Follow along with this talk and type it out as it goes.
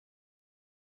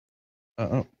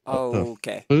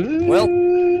Okay.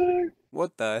 Well,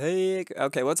 what the heck?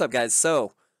 Okay, what's up, guys?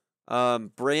 So,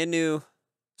 brand new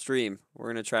stream. We're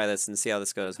gonna try this and see how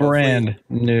this goes. Hopefully, Brand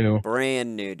new.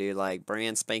 brand new, dude. Like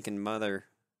brand spanking mother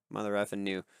effing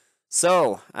new.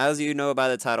 So, as you know by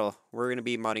the title, we're gonna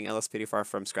be modding LSPDFR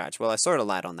from scratch. Well, I sort of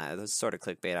lied on that. This is sort of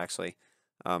clickbait, actually.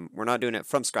 We're not doing it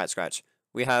from scratch.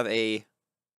 We have a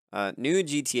new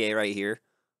GTA right here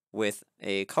with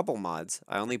a couple mods.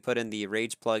 I only put in the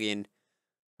Rage plugin,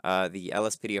 the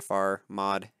LSPDFR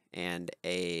mod, and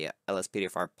a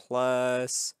LSPDFR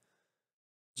plus,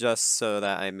 just so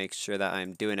that I make sure that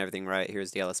I'm doing everything right.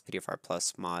 Here's the LSPDFR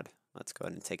plus mod. Let's go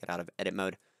ahead and take it out of edit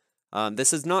mode.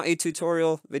 This is not a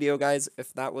tutorial video, guys.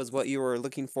 If that was what you were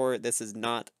looking for, this is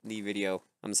not the video.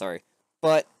 I'm sorry.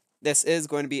 But this is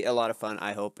going to be a lot of fun,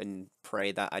 I hope and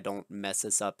pray that I don't mess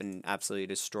this up and absolutely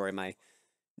destroy my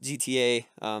GTA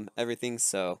everything.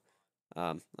 So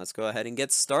let's go ahead and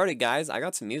get started, guys. I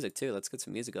got some music too. Let's get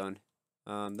some music going.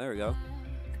 There we go.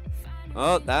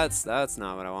 Oh, that's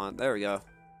not what I want. There we go.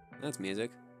 That's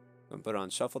music. I'm gonna put it on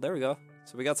shuffle. There we go.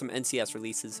 So we got some NCS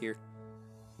releases here.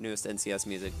 Newest NCS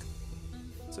music.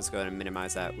 So let's go ahead and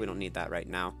minimize that. We don't need that right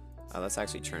now. Let's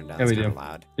actually turn it down. Yeah, it's we kind do. of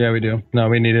loud. Yeah, we do. No,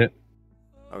 we need it.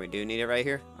 Oh, we do need it right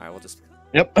here? Alright, we'll just...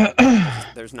 Yep.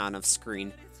 There's not enough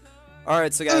screen.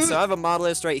 Alright, so guys, so I have a mod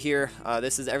list right here.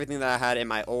 This is everything that I had in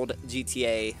my old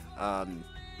GTA,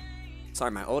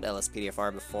 sorry, my old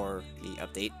LSPDFR before the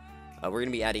update. We're going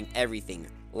to be adding everything.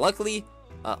 Luckily,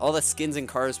 all the skins and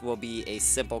cars will be a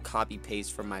simple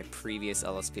copy-paste from my previous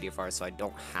LSPDFR, so I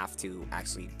don't have to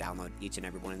actually download each and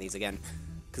every one of these again.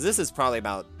 Because this is probably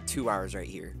about 2 hours right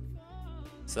here.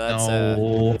 So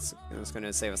that's going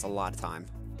to save us a lot of time.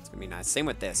 It's going to be nice. Same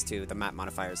with this, too. The map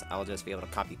modifiers, I'll just be able to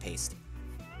copy-paste.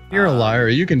 You're a liar.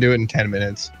 You can do it in 10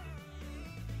 minutes.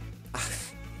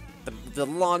 The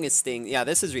longest thing, yeah,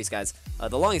 this is Reese, guys.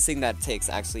 The longest thing that takes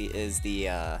actually is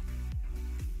the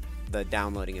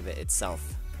downloading of it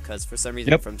itself, because for some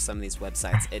reason from some of these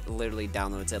websites it literally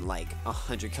downloads at like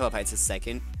 100 kilobytes a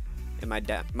second, and my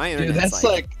internet.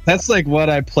 Dude, that's like what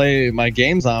I play my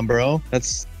games on, bro.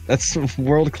 That's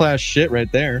world-class shit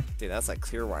right there. Dude, that's like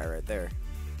Clearwire right there.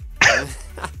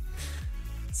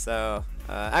 So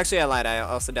actually I lied. I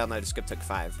also downloaded Scriptbook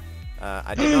 5.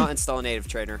 I did not install Native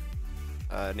Trainer.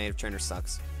 Native Trainer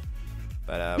sucks.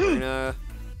 But we're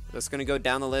just gonna go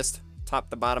down the list, top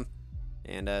to bottom,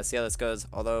 and see how this goes.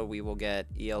 Although we will get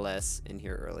ELS in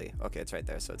here early. Okay, it's right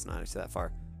there, so it's not actually that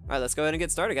far. All right, let's go ahead and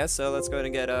get started, guys. So let's go ahead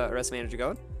and get Arrest Manager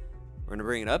going. We're gonna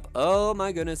bring it up. Oh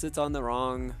my goodness, it's on the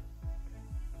wrong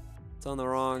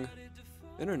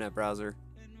internet browser.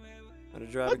 How to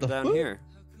drag it down here?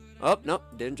 Oh, nope,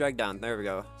 didn't drag down. There we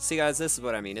go. See, guys, this is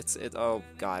what I mean. It's oh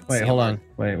god. Wait, see, hold on.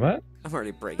 Wait, what? I'm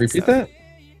already breaking Repeat stuff. that?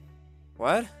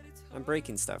 What? I'm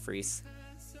breaking stuff, Reese.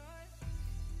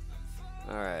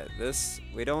 Alright, this,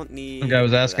 we don't need... Some guy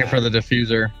was asking for the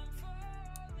diffuser.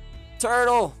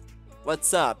 Turtle!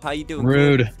 What's up? How you doing,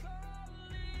 Rude. Cooler?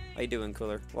 How you doing,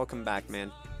 Cooler? Welcome back,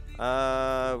 man.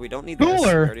 We don't need this.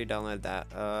 Cooler! We already downloaded that.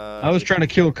 I was trying to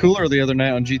kill Cooler the other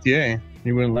night on GTA.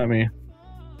 He wouldn't let me.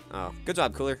 Oh, good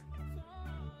job, Cooler.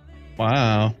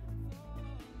 Wow.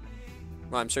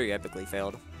 Well, I'm sure you epically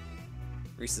failed.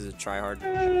 Reese is a tryhard.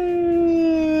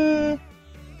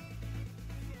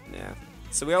 Yeah.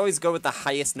 So we always go with the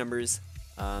highest numbers,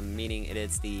 meaning it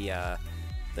is the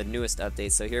newest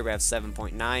update. So here we have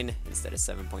 7.9 instead of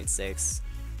 7.6.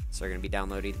 So we're going to be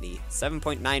downloading the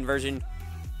 7.9 version.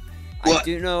 What? I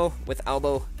do know with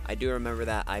Albo, I do remember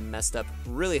that I messed up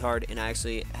really hard and I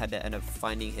actually had to end up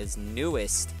finding his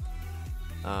newest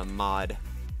mod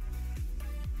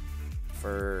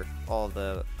for all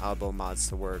the Albo mods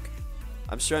to work.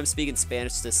 I'm sure I'm speaking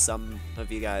Spanish to some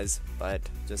of you guys, but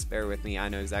just bear with me. I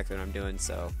know exactly what I'm doing,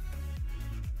 so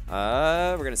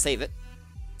we're gonna save it.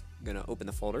 I'm gonna open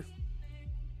the folder.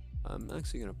 I'm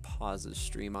actually gonna pause the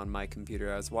stream on my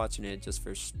computer. I was watching it just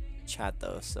for chat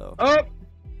though, so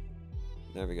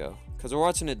there we go. Because we're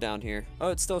watching it down here. Oh,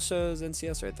 it still shows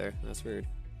NCS right there. That's weird.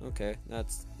 Okay,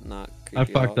 that's not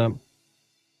creepy. I fucked up.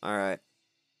 All right.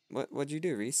 What'd you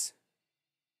do, Reese?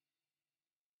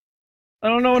 I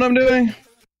don't know what I'm doing.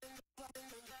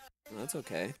 That's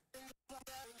okay.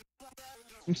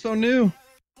 I'm so new.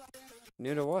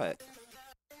 New to what?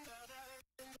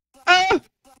 Ah!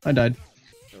 I died.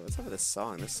 Oh, what's up with this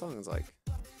song? This song is like...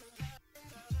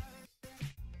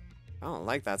 I don't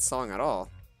like that song at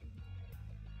all.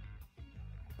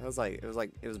 It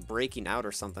was breaking out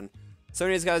or something. So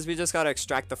anyways, guys, we just gotta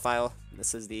extract the file.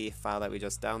 This is the file that we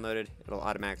just downloaded. It'll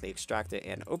automatically extract it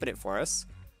and open it for us.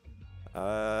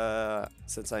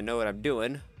 Since I know what I'm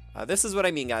doing, This is what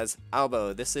I mean, guys.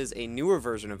 Albo. This is a newer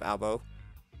version of Albo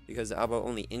because Albo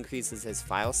only increases his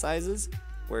file sizes,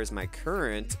 whereas my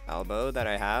current Albo that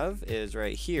I have is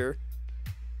right here.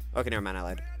 Okay, never mind. I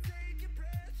lied.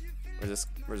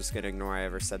 We're just gonna ignore I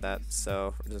ever said that.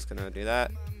 So we're just gonna do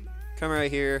that. Come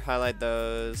right here, highlight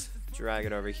those, drag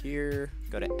it over here,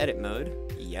 go to edit mode.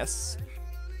 Yes.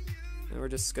 And we're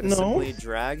just gonna simply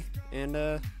drag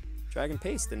and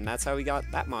paste, and that's how we got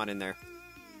that mod in there.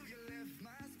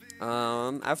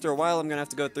 After a while, I'm gonna have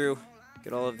to go through,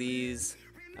 get all of these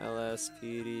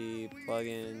LSPD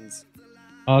plugins.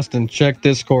 Austin, check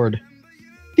Discord.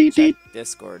 Check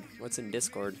Discord. What's in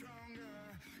Discord?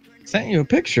 Sent you a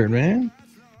picture, man.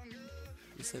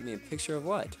 You sent me a picture of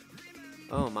what?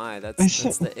 Oh my,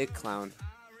 that's the It Clown.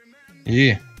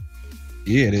 Yeah.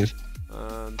 Yeah, it is.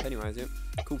 Pennywise, yep.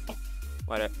 Cool.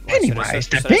 Pennywise,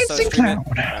 the fancy clown.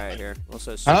 Alright, here. We'll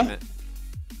stream it.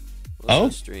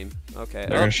 We'll stream. Okay.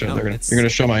 You're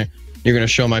gonna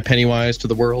show my Pennywise to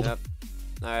the world. Yep.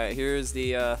 Alright, here's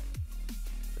the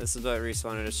this is what Reese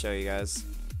wanted to show you guys.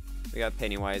 We got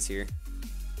Pennywise here.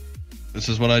 This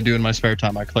is what I do in my spare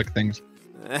time. I click things.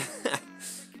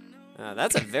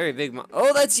 That's a very big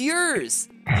oh, that's yours!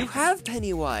 You have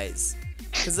Pennywise!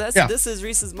 Because this is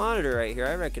Reese's monitor right here.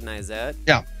 I recognize that.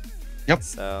 Yeah. Yep.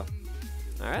 So,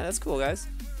 alright, that's cool, guys.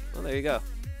 Well, there you go.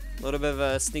 A little bit of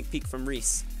a sneak peek from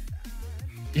Reese.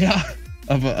 Yeah.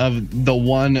 Of the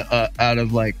one out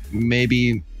of like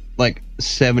maybe like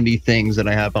 70 things that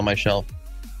I have on my shelf.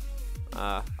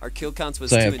 Our kill counts was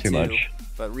So 2 I have and too 2, much.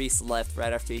 but Reese left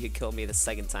right after he killed me the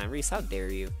second time. Reese, how dare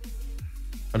you?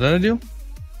 What did I do?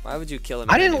 Why would you kill him?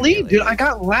 I didn't leave, dude. I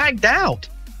got lagged out.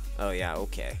 Oh yeah,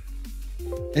 okay.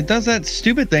 It does that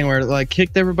stupid thing where it like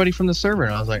kicked everybody from the server,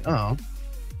 and I was like, oh.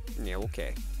 Yeah,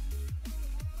 okay.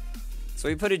 So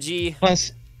we put a G.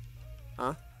 Plus,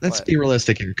 huh? Let's What? be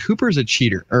realistic here. Cooper's a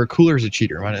cheater, or Cooler's a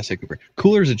cheater. Why did I say Cooper?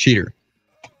 Cooler's a cheater.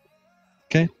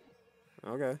 Okay.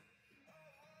 Okay.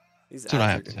 These That's what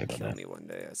I ads have are to say gonna about kill that. me one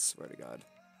day. I swear to God.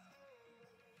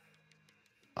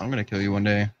 I'm gonna kill you one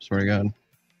day. Swear to God.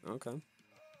 Okay.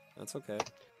 That's okay.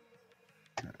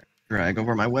 Drag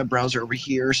over my web browser over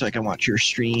here so I can watch your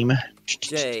stream.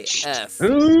 JF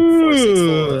Ooh.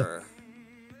 464.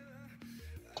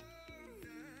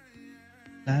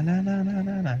 Na, na, na, na,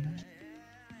 na, na.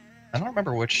 I don't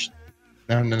remember which.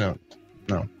 No.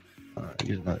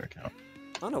 Use another account.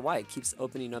 I don't know why it keeps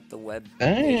opening up the web.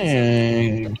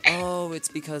 Dang. Oh, it's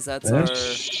because that's our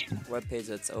web page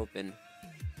that's open.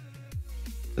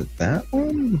 Is it that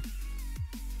one?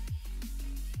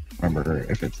 Remember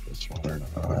if it's this one or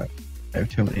not. I have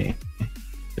too many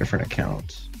different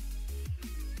accounts.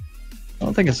 I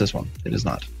don't think it's this one. It is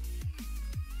not.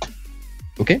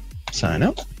 Okay, sign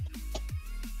up.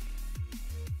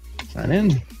 Sign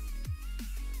in.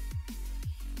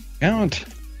 Account.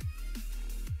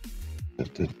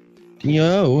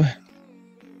 Yo.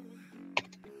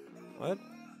 What?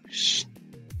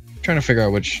 Trying to figure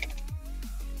out which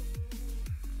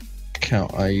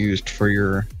account I used for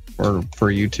your or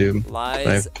for YouTube. I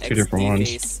Lies, have two different ones.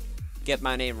 XD-face. Get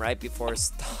my name right before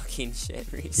stalking shit,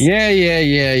 Reese.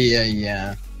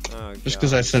 Yeah. Oh, Just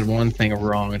because I said one thing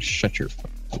wrong, and shut your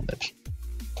fucking bitch.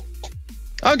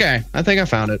 Okay, I think I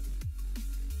found it.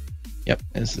 Yep,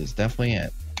 this is definitely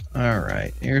it.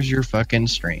 Alright, here's your fucking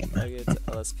stream. Plugins,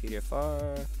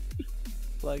 LSPDFR.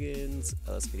 Plugins,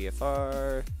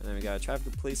 LSPDFR. And then we got a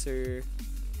traffic policer.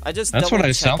 That's what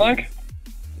I sound like?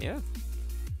 Yeah.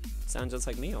 Sound just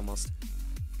like me almost.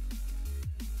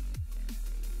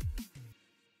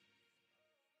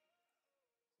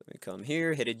 Let me come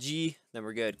here, hit a G, then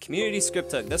we're good. Community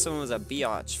script hook. This one was a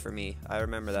biatch for me. I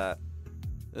remember that.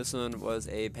 This one was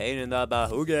a pain in the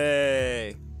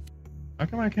bahoogie. How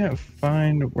come I can't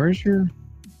find... Where's your...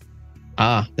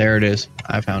 Ah, there it is.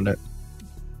 I found it.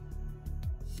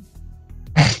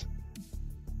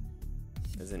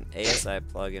 There's an ASI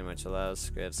plugin which allows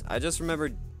scripts. I just remember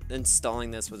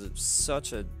installing this was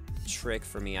such a trick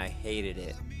for me. I hated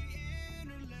it.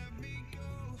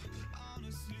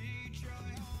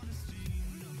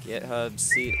 GitHub,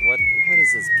 see what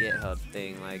is this GitHub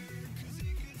thing like?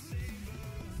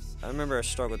 I remember I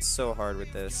struggled so hard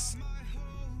with this.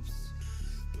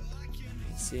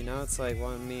 See, now it's like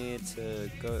wanting me to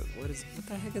go. What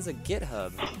the heck is a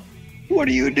GitHub? What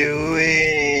are you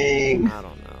doing? I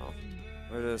don't know.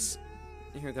 We're just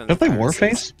here comes. Don't play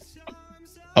Warface?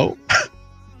 Oh.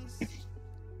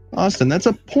 Austin, that's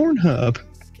a Pornhub.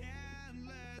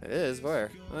 It is,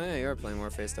 where? Oh yeah, you are playing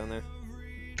Warface down there.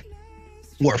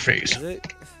 Warface. Is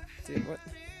it? Dude, what?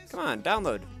 Come on,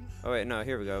 download. Oh wait, no,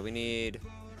 here we go. We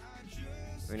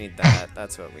We need that.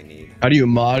 That's what we need. How do you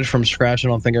mod from scratch? I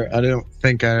don't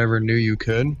think I ever knew you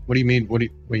could. What do you mean? What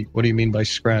do you mean by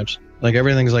scratch? Like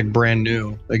everything's like brand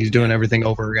new. Like he's doing everything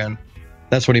over again.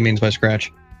 That's what he means by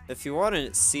scratch. If you want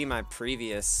to see my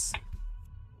previous,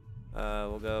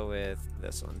 we'll go with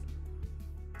this one.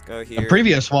 Go here. The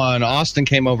previous one, Austin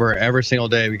came over every single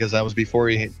day because that was before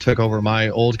he took over my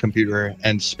old computer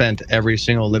and spent every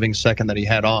single living second that he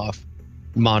had off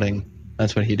modding.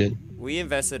 That's what he did. We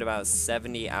invested about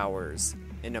 70 hours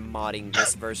into modding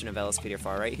this version of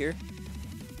LSPDFR right here.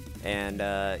 And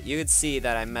you could see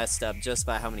that I messed up just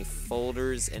by how many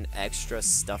folders and extra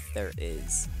stuff there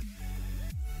is.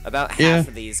 About half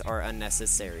of these are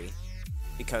unnecessary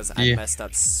because I messed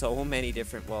up so many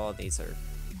different, well, these are,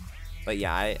 but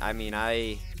yeah, I mean,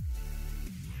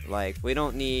 like, we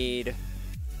don't need,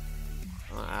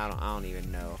 I don't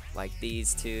even know, like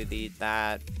these two,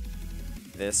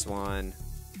 this one,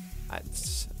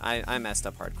 I messed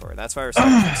up hardcore. That's why we're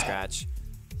starting from scratch.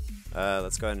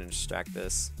 Let's go ahead and extract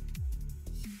this.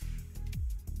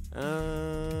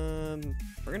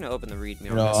 We're gonna open the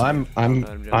README. No,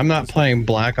 I'm not playing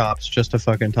Black Ops just to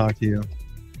fucking talk to you.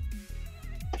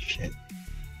 Shit.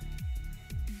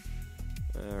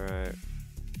 Alright.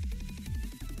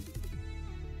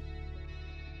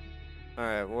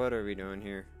 Alright, what are we doing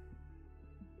here?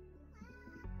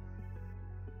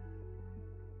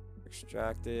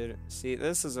 Extracted. See,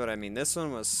 this is what I mean. This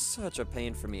one was such a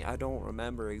pain for me. I don't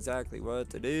remember exactly what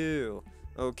to do.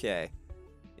 Okay.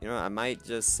 You know what, I might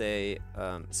just say,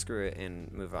 screw it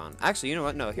and move on. Actually, you know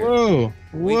what? No, here.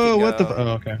 Whoa, what the?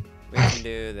 Oh, okay. We can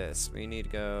do this. We need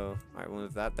to go. All right, we'll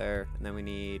move that there, and then we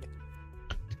need.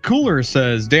 Cooler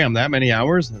says, "Damn, that many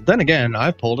hours." Then again,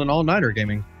 I've pulled an all-nighter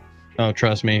gaming. Oh,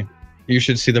 trust me, you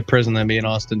should see the prison that me and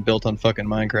Austin built on fucking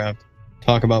Minecraft.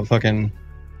 Talk about fucking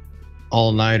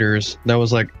all-nighters. That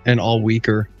was like an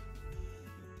all-weeker.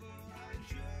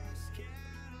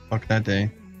 Fuck that day.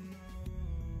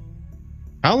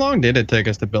 How long did it take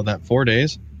us to build that? 4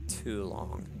 days? Too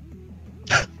long.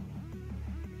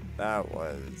 That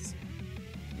was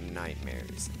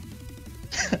nightmares.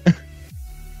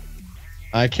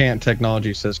 I can't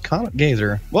technology says Comet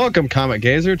Gazer. Welcome, Comet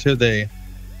Gazer, to the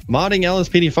modding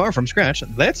LSPDFR from scratch.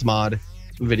 Let's mod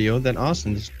video that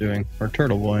Austin's doing, or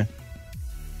Turtle Boy.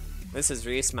 This is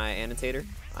Reese, my annotator.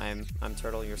 I'm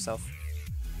Turtle yourself.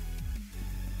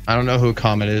 I don't know who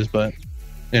Comet is, but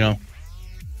you know.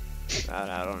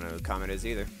 I don't know who Comet is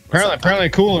either. Apparently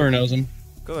Cooler knows him.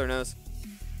 Cooler knows.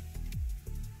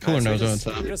 Cooler knows what's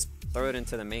up. Just throw it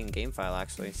into the main game file,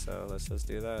 actually. So let's just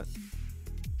do that.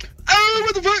 Oh,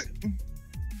 what the fuck?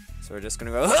 So we're just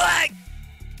gonna go.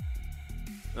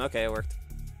 Okay, it worked.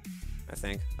 I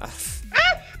think. I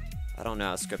don't know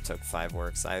how Script Took 5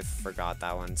 works. I forgot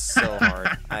that one so hard.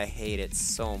 I hate it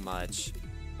so much,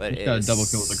 but it is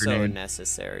so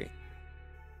necessary.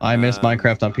 I miss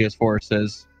Minecraft on PS4.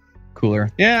 Says Cooler.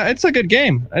 Yeah, it's a good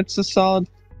game. It's a solid.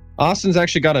 Austin's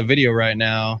actually got a video right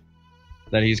now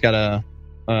that he's got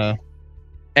to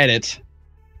edit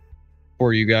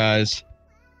for you guys.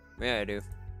 Yeah, I do.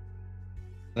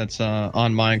 That's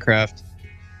on Minecraft.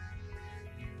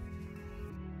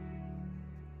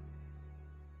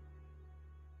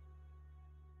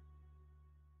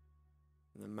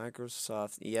 The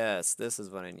Microsoft. Yes, this is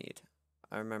what I need.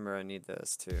 I remember I need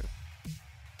this too.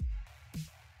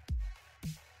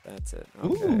 That's it.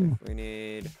 Okay. Ooh. We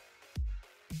need.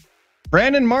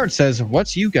 Brandon Mart says,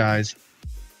 "What's you guys?"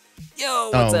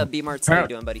 Yo, what's up, B Mart? How you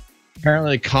doing, buddy?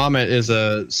 Apparently, Comet is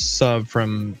a sub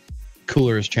from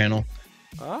Cooler's channel.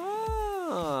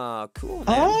 Oh, cool, man.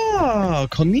 Oh,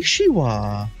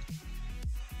 konnichiwa.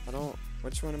 I don't.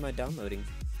 Which one am I downloading?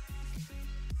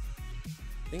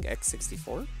 I think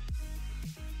X64.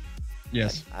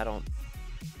 Yes. I don't.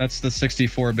 That's the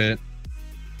 64-bit.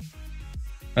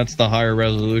 That's the higher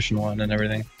resolution one and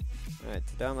everything. Alright,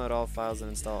 to download all files and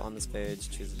install on this page,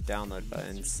 choose the download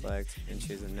button, select, and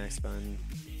choose the next button.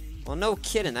 Well, no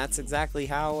kidding, that's exactly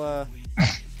how,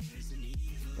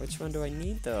 Which one do I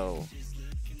need, though?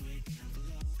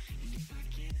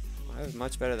 I was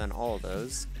much better than all of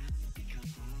those.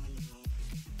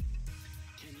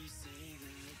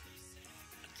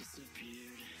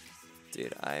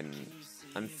 Dude, I'm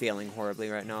feeling horribly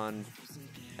right now, and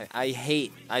I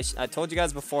hate. I told you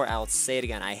guys before. I'll say it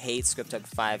again. I hate Script Took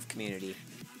 5 community.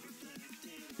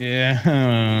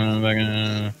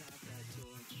 Yeah.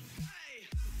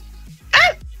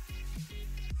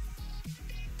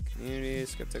 Community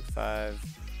Script Took 5.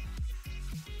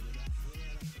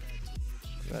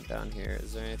 What about down here?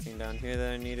 Is there anything down here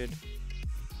that I needed?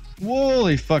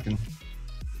 Holy fucking!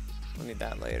 I'll need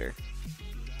that later.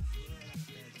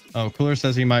 Oh, Cooler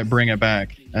says he might bring it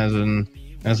back, as in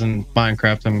as in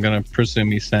Minecraft. I'm gonna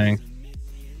presume he's saying.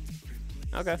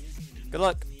 Okay. Good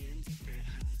luck.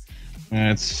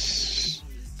 It's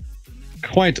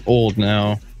quite old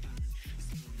now.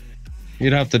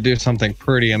 You'd have to do something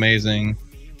pretty amazing.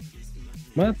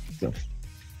 What the?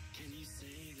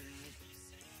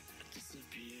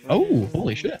 Oh,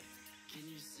 holy shit!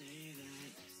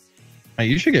 Hey,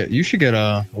 you should get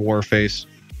a war face.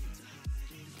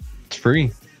 It's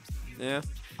free. Yeah.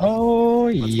 Oh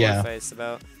What's yeah. Warface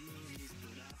about?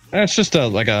 It's just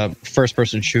like a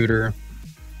first-person shooter.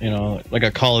 You know, like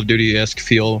a Call of Duty-esque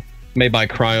feel, made by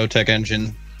Cryotech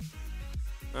Engine.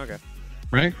 Okay.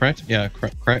 Right? Correct? Yeah.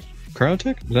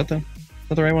 Cryotech? Is that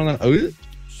the right one? Oh,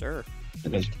 Sure.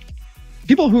 it is.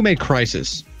 People who made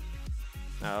Crysis.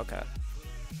 Oh, okay.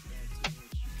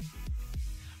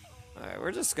 Alright,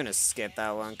 we're just gonna skip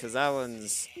that one, because that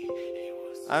one's...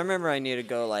 I remember I need to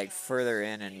go, like, further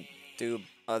in and do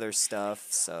other stuff,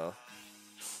 so...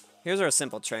 Here's our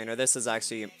simple trainer. This is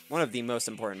actually one of the most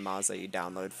important mods that you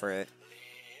download for it.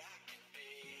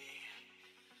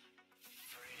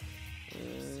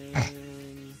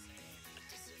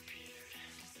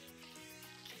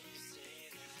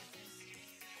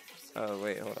 Oh,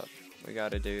 wait, hold up. We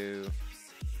gotta do...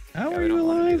 How yeah, are we you don't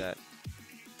want to do alive? that.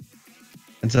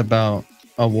 It's about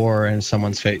a war in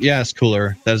someone's face. Yes,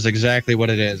 Cooler. That is exactly what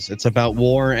it is. It's about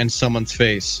war in someone's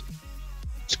face.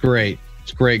 It's great.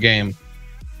 It's a great game.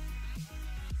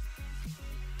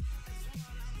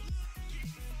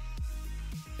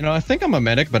 You know, I think I'm a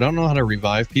medic, but I don't know how to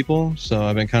revive people, so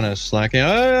I've been kind of slacking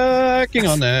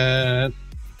on that.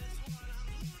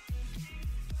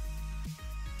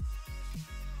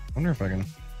 I wonder if I can...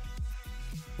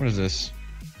 What is this?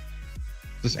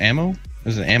 Is this ammo?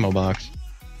 This is an ammo box.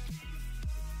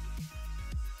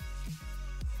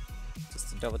 Just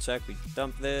to double check, we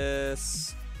dump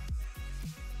this.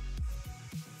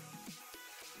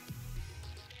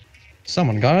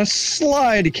 Someone got a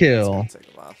slide kill. It's gonna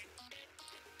take a while.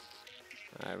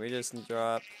 Alright, we just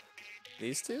drop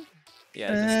these two? Yeah,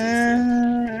 just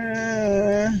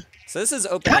these two. So this is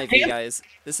open IV, guys.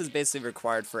 This is basically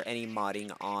required for any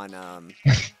modding on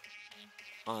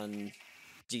on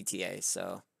GTA,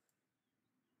 so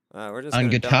we're just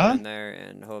gonna dump it in there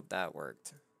and hope that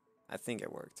worked. I think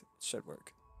it worked. It should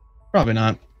work. Probably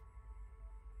not. We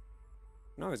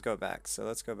can always go back, so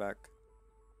let's go back.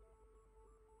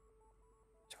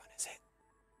 Which one is it?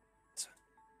 This one.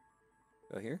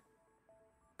 Go here.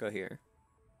 Go here.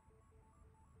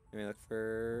 Let me look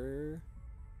for...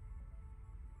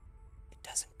 It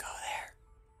doesn't go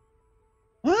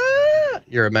there. What?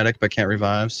 You're a medic but can't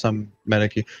revive. Some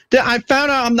medic. I found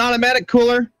out I'm not a medic,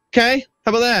 Cooler. Okay?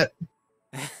 How about that?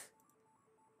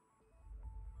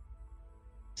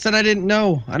 Said I didn't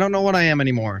know. I don't know what I am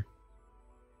anymore.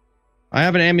 I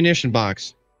have an ammunition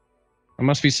box. I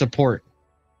must be support.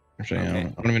 Actually, Okay.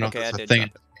 I don't even know Okay, if that's a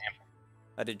thing.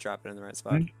 I did drop it in the right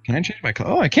spot. Can I change my class?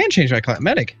 Oh, I can change my class.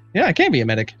 Medic. Yeah, I can be a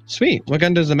medic. Sweet. What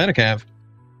gun does the medic have?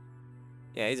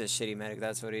 Yeah, he's a shitty medic.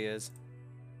 That's what he is.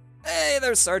 Hey,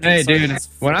 there's Sergeant. Hey, dude.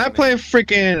 When I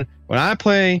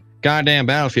play goddamn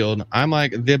Battlefield, I'm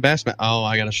like the best. Oh,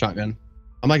 I got a shotgun.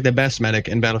 I'm like the best medic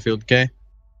in Battlefield. Okay.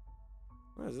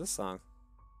 What is this song?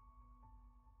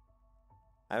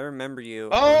 I remember you.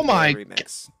 Oh my!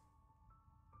 Remix.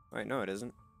 Wait, no, it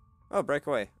isn't. Oh,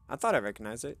 Breakaway. I thought I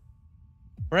recognized it.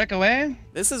 Breakaway?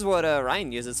 This is what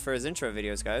Ryan uses for his intro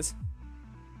videos, guys.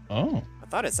 Oh. I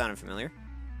thought it sounded familiar.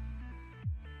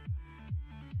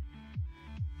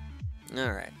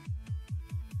 All right.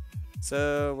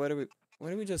 So what did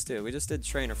we just do? We just did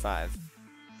Trainer 5.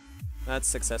 That's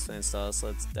successfully installed. So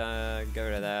let's get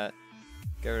rid of that.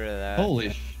 Get rid of that.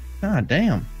 Holy. God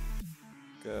damn.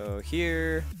 Go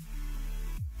here.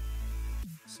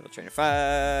 So Trainer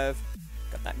 5.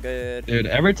 Got that good. Dude,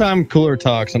 every time Cooler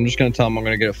talks, I'm just gonna tell him I'm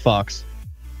gonna get a Fox.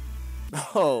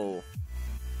 Oh.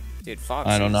 Dude, Fox.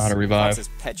 I don't know how to revive. Fox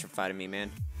is petrified of me, man.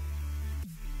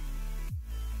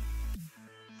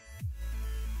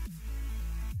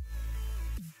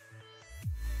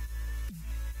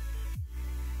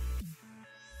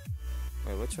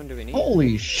 Wait, which one do we need?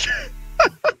 Holy shit.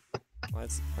 Why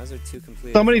is there two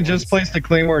complete? Somebody just placed a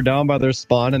claymore down by their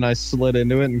spawn and I slid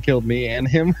into it and killed me and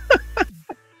him.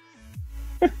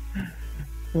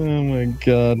 Oh my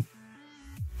god.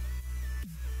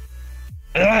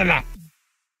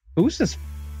 Who's this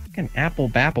fucking Apple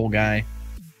Bapple guy?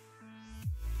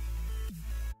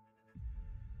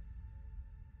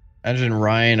 Imagine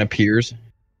Ryan appears.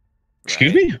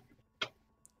 Excuse me?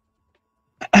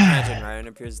 Imagine Ryan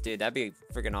appears. Dude, that'd be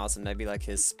freaking awesome. That'd be like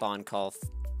his spawning call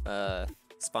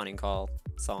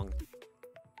song.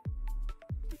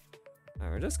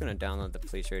 Alright, we're just gonna download the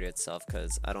police radio itself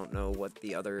because I don't know what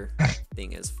the other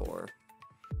thing is for.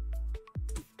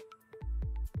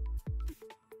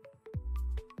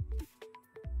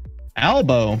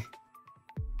 Albo.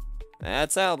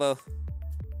 That's Albo.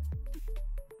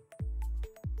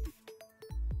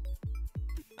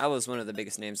 I was one of the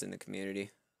biggest names in the community.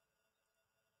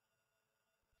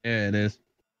 Yeah, it is.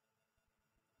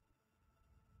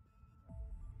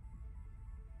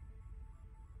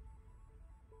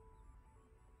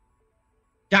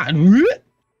 God.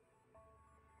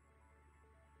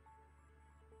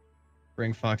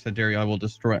 Bring Fox, I dare you, I will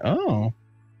destroy. Oh.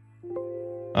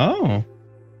 Oh.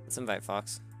 Let's invite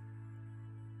Fox.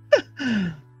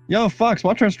 Yo, Fox,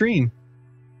 watch our stream.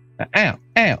 Ow,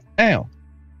 ow, ow.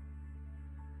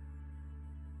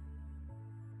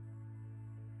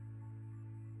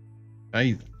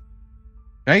 Jesus.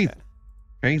 Jesus.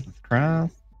 Jesus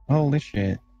Christ. Holy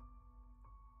shit.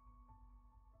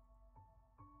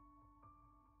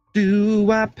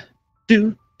 Do-wop.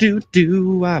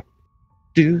 Do-do-do-wop.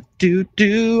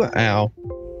 Do-do-do. Ow.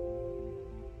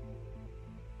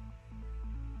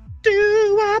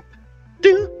 Do-wop.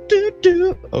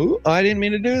 Do-do-do. Oh, I didn't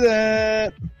mean to do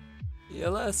that.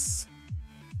 ELS.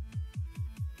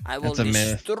 I will That's a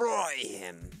myth. destroy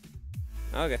him.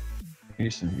 Okay. You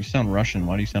sound Russian.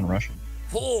 Why do you sound Russian?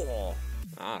 Oh,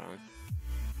 I don't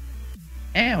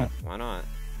know. Ow. Why not?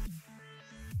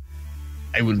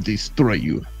 I will destroy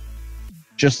you.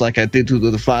 Just like I did to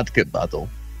the vodka bottle.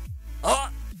 Oh!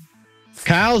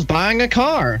 Kyle's buying a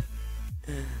car.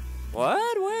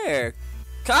 What? Where?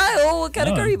 Kyle, what kind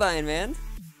of car Oh. are you buying, man?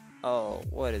 Oh,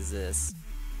 what is this?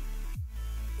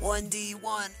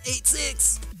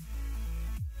 1D186.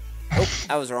 Oh,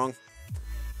 I was wrong.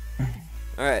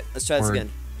 Alright, let's try this Word. again.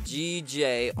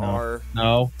 GJR2Z.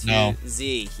 No.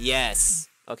 Yes.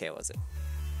 Okay, what was it?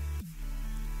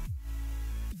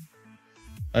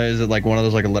 Is it like one of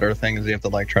those like letter things you have to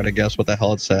like try to guess what the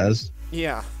hell it says?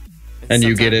 Yeah. And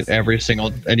you get it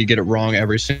sometimes- and you get it wrong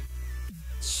every single.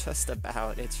 Just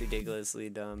about. It's ridiculously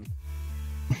dumb.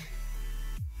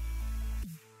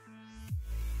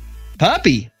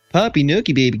 Puppy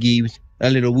nookie baby gives a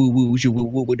little woo woo woo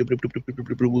woo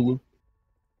woo woo.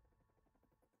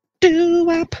 Do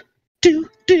wop, do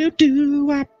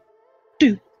wop,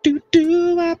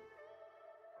 do wop.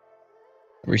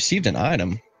 Received an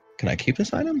item. Can I keep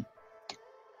this item?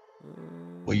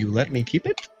 Will you let me keep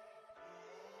it?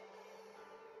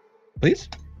 Please?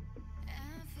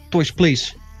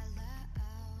 Please.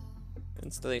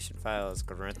 Installation files,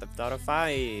 Grand Theft Auto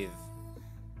 5.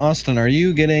 Austin, are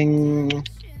you getting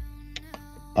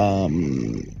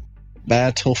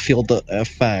Battlefield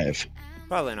F5?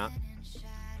 Probably not.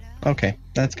 Okay,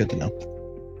 that's good to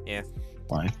know. Yeah.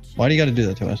 Why? Why do you got to do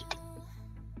that to us?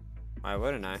 Why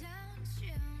wouldn't I?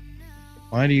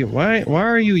 Why do you? Why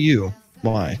are you you?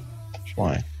 Why?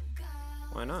 Why?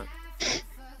 Why not?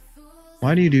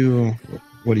 Why do you do?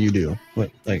 What do you do?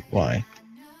 What like? Why?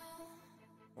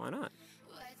 Why not?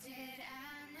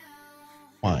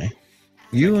 Why?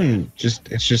 You and just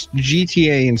it's just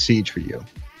GTA and Siege for you.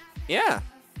 Yeah.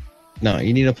 No,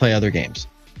 you need to play other games.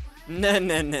 Nah.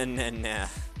 Yeah.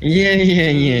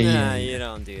 Nah, you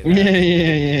don't do that.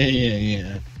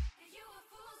 Yeah.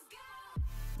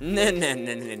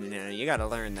 No. You gotta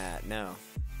learn that. No.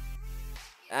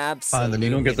 Absolutely. Fine, then you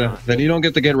don't get not. Then you don't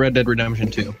get to get Red Dead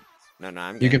Redemption 2. No,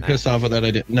 I'm You getting can piss off with that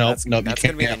idea. No, That's you gonna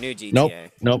can't. be the new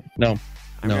GTA. Nope.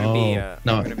 I'm gonna be I'm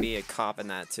no. gonna be a cop in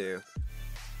that too.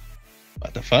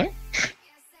 What the fuck?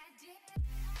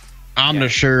 I'm Yeah. the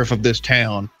sheriff of this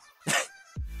town.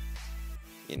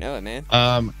 You know it,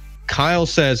 man. Kyle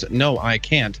says, no, I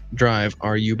can't drive.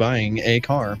 Are you buying a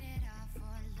car?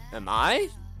 Am I?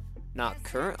 Not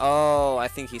current. Oh, I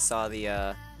think he saw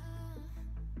the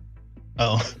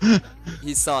Oh.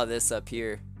 he saw this up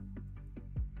here.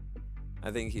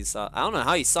 I think he saw. I don't know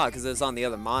how he saw it because it was on the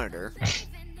other monitor.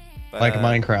 But, Like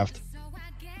Minecraft.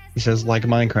 He says, like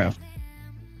Minecraft.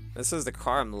 This is the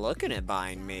car I'm looking at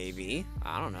buying, maybe.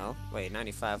 I don't know. Wait,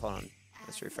 95. Hold on.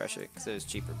 Let's refresh it because it was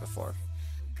cheaper before.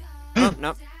 Oh,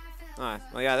 nope. Alright.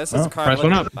 Well, yeah, this is Oh, the car price I'm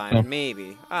looking went at up. buying. Oh.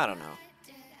 Maybe. I don't know.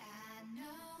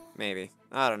 Maybe.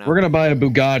 I don't know. We're going to buy a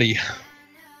Bugatti.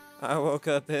 I woke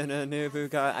up in a new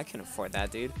Bugatti. I can afford that,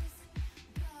 dude.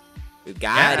 Bugatti.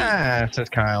 Yeah, says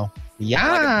Kyle.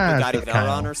 Yeah, Like a says Bugatti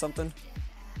Kyle. Veyron or something.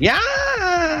 Yeah.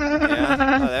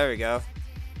 Yeah. Oh, there we go.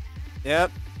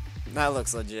 Yep. That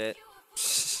looks legit.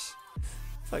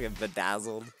 Fucking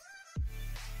bedazzled.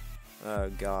 Oh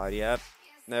god, yep.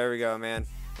 There we go, man.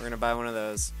 We're gonna buy one of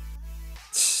those.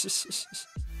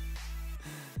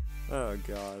 Oh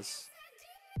gosh.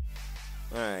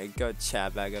 Alright, go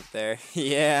chat back up there.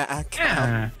 Yeah,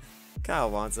 Yeah. Kyle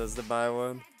wants us to buy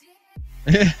one.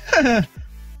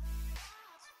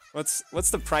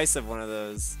 What's the price of one of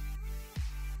those?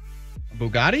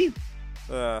 Bugatti?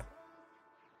 Uh,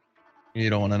 You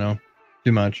don't want to know.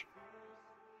 Too much.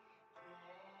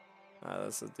 Alright,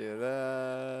 let's do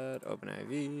that. Open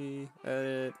IV.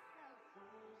 Edit.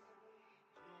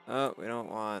 Oh, we don't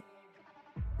want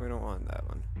that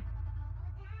one.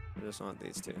 We just want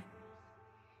these two.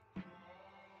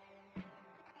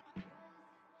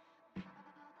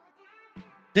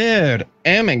 Dude,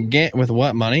 with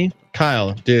what money?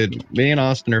 Kyle, dude, me and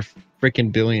Austin are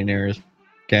freaking billionaires.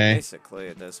 Okay? Basically,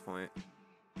 at this point.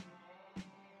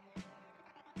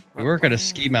 We work at a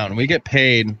ski mountain. We get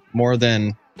paid more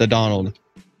than the Donald.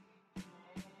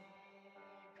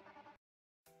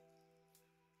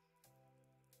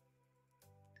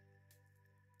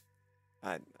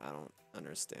 I don't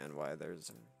understand why there's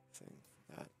a thing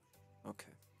for that.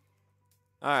 Okay.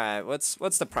 Alright,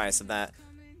 what's the price of that?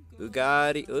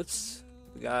 Bugatti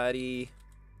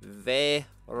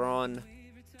Veyron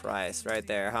price right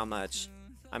there. How much?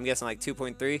 I'm guessing like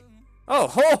 2.3. Oh,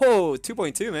 ho,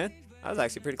 2.2, man. That was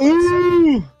actually pretty close.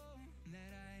 Ooh!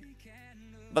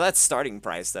 But that's starting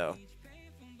price though.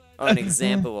 Oh, an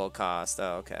example will cost.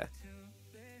 Oh, okay.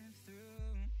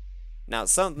 Now,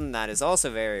 something that is also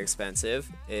very expensive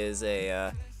is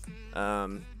a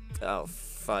oh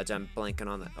fudge, I'm blanking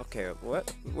on that. Okay,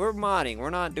 what? We're modding. We're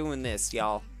not doing this,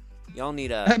 y'all. Y'all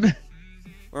need a.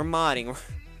 We're modding. You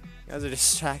guys are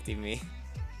distracting me.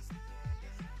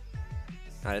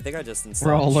 Alright, I think I just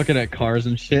installed. We're all looking at cars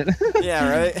and shit. Yeah,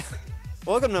 right?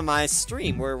 Welcome to my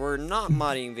stream where we're not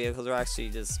modding vehicles, we're actually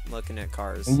just looking at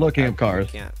cars. Looking at cars.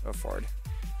 We can't afford.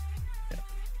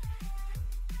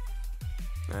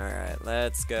 Alright,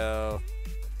 let's go.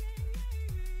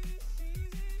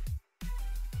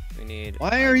 We need...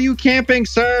 Why are you camping,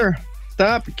 sir?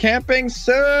 Stop camping,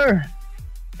 sir!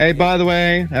 Hey, by the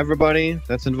way, everybody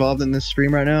that's involved in this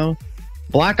stream right now,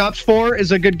 Black Ops 4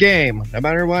 is a good game. No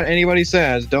matter what anybody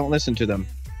says, don't listen to them.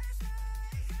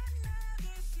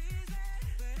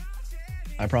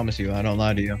 I promise you, I don't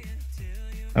lie to you.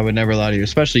 I would never lie to you,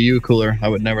 especially you, Cooler. I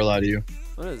would never lie to you.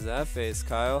 What is that face,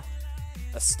 Kyle?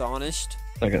 Astonished?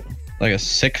 Like a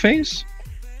sick face?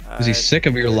 Is he sick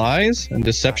of your lies and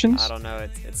deceptions? I don't know.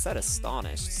 It said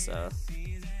astonished, so...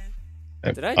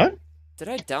 What? Did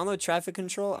I download traffic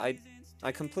control?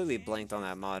 I completely blanked on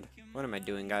that mod. What am I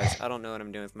doing, guys? I don't know what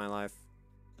I'm doing with my life.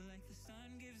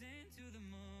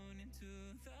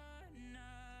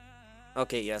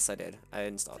 Okay, yes, I did. I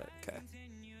installed it. Okay.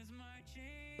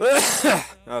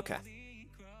 Okay.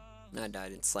 I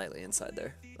died slightly inside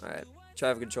there. Alright.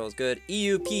 Traffic control is good.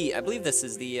 EUP. I believe this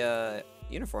is the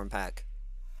uniform pack.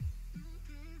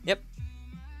 Yep.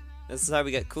 This is how we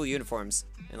get cool uniforms.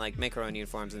 And like make our own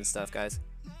uniforms and stuff, guys.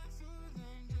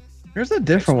 There's a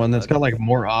different one that's got like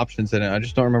more options in it. I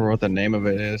just don't remember what the name of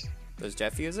it is. Does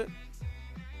Jeff use it?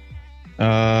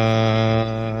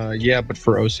 Yeah, but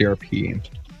for OCRP.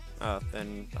 Oh,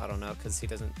 then I don't know, because he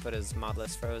doesn't put his mod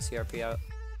list for OCRP out.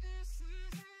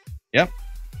 Yep.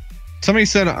 Somebody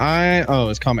said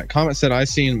his comment. Comment said I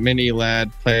seen Mini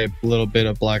Lad play a little bit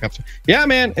of Black Ops. Yeah,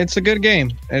 man, it's a good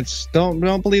game.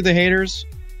 Don't believe the haters.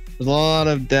 There's a lot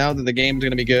of doubt that the game's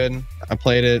gonna be good. I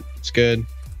played it. It's good.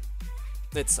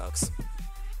 It sucks.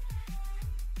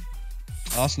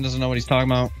 Austin doesn't know what he's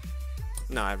talking about.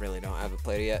 No, I really don't. I haven't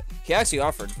played it yet. He actually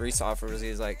offered. Reese offered.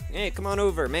 He's like, "Hey, come on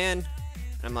over, man."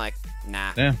 And I'm like,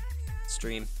 "Nah." Yeah.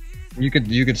 Stream. You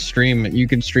could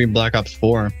stream Black Ops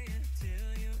 4.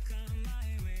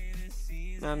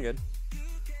 No, I'm good.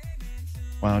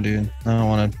 Wow, dude. I don't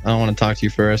want to talk to you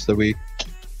for the rest of the week.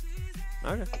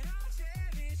 Okay.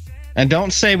 And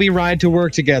don't say we ride to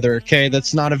work together, okay?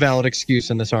 That's not a valid excuse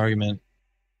in this argument.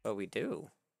 But we do.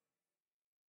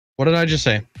 What did I just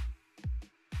say?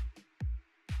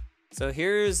 So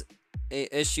here's an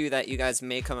issue that you guys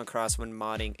may come across when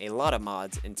modding a lot of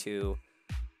mods into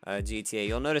GTA.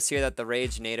 You'll notice here that the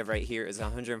Rage native right here is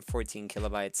 114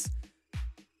 kilobytes.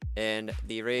 And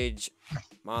the Rage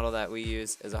model that we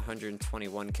use is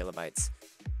 121 kilobytes.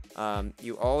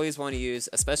 You always want to use,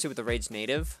 especially with the Rage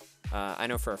native, I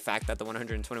know for a fact that the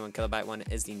 121 kilobyte one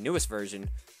is the newest version.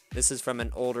 This is from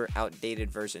an older,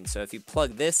 outdated version. So if you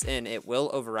plug this in, it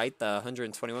will overwrite the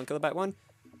 121 kilobyte one.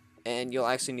 And you'll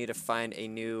actually need to find a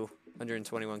new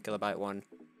 121 kilobyte one.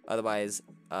 Otherwise,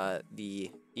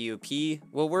 the EUP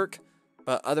will work.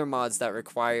 But other mods that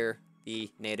require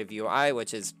the native UI,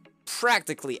 which is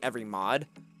practically every mod,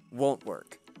 won't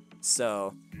work.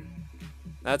 So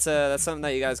that's something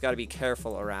that you guys got to be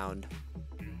careful around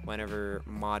whenever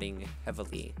modding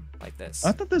heavily like this.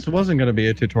 I thought this wasn't going to be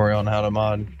a tutorial on how to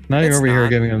mod. Now you're It's over here not.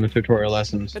 giving them the tutorial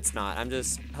lessons. It's not. I'm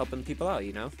just helping people out,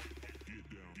 you know?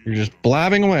 You're just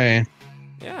blabbing away.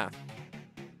 Yeah.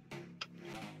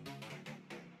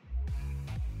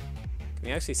 Can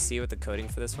you actually see what the coding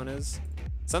for this one is?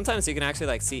 Sometimes you can actually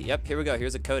like see, yep, here we go.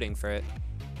 Here's a coding for it.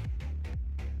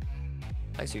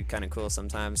 Actually kind of cool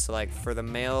sometimes. So like for the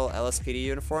male LSPD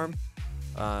uniform,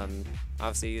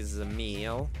 obviously uses a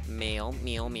male.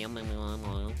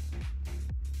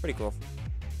 Pretty cool.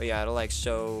 But yeah, it'll like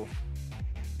show,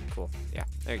 cool. Yeah,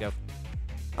 there you go.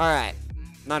 All right,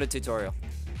 not a tutorial.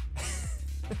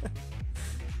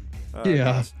 Oh, Yeah.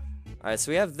 gosh. All right,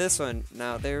 so we have this one.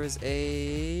 Now there's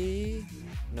a,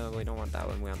 no, we don't want that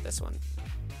one. We want this one.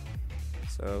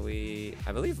 So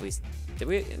I believe did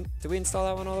we install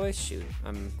that one all the way? Shoot,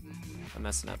 I'm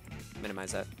messing up.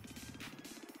 Minimize that.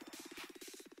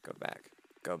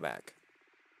 Go back.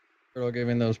 Turtle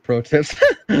giving those pro tips.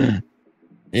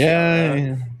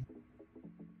 Yeah.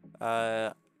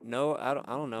 No, I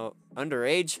don't know.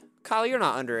 Underage? Kyle, you're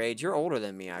not underage. You're older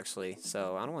than me, actually.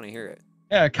 So I don't want to hear it.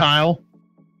 Yeah, Kyle.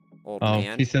 Old Oh,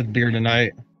 man. he said beer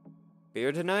tonight.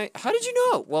 Beer tonight? How did you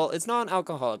know? Well, it's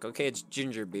non-alcoholic. Okay, it's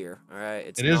ginger beer. All right,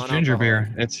 It is ginger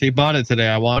beer. He bought it today.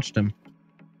 I watched him.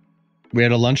 We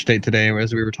had a lunch date today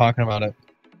as we were talking about it.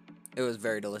 It was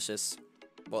very delicious.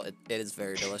 Well, it is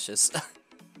very delicious.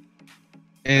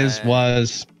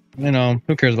 Was, you know,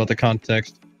 who cares about the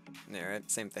context? Yeah,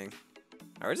 right. Same thing.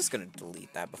 All right, we're just gonna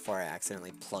delete that before I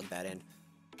accidentally plug that in.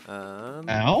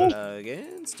 Ow. Again,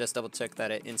 let's just double check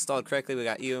that it installed correctly. We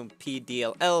got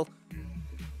EOPDLL.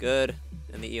 Good.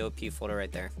 And the EOP folder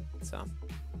right there. So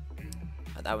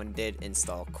that one did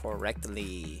install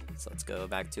correctly. So let's go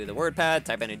back to the WordPad,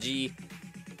 type in a G,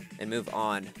 and move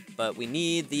on. But we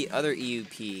need the other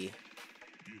EUP.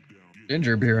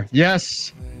 Ginger beer.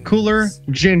 Yes. Cooler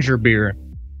ginger beer.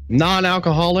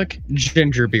 Non-alcoholic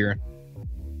ginger beer.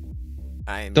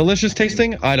 Delicious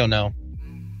tasting? I don't know.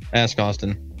 Ask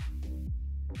Austin.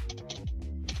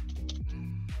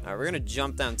 Alright, we're gonna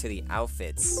jump down to the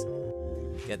outfits.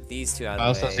 Get these two out of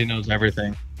Kyle the way. says he knows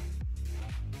everything.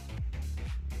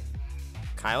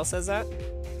 Kyle says that?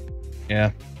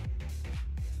 Yeah.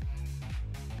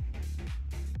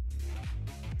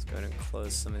 Let's go ahead and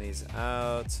close some of these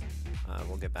out.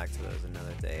 We'll get back to those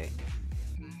another day.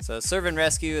 So serve and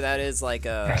rescue, that is like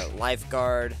a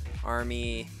lifeguard,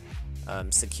 army,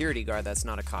 security guard. That's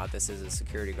not a cop, this is a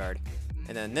security guard.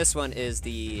 And then this one is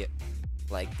the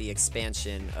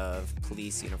expansion of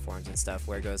police uniforms and stuff,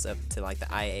 where it goes up to like the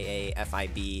IAA,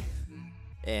 FIB,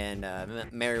 and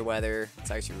Merriweather.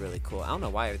 It's actually really cool. I don't know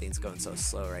why everything's going so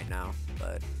slow right now,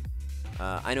 but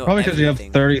I know Probably because you have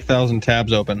 30,000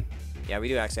 tabs open. Yeah, we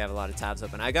do actually have a lot of tabs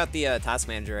open. I got the task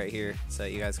manager right here, so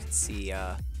you guys can see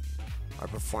our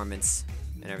performance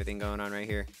and everything going on right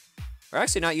here. We're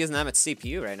actually not using that much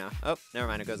CPU right now. Oh, never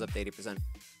mind, it goes up to 80%.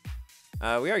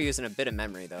 We are using a bit of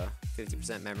memory though,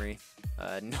 50% memory.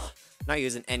 No, not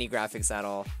using any graphics at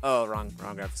all. Oh, wrong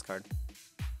graphics card.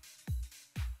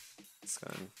 It's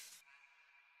gone.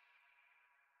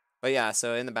 But yeah,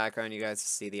 so in the background, you guys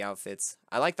see the outfits.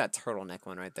 I like that turtleneck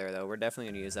one right there, though. We're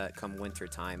definitely gonna use that come winter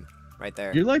time, right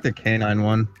there. You like the canine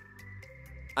one?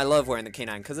 I love wearing the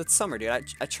canine because it's summer, dude.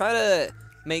 I try to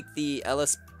make the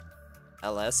LS.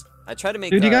 I try to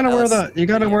make. Dude, you gotta wear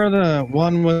the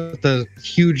one with the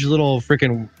huge little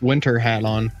freaking winter hat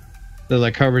on, that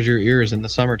like covers your ears in the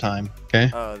summertime. Okay.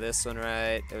 Oh, this one,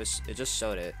 right? It just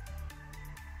showed it.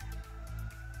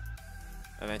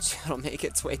 Eventually, it'll make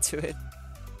its way to it.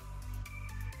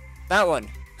 That one.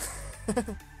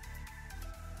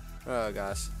 Oh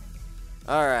gosh.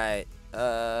 All right.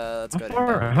 Let's go.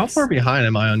 How far behind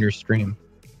am I on your stream?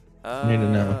 I need to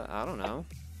know. I don't know.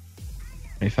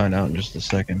 Let me find out in just a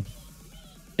second.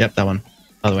 Yep, that one.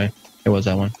 By the way, it was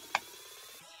that one.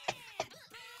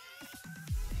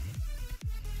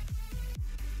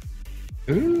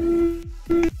 Ooh.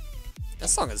 That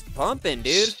song is bumping,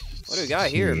 dude. What do we got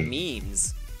here?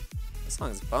 Memes. This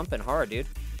song is bumping hard, dude.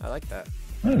 I like that.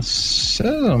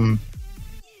 Says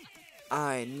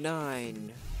I9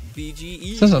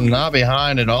 BGE. Says I'm not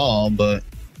behind at all, but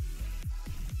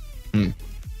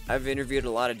I've interviewed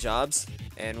a lot of jobs,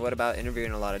 and what about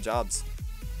interviewing a lot of jobs?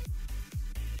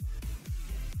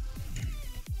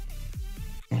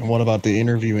 What about the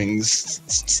interviewings?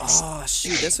 Oh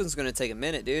shoot, this one's gonna take a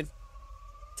minute, dude.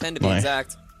 10 to be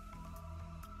exact.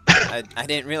 I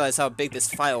didn't realize how big this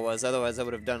file was, otherwise I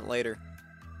would have done it later.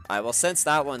 Alright, well since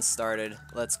that one started,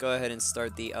 let's go ahead and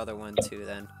start the other one too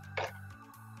then.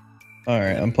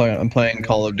 Alright, I'm playing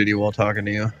Call of Duty while talking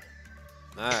to you.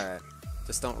 Alright.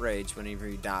 Just don't rage whenever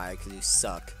you die, because you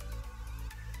suck.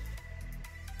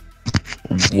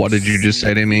 What did you just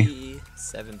say to me?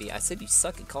 7B. I said you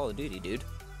suck at Call of Duty, dude.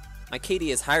 My KD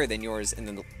is higher than yours in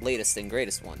the latest and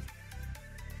greatest one.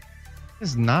 This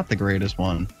is not the greatest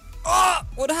one. Ah!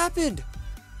 What happened?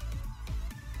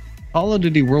 Call of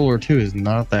Duty World War II is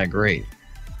not that great.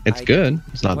 It's good.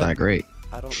 It's not that great.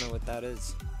 I don't know what that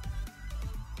is.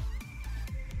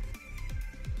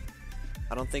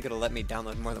 I don't think it'll let me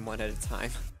download more than one at a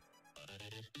time.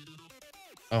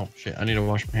 Oh shit! I need to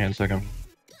wash my hands so I can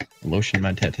lotion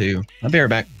my tattoo. I'll be right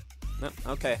back. No,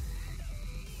 okay.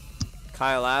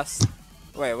 Kyle asked.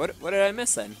 Wait, what did I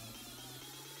miss then?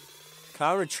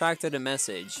 Kyle retracted a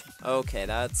message. Okay,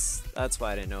 that's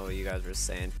why I didn't know what you guys were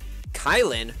saying.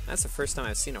 Kylan? That's the first time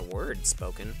I've seen a word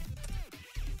spoken.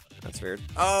 That's weird.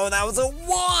 Oh, that was a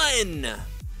 1!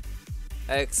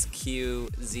 X, Q,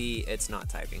 Z. It's not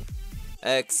typing.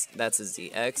 X, that's a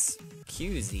Z. X,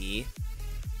 Q, Z.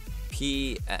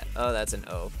 P, F. Oh, that's an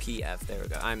O. P, F. There we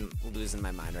go. I'm losing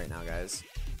my mind right now, guys.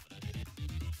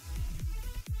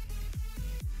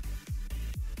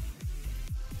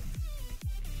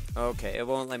 Okay, it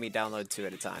won't let me download 2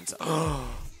 at a time, so...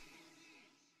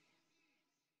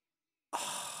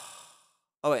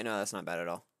 Oh, wait, no, that's not bad at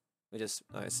all. We just...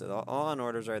 Alright, so all on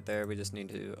orders right there. We just need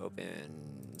to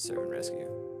open Serve and Rescue.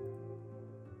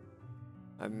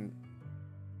 Can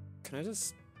I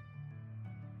just...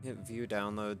 hit View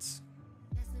Downloads?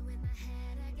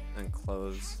 And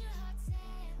close.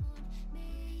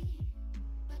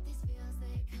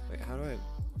 Wait, how do I...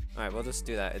 Alright, we'll just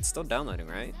do that. It's still downloading,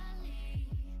 right?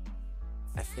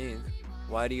 I think.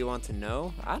 Why do you want to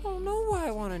know? I don't know why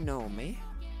I want to know, man.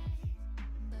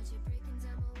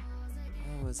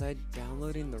 Oh, was I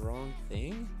downloading the wrong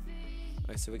thing?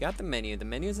 Okay, so we got the menu. The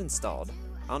menu's installed.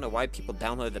 I don't know why people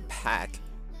download the pack.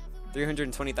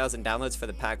 320,000 downloads for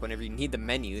the pack whenever you need the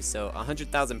menu, so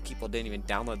 100,000 people didn't even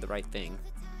download the right thing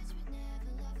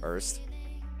first.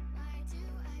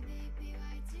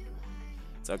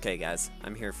 It's okay, guys.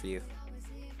 I'm here for you.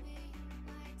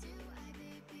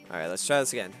 Alright, let's try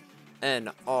this again.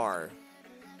 NRP8F.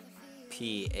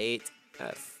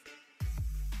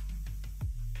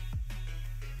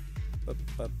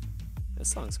 This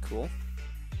song's cool.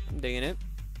 I'm digging it.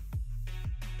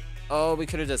 Oh, we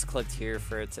could have just clicked here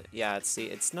for it to... Yeah, see,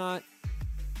 it's not...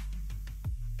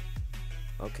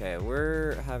 Okay,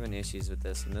 we're having issues with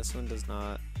this, and this one does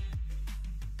not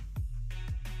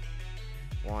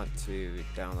want to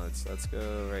download. So let's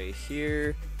go right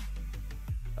here.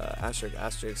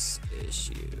 Asterisk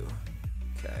issue.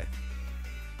 Okay.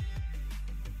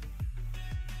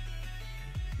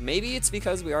 Maybe it's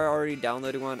because we are already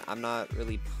downloading one. I'm not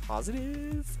really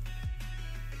positive.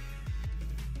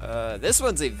 This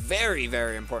one's a very,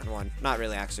 very important one. Not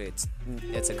really, actually.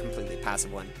 It's a completely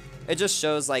passive one. It just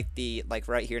shows like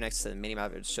right here next to the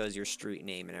minimap. It shows your street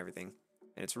name and everything,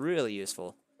 and it's really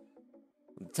useful.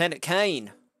 Lieutenant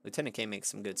Kane. Lieutenant Kane makes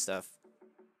some good stuff.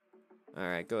 All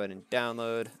right, go ahead and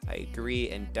download. I agree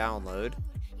and download.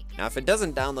 Now, if it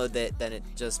doesn't download it, then it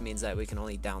just means that we can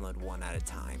only download one at a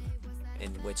time.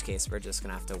 In which case, we're just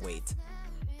gonna have to wait.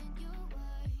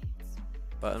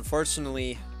 But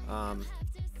unfortunately,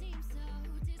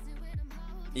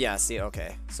 yeah, see,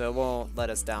 okay. So it won't let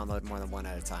us download more than one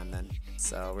at a time then.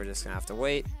 So we're just gonna have to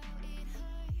wait.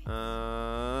 We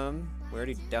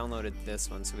already downloaded this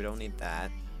one, so we don't need that.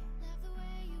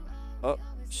 Oh,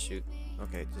 shoot.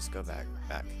 Okay, just go back.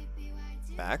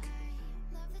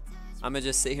 I'm gonna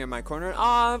just sit here in my corner.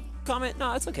 Comment.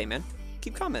 No, it's okay, man.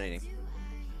 Keep commenting.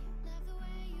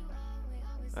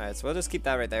 Alright, so we'll just keep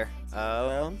that right there.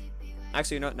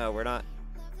 Actually, no, we're not.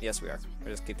 Yes, we are.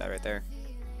 We'll just keep that right there.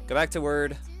 Go back to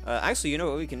Word. Actually, you know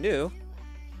what we can do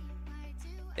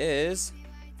is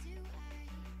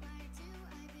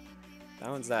that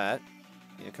one's that.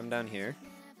 You come down here.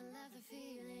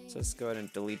 So let's go ahead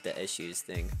and delete the issues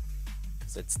thing,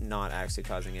 because it's not actually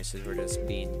causing issues. We're just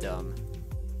being dumb.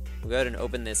 We'll go ahead and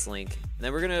open this link, and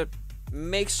then we're gonna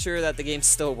make sure that the game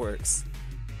still works.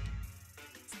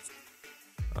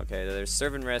 Okay, there's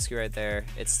Serve and Rescue right there.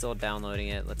 It's still downloading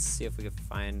it. Let's see if we can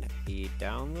find the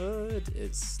download.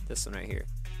 It's this one right here.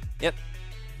 Yep.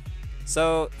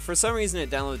 So for some reason it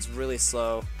downloads really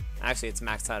slow. Actually, it's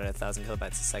maxed out at 1,000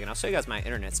 kilobytes a second. I'll show you guys my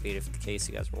internet speed if in case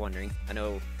you guys were wondering. I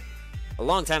know a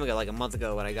long time ago, like a month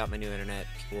ago when I got my new internet,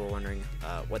 people were wondering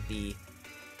what the...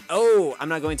 Oh, I'm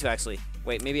not going to actually.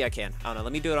 Wait, maybe I can. I don't know.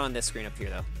 Let me do it on this screen up here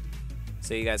though,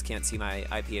 so you guys can't see my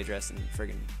IP address and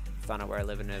friggin' find out where I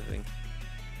live and everything.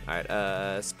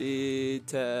 Alright, speed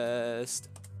test.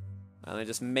 Let me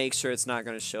just make sure it's not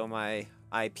going to show my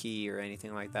IP or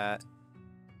anything like that.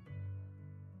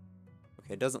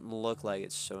 Okay, it doesn't look like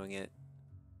it's showing it.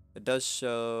 It does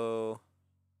show...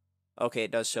 Okay,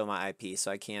 it does show my IP, so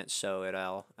I can't show it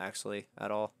all, actually, at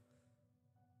all.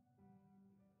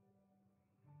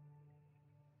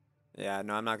 Yeah,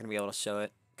 no, I'm not going to be able to show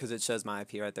it, because it shows my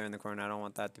IP right there in the corner. I don't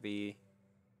want that to be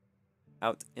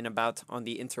out and about on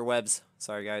the interwebs.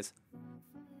 Sorry, guys.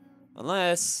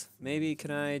 Unless, maybe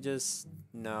can I just...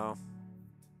 No.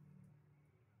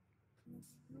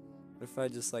 What if I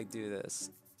just, like, do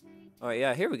this? Oh,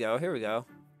 yeah, here we go, here we go.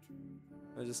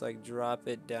 I'll just, like, drop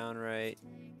it down right...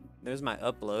 There's my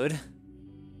upload.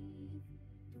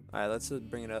 Alright, let's just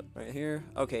bring it up right here.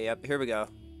 Okay, yep, here we go.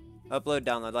 Upload,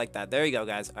 download, like that. There you go,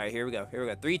 guys. Alright, here we go. Here we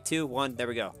go. 3, 2, 1, there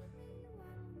we go.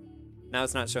 Now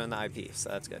it's not showing the IP, so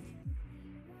that's good.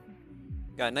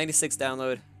 Got 96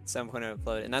 download, 7.0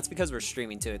 upload, and that's because we're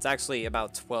streaming too. It's actually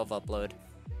about 12 upload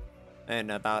and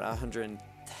about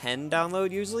 110 download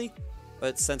usually,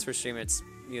 but since we're streaming, it's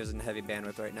using heavy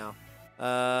bandwidth right now.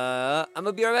 I'm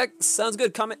gonna be right back. Sounds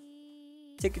good. Comment.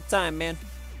 Take your time, man.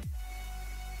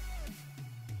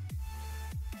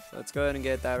 So let's go ahead and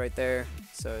get that right there.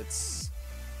 So it's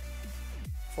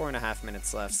 4.5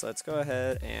 minutes left. So let's go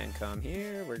ahead and come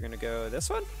here. We're gonna go this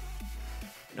one.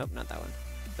 Nope, not that one.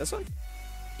 This one?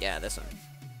 Yeah, this one.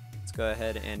 Let's go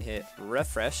ahead and hit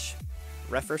refresh.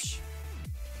 Refresh.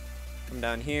 Come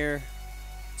down here.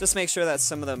 Just make sure that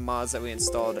some of the mods that we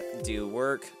installed do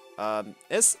work.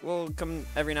 This will come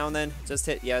every now and then. Just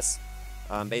hit yes.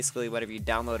 Basically, whenever you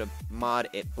download a mod,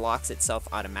 it blocks itself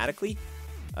automatically.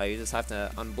 You just have to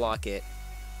unblock it,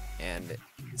 and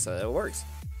so it works.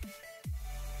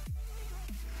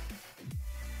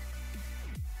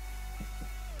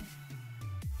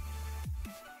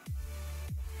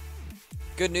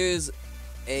 Good news,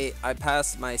 I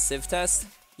passed my Civ test.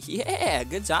 Yeah,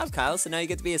 good job, Kyle. So now you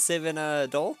get to be a Civ in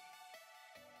Dole.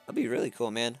 That'd be really cool,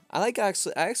 man. I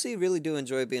actually really do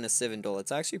enjoy being a Civ in Dole.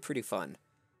 It's actually pretty fun.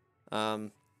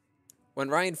 When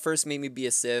Ryan first made me be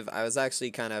a Civ, I was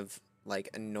actually kind of like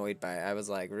annoyed by it. I was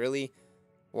like, really?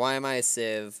 Why am I a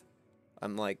Civ?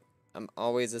 I'm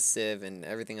always a Civ, and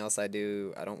everything else I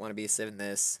do, I don't want to be a Civ in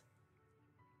this.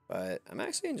 But I'm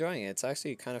actually enjoying it. It's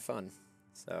actually kind of fun.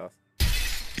 So,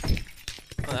 oh,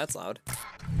 that's loud.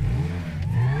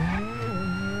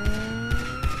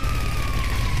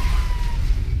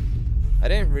 I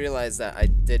didn't realize that I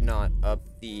did not up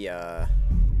the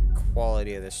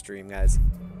quality of the stream, guys.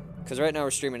 Because right now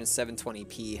we're streaming in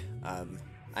 720p.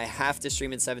 I have to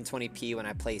stream in 720p when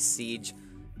I play Siege.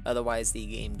 Otherwise, the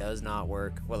game does not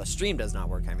work. Well, the stream does not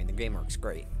work. I mean, the game works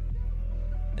great.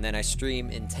 And then I stream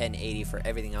in 1080 for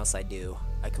everything else I do.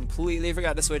 I completely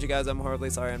forgot to switch it, guys. I'm horribly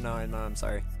sorry. I'm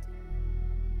sorry.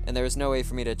 And there was no way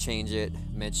for me to change it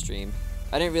midstream.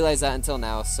 I didn't realize that until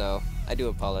now, so I do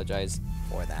apologize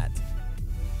for that.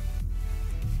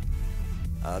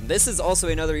 This is also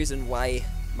another reason why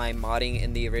my modding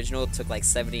in the original took like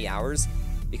 70 hours.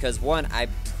 Because one, I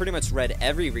pretty much read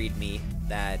every readme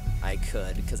that I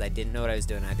could because I didn't know what I was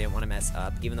doing. I didn't want to mess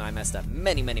up, even though I messed up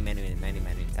many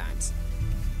times.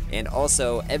 And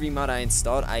also, every mod I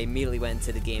installed, I immediately went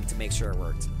into the game to make sure it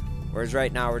worked. Whereas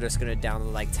right now, we're just going to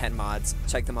download like 10 mods,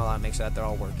 check them all out, make sure that they're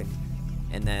all working,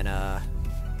 and then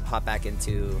hop back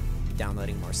into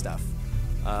downloading more stuff.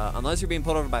 Unless you're being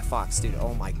pulled over by Fox, dude.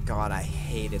 Oh my god, I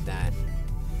hated that.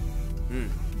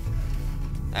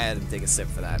 I had to take a sip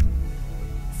for that.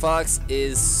 Fox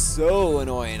is so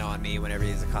annoying on me whenever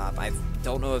he's a cop. I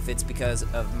don't know if it's because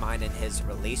of mine and his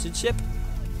relationship,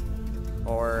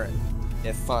 or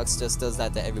if Fox just does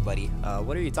that to everybody.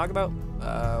 What are you talking about?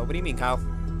 What do you mean, Kyle?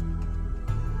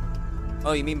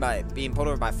 Oh, you mean by being pulled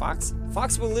over by Fox?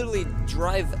 Fox will literally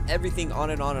drive everything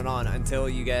on and on and on until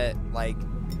you get, like,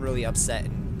 really upset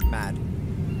and mad.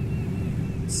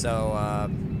 So,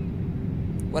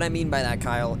 what I mean by that,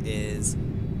 Kyle, is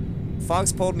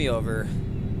Fox pulled me over,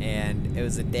 and it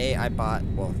was the day I bought,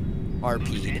 well,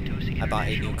 RP'd, I bought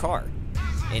a new car.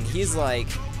 And he's like,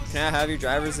 can I have your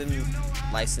driver's and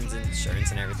license and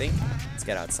insurance and everything? Let's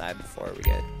get outside before we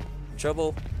get in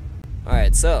trouble.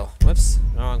 Alright, so, whoops,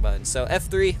 wrong button. So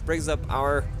F3 brings up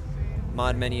our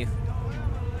mod menu.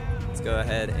 Let's go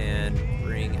ahead and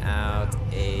bring out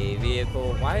a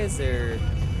vehicle. Why is there...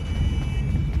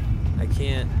 I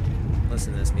can't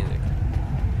listen to this music.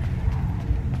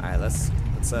 Alright, let's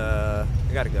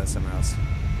we gotta go somewhere else.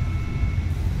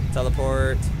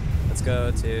 Teleport. Let's go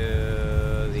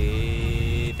to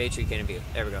the Bay Tree Canyon View.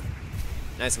 There we go.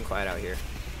 Nice and quiet out here.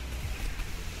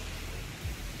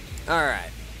 Alright.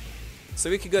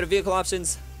 So we could go to vehicle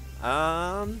options.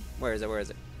 Where is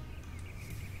it?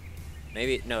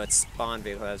 Maybe, no, it's spawn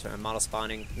vehicle. That's right. Model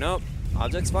spawning. Nope.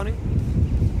 Object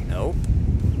spawning? Nope.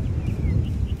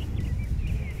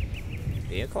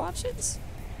 Vehicle options?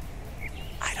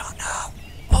 I don't know.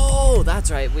 Oh, Oh,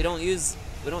 that's right. We don't use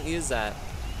that.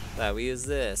 We use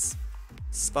this.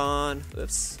 Spawn.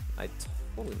 Oops. I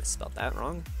totally misspelled that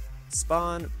wrong.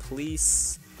 Spawn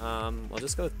police. We'll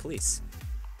just go with police.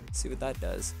 See what that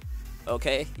does.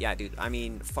 Okay. Yeah, dude. I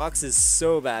mean, Fox is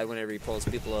so bad whenever he pulls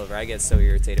people over. I get so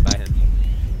irritated by him.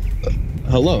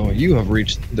 Hello, you have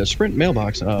reached the Sprint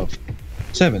mailbox of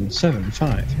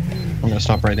 775. I'm gonna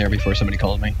stop right there before somebody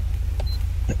calls me.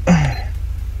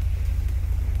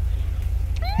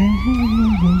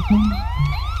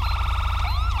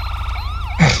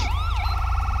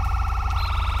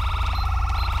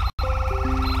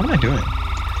 What am I doing?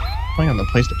 Playing on the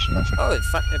PlayStation. Oh, it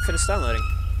finished downloading.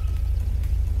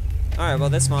 Alright, well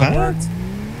this mod worked.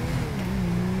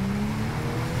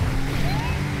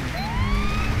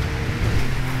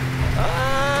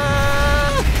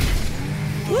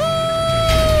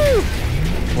 Woo!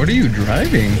 What are you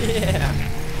driving? Yeah.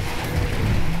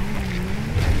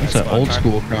 That's an old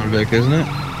school Crown Vic, isn't it?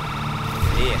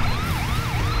 Yeah.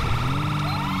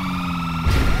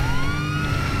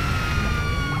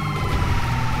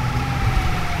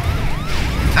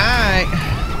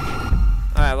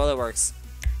 Alright, well it works.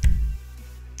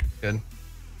 Good.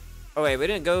 Oh wait, we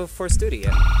didn't go Force Duty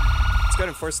yet. Let's go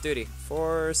to Force Duty.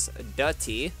 Force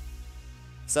Duty.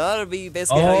 So that'll be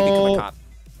basically how you become a cop.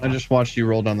 I just watched you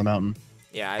roll down the mountain.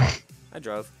 Yeah, I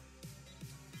drove.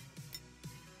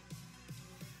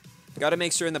 Gotta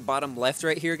make sure in the bottom left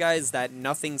right here, guys, that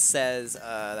nothing says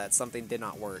that something did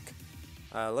not work.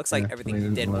 Looks like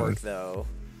everything did work, though.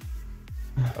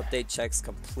 Update checks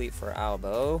complete for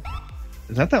Albo.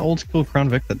 Is that old school Crown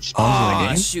Vic that spawns in the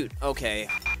game? Shoot. Okay.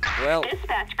 Well,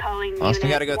 Dispatch calling Austin?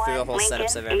 we gotta go through the whole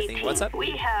setups of everything. What's up?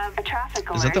 We have a traffic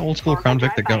Is that the old school Crown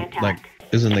Vic that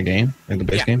is in the game, like the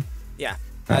base game? Yeah.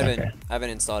 Oh, I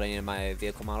haven't installed any of my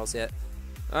vehicle models yet.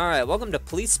 Alright, welcome to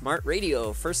Police Smart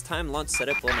Radio. First time launch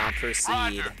setup will now proceed.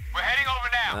 Roger. We're heading over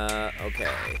now.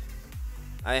 Okay.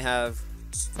 I have...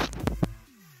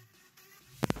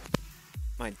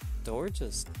 My door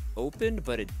just opened,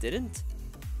 but it didn't?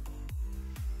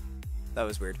 That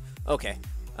was weird. Okay.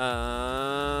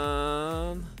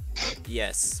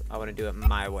 Yes, I want to do it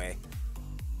my way.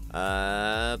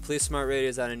 Police Smart Radio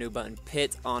is on a new button,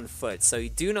 pit on foot. So you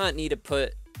do not need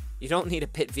to you don't need to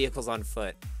pit vehicles on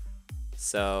foot.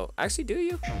 So, actually, do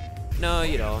you? No,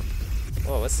 you don't.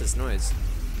 Whoa, what's this noise?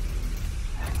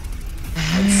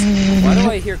 Why do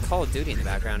I hear Call of Duty in the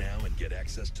background? Now and get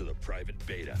access to the private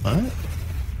beta. What?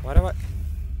 Why do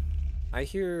I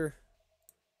hear...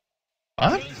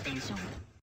 What?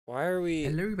 Why are we...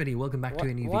 Hello everybody, welcome back to a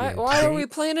new video. Why are we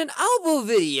playing an Albo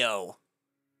video?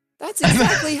 That's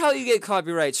exactly how you get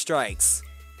copyright strikes.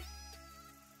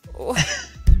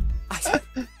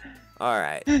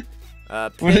 Alright.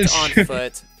 Pit on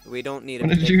foot. We don't need to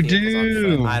pit vehicles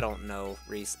on foot. I don't know,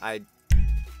 Reese. Alright,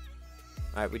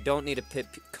 we don't need to pit...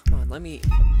 Come on, let me...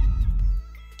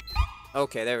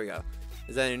 Okay, there we go.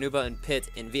 Is that a new button? Pit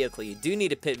in vehicle. You do need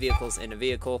to pit vehicles in a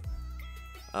vehicle.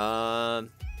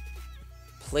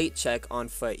 Plate check on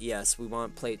foot. Yes, we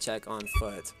want plate check on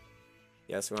foot.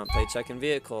 Yes, we want plate check in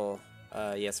vehicle.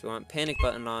 Yes, we want panic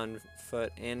button on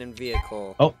foot and in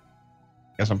vehicle. Oh,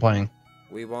 guess I'm playing.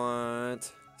 We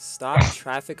want stop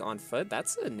traffic on foot.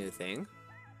 That's a new thing.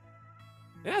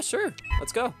 Yeah, sure.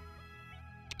 Let's go.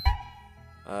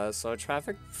 Slow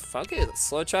traffic. Fuck it.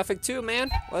 Slow traffic too, man.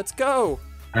 Let's go.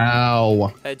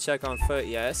 Ow. Head check on foot.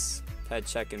 Yes. Head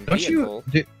check in Don't vehicle.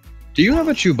 Do you have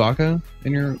a Chewbacca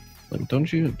in your? Like,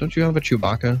 don't you have a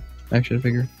Chewbacca action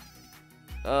figure?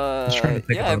 Yeah,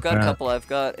 I've got a couple. I've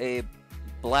got a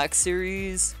Black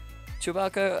Series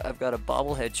Chewbacca. I've got a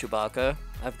bobblehead Chewbacca.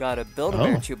 I've got a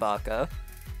Build-A-Bear Chewbacca.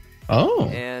 Oh.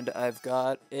 And I've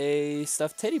got a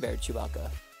stuffed teddy bear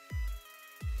Chewbacca.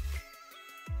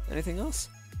 Anything else?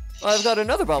 Oh, I've got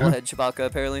another bobblehead Chewbacca,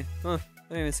 apparently. Huh, I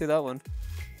didn't even see that one.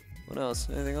 What else?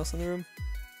 Anything else in the room?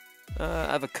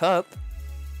 I have a cup.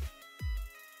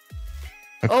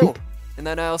 Oh, and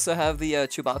then I also have the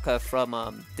Chewbacca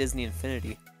from Disney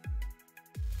Infinity.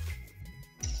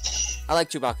 I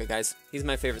like Chewbacca, guys. He's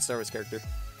my favorite Star Wars character.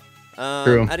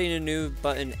 True. Adding a new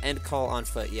button, end call on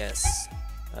foot, yes.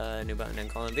 New button,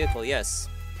 end call on vehicle, yes.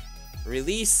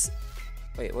 Release.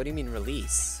 Wait, what do you mean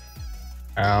release?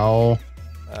 Ow.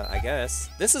 I guess.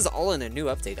 This is all in a new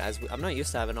update, guys. I'm not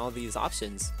used to having all these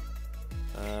options.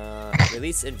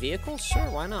 Release in vehicle? Sure,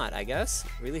 why not? I guess.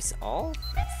 Release all?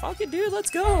 Fuck it, dude. Let's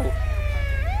go.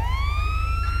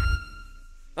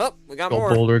 Oh, we got more.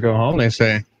 Go boulder, go home, they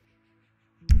say.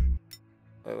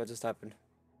 Wait, what just happened?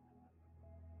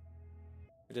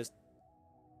 We just...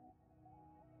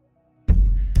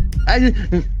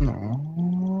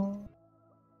 No.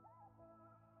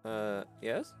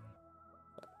 Yes?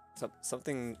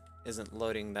 Something isn't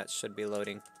loading that should be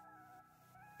loading.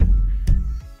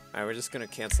 Alright, we're just gonna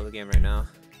cancel the game right now.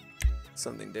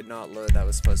 Something did not load that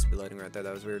was supposed to be loading right there.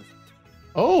 That was weird.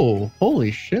 Oh,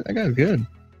 holy shit. That guy's good.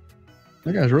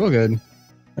 That guy's real good.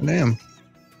 God damn.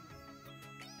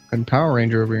 Fucking Power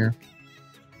Ranger over here.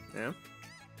 Yeah?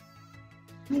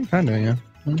 Kind of, yeah.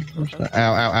 Okay.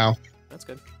 Ow, ow, ow. That's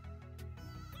good.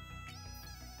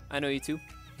 I know you too.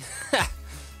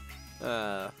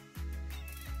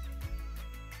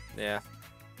 Yeah.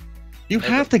 You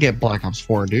have to get Black Ops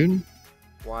 4, dude.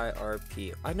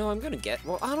 YRP. I know I'm gonna get.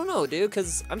 Well, I don't know, dude,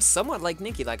 because I'm somewhat like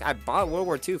Nikki. Like, I bought World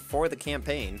War II for the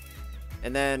campaign,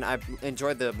 and then I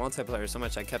enjoyed the multiplayer so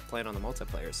much I kept playing on the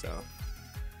multiplayer, so.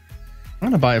 I'm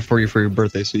gonna buy it for you for your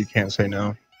birthday so you can't say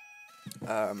no.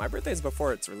 My birthday's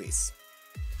before its release.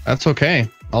 That's okay.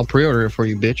 I'll pre-order it for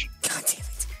you, bitch. God damn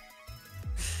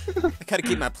it. I gotta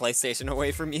keep my PlayStation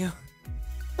away from you.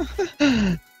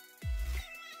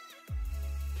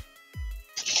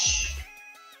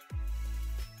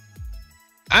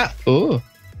 Oh.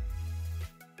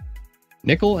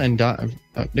 Nickel and Dime.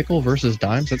 Nickel versus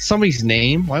Dimes. That's somebody's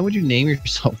name. Why would you name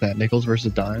yourself that? Nickels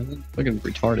versus Dimes. That's fucking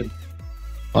retarded.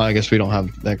 Well, I guess we don't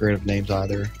have that great of names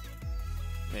either.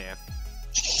 Yeah.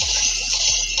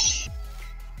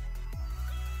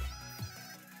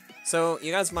 So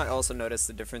you guys might also notice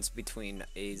the difference between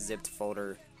a zipped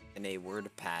folder and a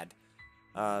WordPad.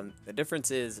 The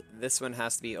difference is this one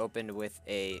has to be opened with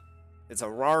it's a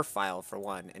RAR file for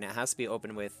one, and it has to be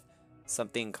opened with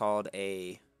something called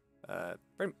a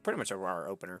pretty much a RAR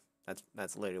opener.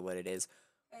 That's literally what it is.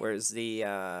 Whereas the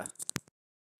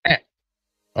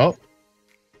Oh.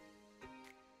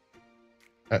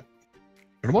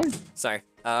 Good one. sorry,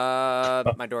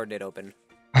 my door did open.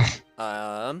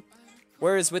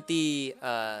 Whereas with the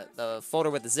folder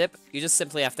with the zip, you just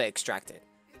simply have to extract it.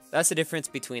 That's the difference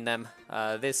between them.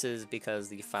 This is because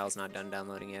the file's not done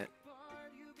downloading yet.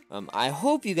 I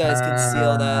hope you guys can see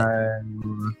all that.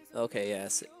 Okay,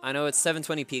 yes. I know it's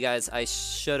 720p, guys. I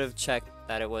should have checked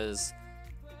that it was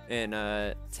in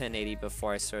 1080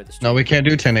 before I started the stream. No, we can't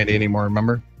do 1080 anymore,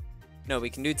 remember? No, we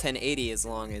can do 1080 as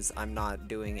long as I'm not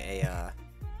doing a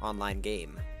online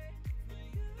game.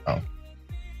 Oh.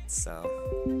 So,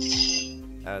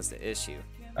 that was the issue.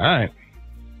 Alright.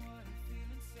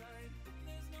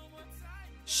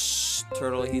 Shh,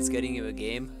 Turtle, he's getting you a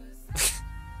game.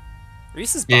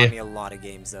 Reese has bought me a lot of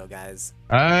games, though, guys.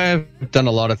 I've done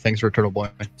a lot of things for Turtle Boy.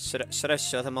 Should I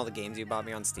show them all the games you bought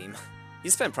me on Steam? You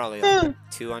spent probably like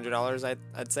 $200,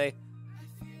 I'd say,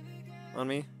 on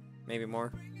me, maybe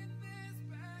more.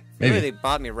 Maybe. Really, they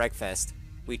bought me Wreckfest.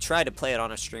 We tried to play it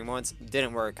on a stream once,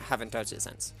 didn't work. Haven't touched it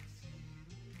since.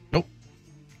 Nope.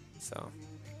 So.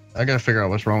 I gotta figure out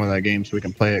what's wrong with that game so we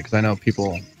can play it, because I know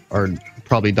people are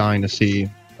probably dying to see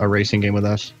a racing game with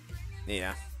us.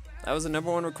 Yeah. That was the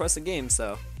 #1 requested game,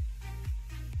 so.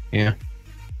 Yeah.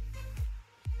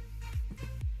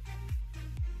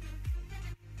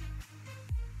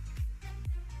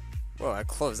 Whoa, I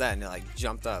closed that and it like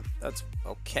jumped up. That's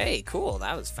okay, cool.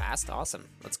 That was fast. Awesome.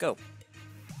 Let's go.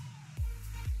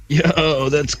 Yo,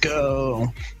 let's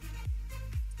go.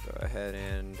 Go ahead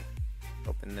and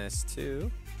open this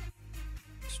too.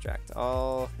 Extract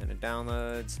all, and it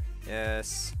downloads.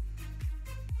 Yes.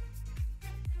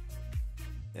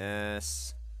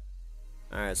 Yes.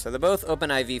 Alright, so they're both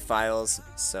OpenIV files,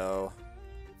 so.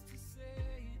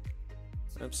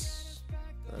 Oops.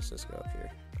 Let's just go up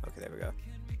here. Okay, there we go.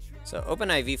 So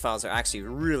OpenIV files are actually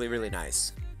really, really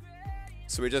nice.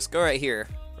 So we just go right here.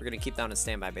 We're gonna keep that on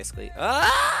standby basically.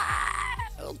 Ah!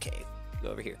 Okay. Go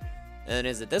over here. And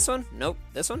is it this one? Nope.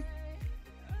 This one?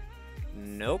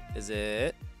 Nope. Is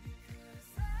it?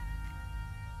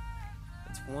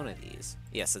 It's one of these.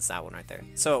 Yes, it's that one right there.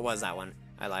 So it was that one.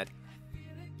 I lied.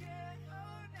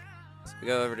 So we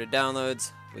go over to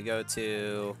downloads. We go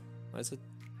to, what is it?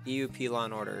 EUP Law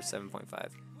and Order 7.5.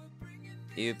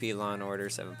 EUP Law and Order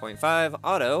 7.5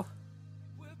 auto.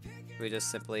 We just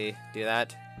simply do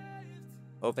that.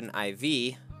 Open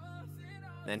IV.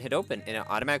 Then hit open. And it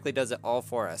automatically does it all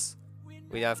for us.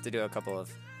 We have to do a couple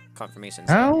of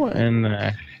confirmations. How in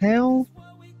the hell?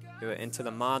 Do it into the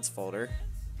mods folder.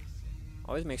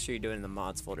 Always make sure you do it in the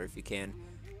mods folder if you can.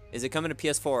 Is it coming to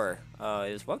PS4?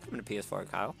 Is what coming to PS4,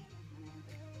 Kyle?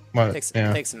 What? It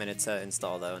takes a minute to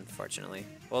install though, unfortunately.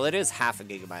 Well, it is half a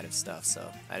gigabyte of stuff, so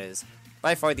that is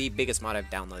by far the biggest mod I've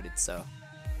downloaded, so.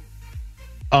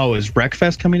 Oh, is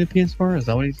Wreckfest coming to PS4? Is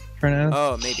that what he's trying to ask?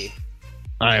 Oh, maybe.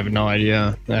 I have no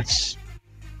idea. That's...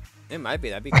 It might be.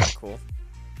 That'd be kind of cool.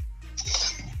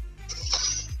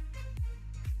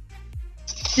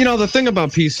 You know, the thing about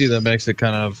PC that makes it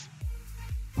kind of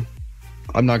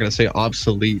I'm not gonna say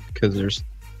obsolete because there's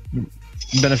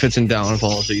benefits and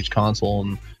downfalls to each console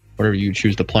and whatever you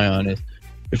choose to play on it.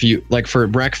 If you like for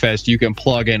Breakfast, you can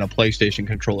plug in a PlayStation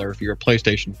controller if you're a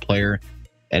PlayStation player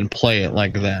and play it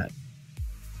like that.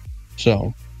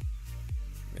 So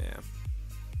yeah.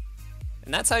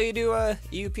 And that's how you do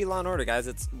EUP Law and Order, guys.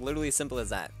 It's literally as simple as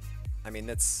that. I mean,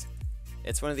 it's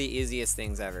one of the easiest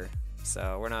things ever.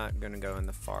 So we're not gonna go in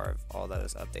the far of all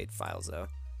those update files though.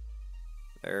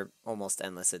 They're almost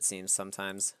endless, it seems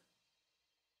sometimes.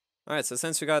 Alright, so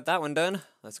since we got that one done,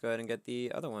 let's go ahead and get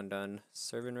the other one done.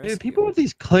 Serve and rescue. dude, people with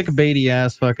these clickbaity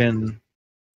ass fucking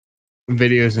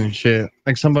videos and shit.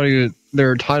 Like somebody,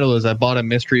 their title is "I bought a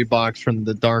mystery box from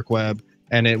the dark web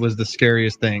and it was the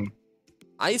scariest thing."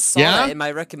 I saw that in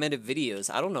my recommended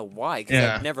videos. I don't know why, because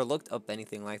I've never looked up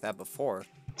anything like that before.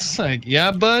 It's like,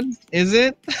 yeah, bud, is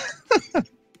it? I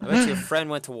bet your friend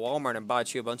went to Walmart and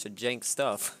bought you a bunch of jank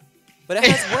stuff. But it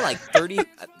has more like 30.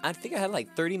 I think I had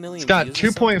like 30 million. It's got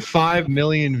views 2.5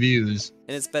 million views,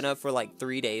 and it's been up for like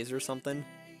 3 days or something.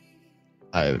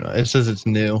 I don't know. It says it's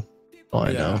new. All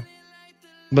I know.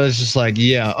 But it's just like,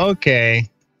 yeah, okay.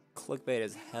 Clickbait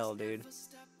as hell, dude.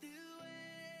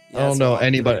 I don't know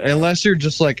anybody, unless you're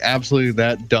just like absolutely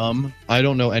that dumb. I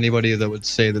don't know anybody that would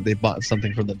say that they bought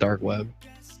something from the dark web.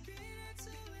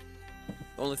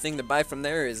 The only thing to buy from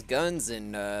there is guns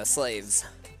and slaves.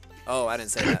 Oh, I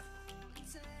didn't say that.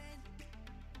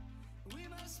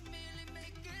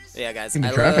 Yeah, guys,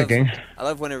 I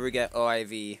love whenever we get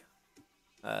OIV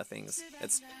things.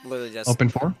 It's literally just open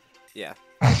for. Yeah.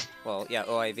 Well, yeah,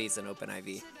 OIV is an open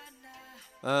IV.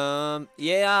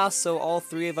 Yeah, so all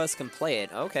three of us can play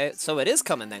it. Okay, so it is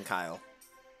coming then, Kyle.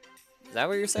 Is that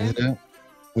what you're saying?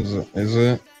 Is it? Is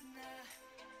it?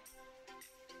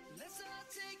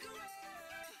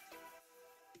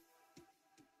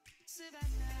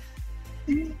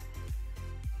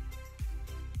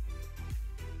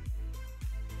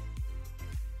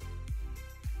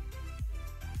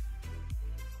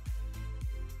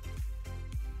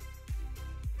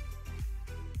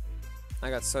 I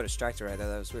got so distracted right there,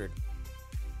 that was weird.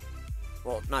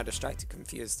 Well, not distracted,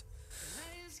 confused.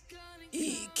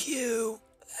 EQ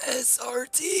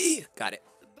SRT. Got it.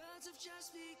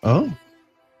 Oh.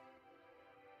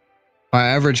 My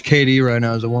average KD right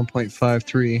now is a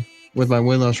 1.53, with my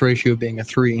win-loss ratio being a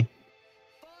 3.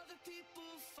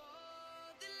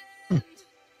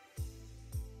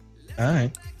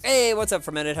 Alright. Hey, what's up,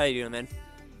 Fermented? How you doing, man?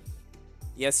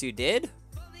 Yes, you did?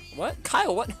 What?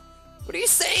 Kyle, what? What are you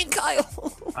saying, Kyle?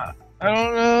 I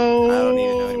don't know. I don't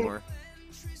even know anymore.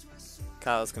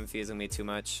 Kyle's confusing me too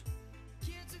much.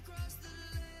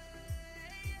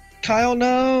 Kyle,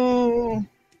 no.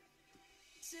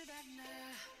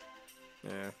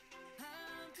 Yeah.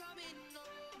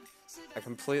 I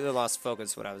completely lost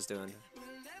focus what I was doing.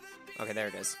 Okay, there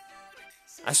it is.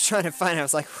 I was trying to find it. I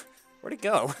was like, where'd it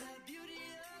go?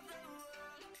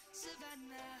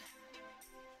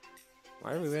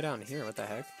 Why are we way down here? What the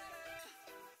heck?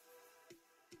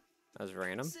 That was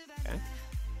random. Okay.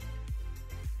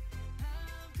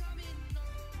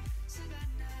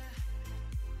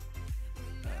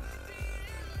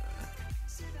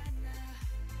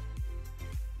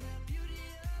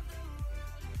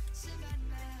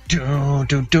 Do.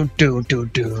 What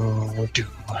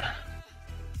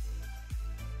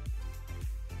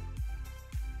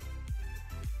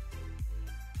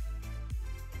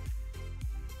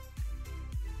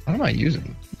am I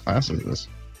using? What class is this?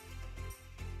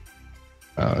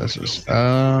 Oh, this is.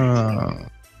 I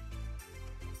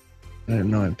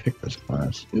didn't know I picked this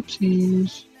class.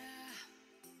 Oopsies.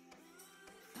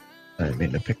 I didn't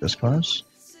mean to pick this class.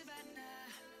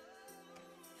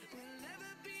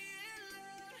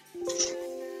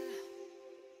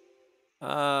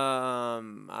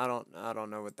 I don't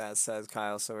know what that says,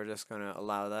 Kyle, so we're just gonna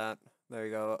allow that. There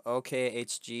you go.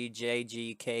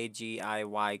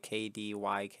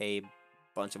 OKHGJGKGIYKDYK,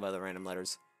 bunch of other random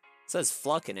letters. It says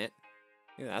Fluck in it.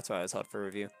 Yeah, that's why I was hot for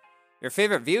review. Your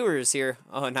favorite viewer is here.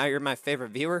 Oh, now you're my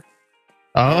favorite viewer?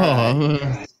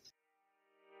 Oh.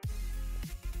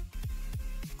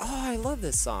 Oh, I love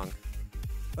this song.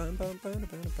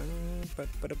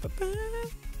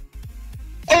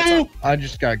 Oh! I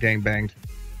just got gangbanged.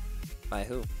 By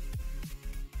who?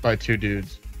 By 2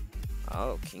 dudes.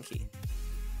 Oh, kinky.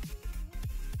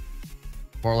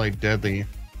 More like deadly.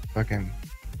 Fucking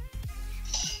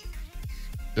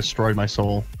destroyed my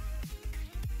soul.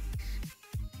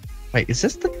 Wait, is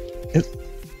this the is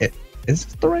this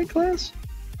the right class?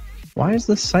 Why is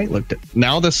this site looked at?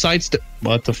 Now the site's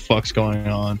what the fuck's going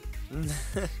on?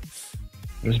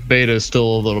 This beta is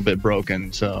still a little bit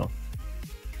broken, so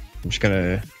I'm just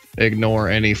gonna ignore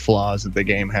any flaws that the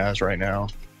game has right now.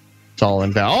 It's all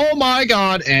invalid. Oh my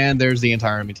god! And there's the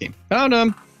entire enemy team. Found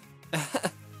him.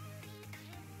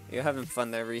 You're having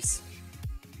fun there, Reese.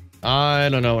 I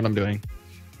don't know what I'm doing.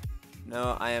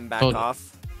 No, I am back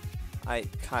off.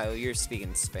 Kyle, you're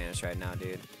speaking Spanish right now,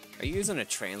 dude. Are you using a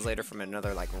translator from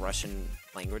another, like, Russian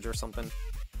language or something?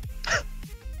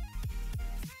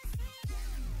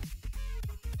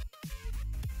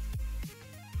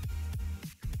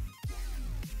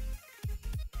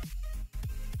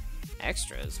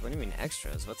 Extras? What do you mean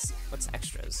extras? What's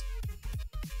extras?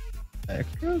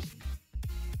 Extras?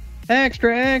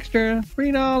 Extra, extra.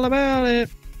 Read all about it.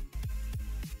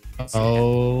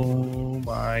 Oh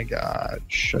my god.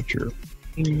 Shut your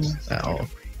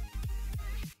mouth.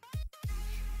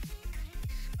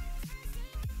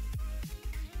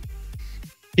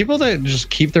 People that just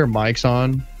keep their mics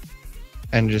on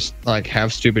and just like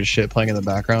have stupid shit playing in the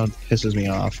background pisses me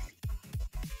off.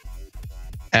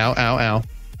 Ow, ow, ow.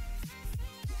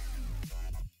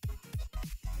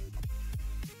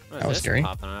 What That was is this scary.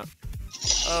 popping up?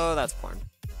 Oh, that's porn.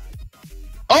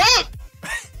 Oh!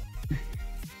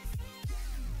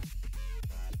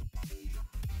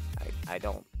 I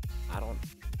don't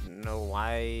know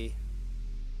why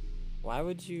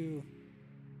would you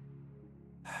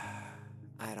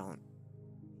I don't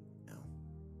know.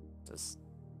 Just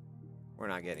we're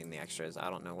not getting the extras. I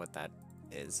don't know what that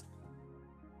is.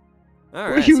 All What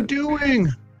right, are you so- doing?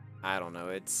 I don't know.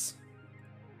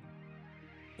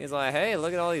 He's like, hey,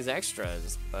 look at all these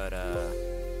extras, but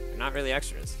they're not really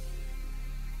extras.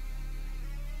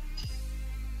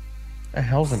 The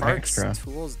hell's an Parts, extra?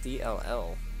 Tools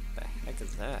DLL. The heck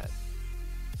is that?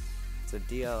 It's a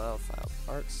DLL file.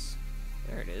 Parts.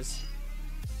 There it is.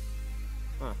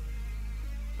 Huh.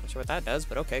 Not sure what that does,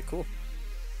 but okay, cool.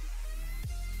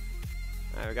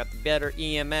 Alright, we got the better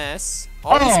EMS.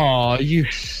 Oh, you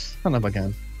son of a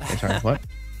gun. I'm sorry, what?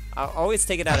 I'll always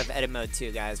take it out of edit mode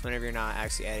too, guys, whenever you're not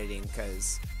actually editing,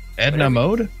 because Edna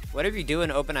mode? whatever you do in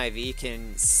OpenIV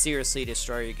can seriously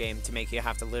destroy your game to make you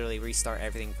have to literally restart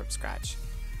everything from scratch.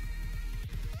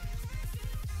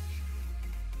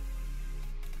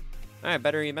 Alright,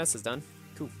 better EMS is done.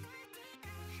 Cool.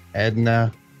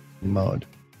 Edna mode.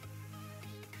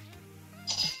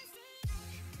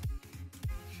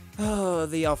 Oh,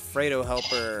 the Alfredo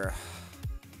helper.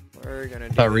 We're gonna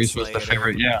do I thought this Reese was the later.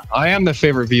 favorite. Yeah, I am the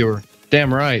favorite viewer.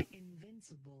 Damn right.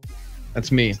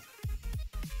 That's me.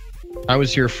 I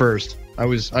was here first.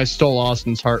 I stole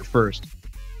Austin's heart first.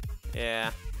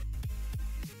 Yeah.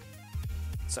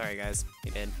 Sorry, guys. He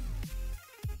did.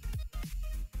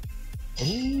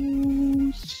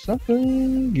 Oh, sucker,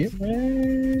 get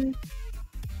ready.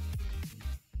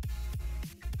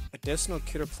 Additional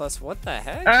Cuter Plus. What the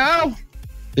heck? Ow!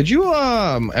 Did you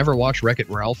ever watch Wreck-It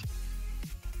Ralph?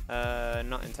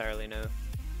 Not entirely, no.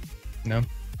 No.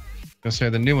 Gonna say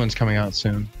the new one's coming out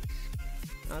soon.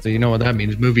 That's So you know what that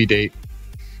means? Movie date.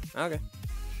 Okay.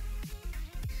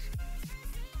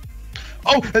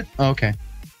 Oh, okay.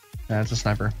 That's a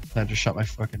sniper. That just shot my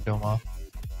fucking dome off.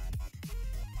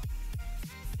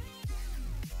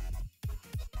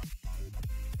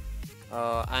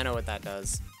 Oh, I know what that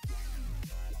does.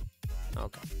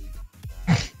 Okay.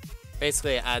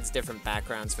 Basically, it adds different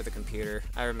backgrounds for the computer.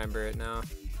 I remember it now.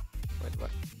 Wait,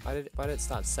 what? Why did it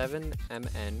stop?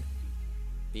 7MNBV.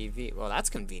 Well, that's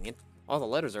convenient. All the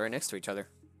letters are right next to each other.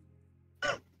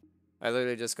 I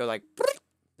literally just go like,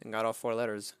 and got all 4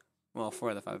 letters. Well, 4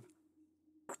 of the 5.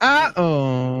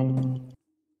 Uh-oh.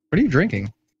 What are you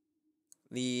drinking?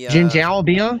 The Ginger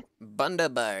beer?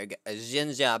 Bundaberg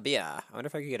Ginger Beer. I wonder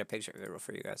if I could get a picture of it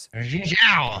for you guys. Ginger.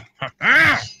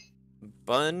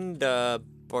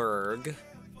 Bundaberg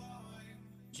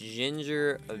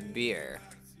Ginger Beer.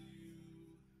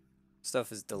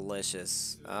 Stuff is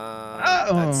delicious.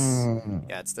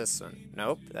 Yeah, it's this one.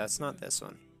 Nope, that's not this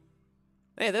one.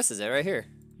 Hey, this is it right here.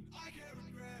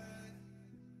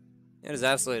 It is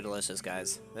absolutely delicious,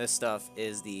 guys. This stuff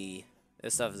is the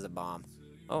bomb.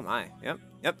 Oh my.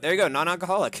 Yep, there you go,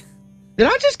 non-alcoholic. Did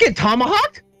I just get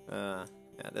tomahawk? Yeah,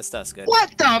 this stuff's good.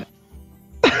 What the?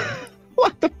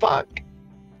 What the fuck?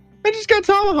 I just got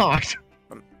tomahawked.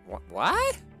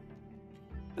 What?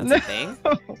 That's a thing?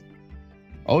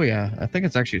 Oh yeah, I think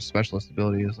it's actually a specialist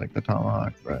ability is like the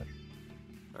tomahawk, but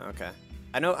Okay.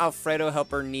 I know Alfredo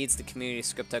Helper needs the community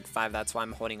script hook 5, that's why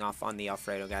I'm holding off on the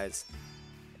Alfredo, guys.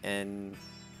 And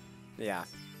yeah.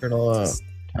 turtle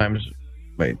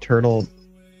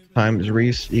times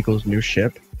Reese equals new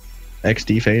ship.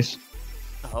 XD face.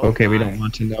 Oh Okay, we my. don't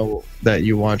want to know that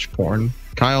you watch porn.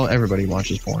 Kyle, everybody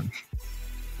watches porn.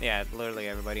 Yeah, literally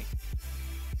everybody.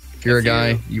 If you're a If guy,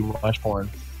 you- you watch porn.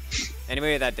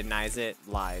 Anybody that denies it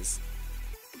lies.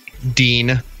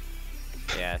 Dean.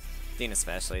 Yeah, Dean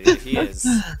especially. Dude, he is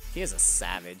a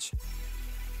savage.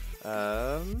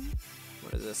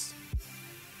 What is this?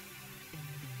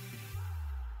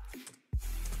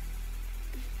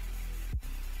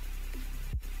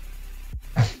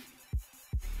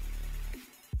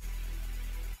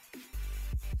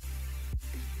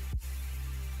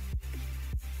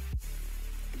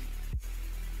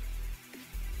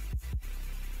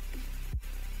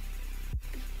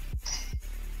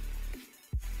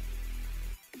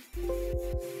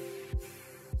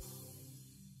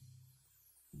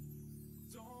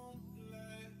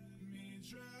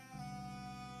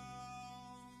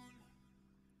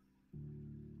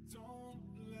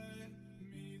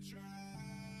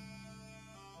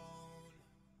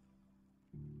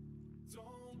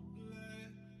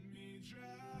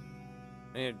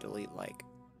 I need to delete like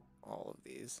all of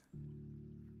these.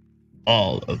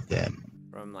 All of them.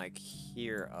 From like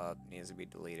here up needs to be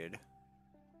deleted.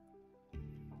 I'm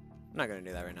not gonna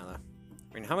do that right now though.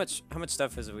 I mean, how much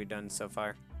stuff have we done so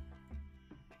far?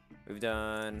 We've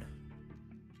done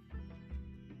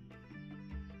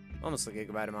almost a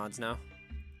gigabyte of mods now.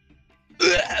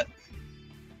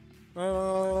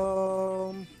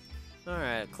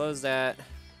 Alright, close that.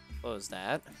 Close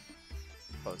that.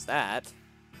 Close that.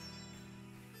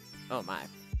 Oh my.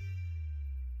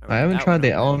 I haven't tried the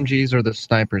LMGs or the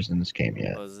snipers in this game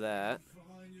yet. Close that.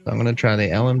 So I'm gonna try the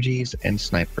LMGs and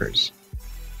snipers.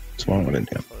 That's what I'm gonna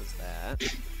do. Close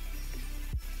that.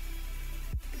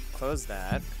 Close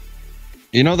that.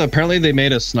 You know that apparently they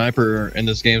made a sniper in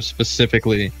this game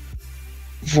specifically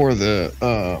for the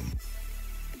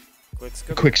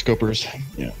quick scopers.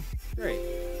 Yeah. Great.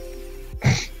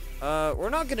 We're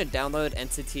not gonna download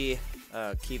entity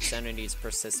keeps entities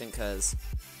persistent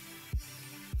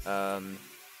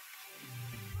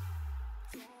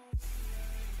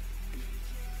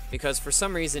because for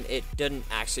some reason it didn't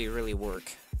actually really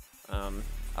work.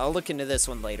 I'll look into this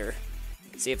one later,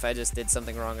 see if I just did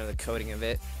something wrong in the coding of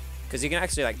it, because you can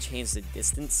actually like change the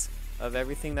distance of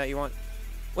everything that you want.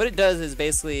 What it does is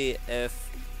basically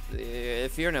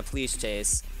if you're in a police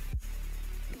chase,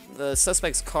 the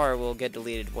suspect's car will get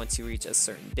deleted once you reach a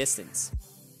certain distance,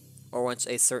 or once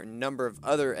a certain number of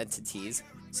other entities,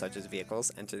 such as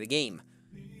vehicles, enter the game.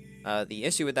 The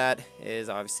issue with that is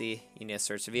obviously you need to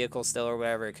search the vehicle still or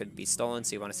whatever. It could be stolen,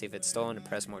 so you want to see if it's stolen to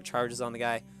press more charges on the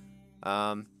guy.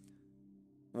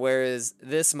 Whereas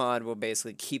this mod will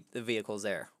basically keep the vehicles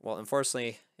there. Well,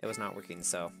 unfortunately, it was not working,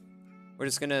 so we're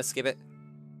just gonna skip it.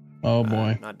 Oh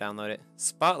boy. Not download it.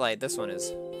 Spotlight, this one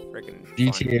is freaking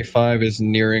GTA 5 is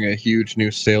nearing a huge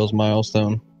new sales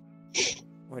milestone.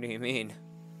 What do you mean?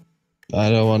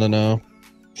 I don't want to know.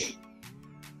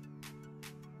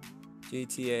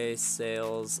 GTA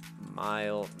sales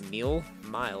milestone.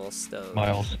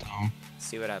 Milestone.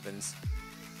 See what happens.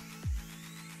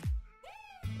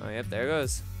 Oh, yep, there it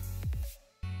goes.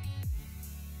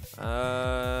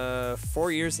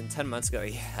 4 years and 10 months ago.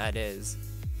 Yeah, it is.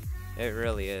 It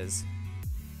really is.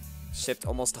 Shipped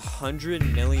almost 100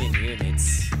 million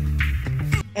units.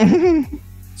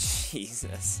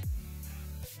 Jesus.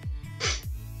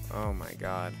 Oh my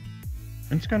god.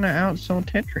 It's gonna outsell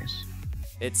Tetris.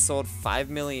 It's sold 5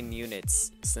 million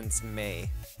units since May.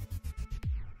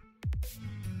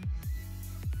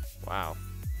 Wow.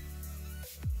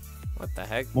 What the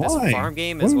heck? Why? This farm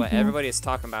game is what everybody is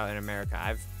talking about in America.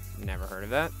 I've never heard of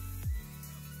that.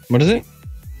 What is it?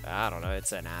 I don't know.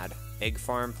 It's an ad. Egg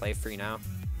farm, play free now.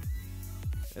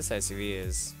 This SUV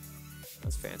is...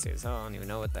 that's fancy as hell. I don't even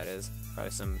know what that is.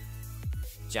 Probably some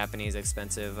Japanese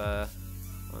expensive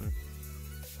one.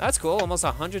 That's cool. Almost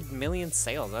 100 million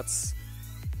sales. That's...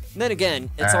 and then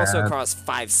again, it's also across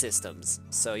 5 systems.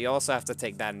 So you also have to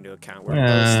take that into account. Where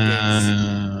most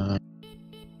games...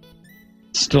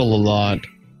 still a lot.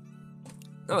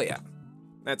 oh yeah.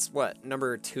 That's what?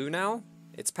 Number 2 now?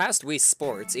 It's past Wii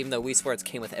Sports, even though Wii Sports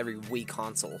came with every Wii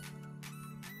console.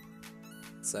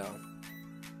 So...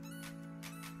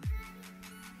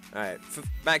 alright,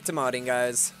 back to modding,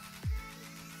 guys.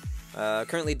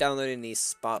 Currently downloading the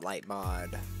Spotlight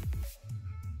mod.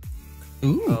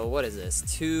 Ooh. Oh, what is this?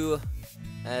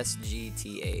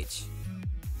 2SGTH.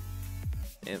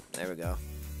 Yep, there we go.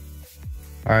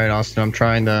 Alright, Austin, I'm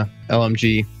trying the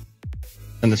LMG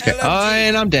in this game.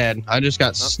 And I'm dead. I just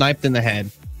got sniped in the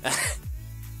head.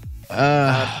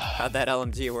 How'd that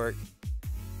LMG work?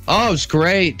 Oh, it was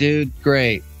great, dude.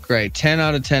 Great. 10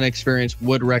 out of 10 experience.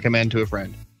 Would recommend to a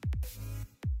friend.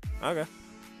 Okay.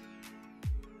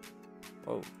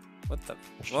 Whoa. What the...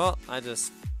 well, I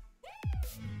just...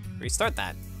 restart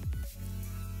that.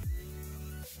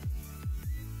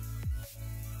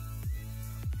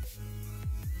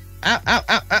 Ow, ow,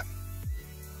 ow, ow.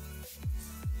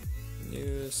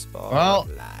 New spotlight. Well,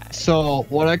 so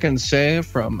what I can say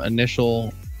from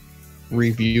initial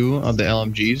review of the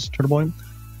LMGs, Turtle Boy,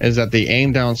 is that the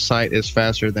aim down sight is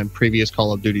faster than previous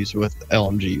Call of Duties with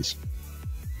LMGs.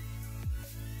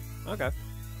 Okay.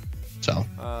 So.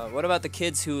 What about the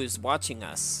kids who is watching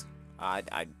us?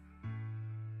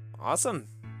 Awesome.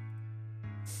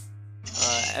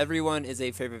 Everyone is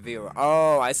a favorite viewer.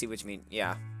 Oh, I see what you mean.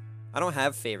 Yeah. I don't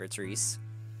have favorites, Reese.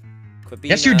 Quit being,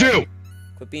 Yes, you do.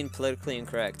 Quit being politically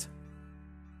incorrect.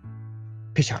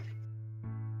 Peace out.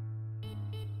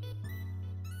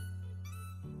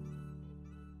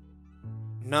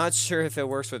 Not sure if it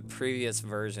works with previous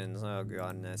versions. Oh,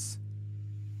 goodness.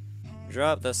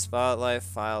 Drop the Spotlight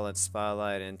file and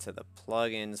Spotlight into the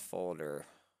plugins folder.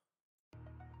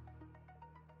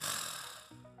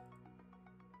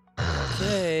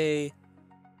 Okay.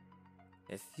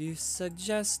 If you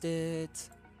suggest it.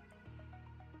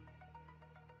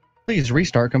 Please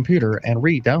restart computer and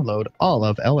re-download all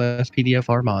of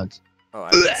LSPDFR mods. Oh,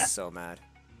 I'd be so mad.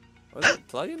 Was it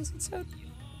plugins it said?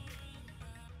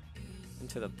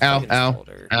 Into the plugins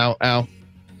folder. Ow, ow.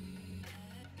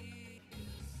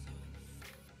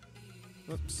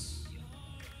 Whoops.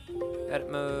 Edit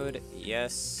mode,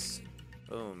 yes.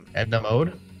 Boom. Edna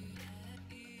mode?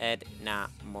 Edna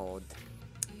mode.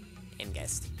 And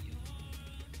guest.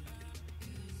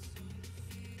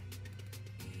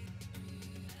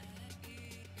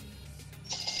 I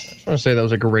just want to say that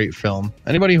was a great film.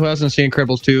 Anybody who hasn't seen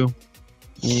Cribbles 2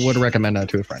 would recommend that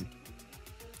to a friend.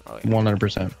 Oh, yeah.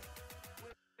 100%.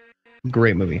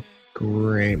 Great movie.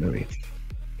 Great movie.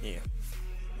 Yeah.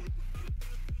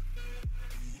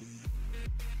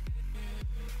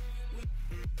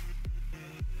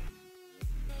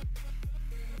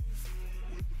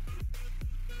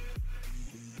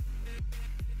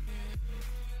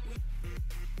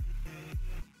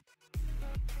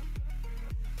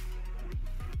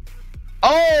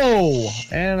 Oh!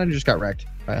 And I just got wrecked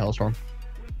by a hailstorm.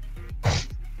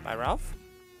 By Ralph?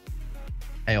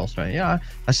 Hailstorm. Yeah,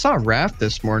 I saw Raph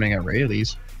this morning at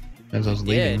Rayleigh's as I was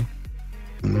leaving.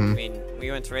 I mean, we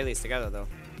went to Rayleigh's together, though.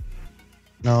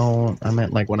 No, I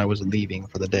meant like when I was leaving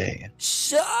for the day.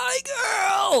 Shy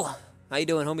girl! How you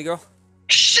doing, homie girl?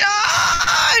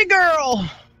 Shy girl!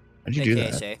 How'd you do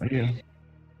AKA that? Shay. What'd you do?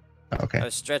 Oh, okay. I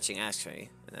was stretching, actually,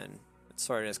 and then it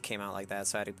sort of just came out like that,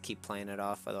 so I had to keep playing it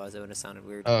off, otherwise it would have sounded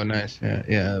weird. Oh, nice. Yeah,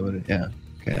 yeah, yeah.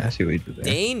 Okay, I see what you did there.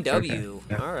 Dane W. Okay,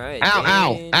 yeah. Alright. Ow,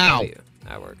 ow, Dane ow! W.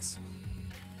 That works.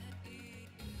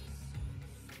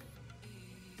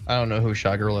 I don't know who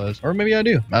Shy Girl is. Or maybe I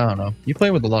do. I don't know. You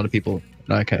play with a lot of people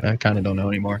I kind of don't know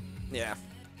anymore. Yeah.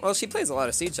 Well, she plays a lot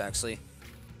of Siege, actually.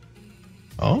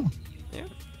 Oh. Yeah.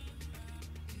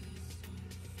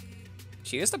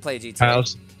 She used to play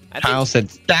GTA. Kyle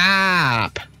said,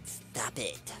 stop! Stop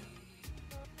it.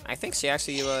 I think she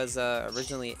actually was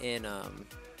originally in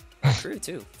Crew,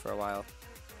 too, for a while.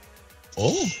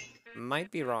 Oh.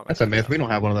 Might be wrong. That's a myth. We don't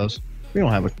have one of those. We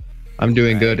don't have it. I'm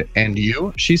doing good. And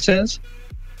you? She says.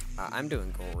 I'm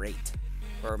doing great.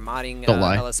 We're modding Don't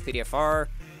lie. LSPDFR.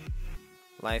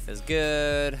 Life is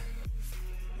good.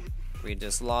 We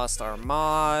just lost our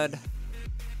mod.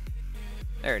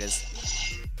 There it is.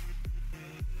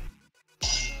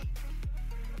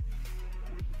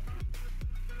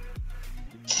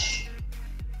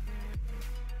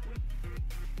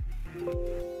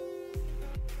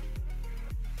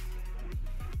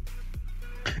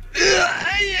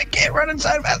 I can't run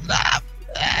inside my stop.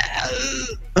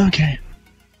 Okay.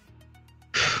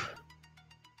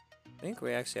 I think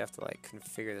we actually have to like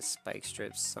configure the spike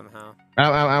strips somehow.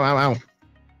 Ow, ow, ow, ow, ow.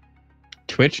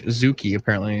 Twitch Zuki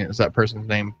apparently is that person's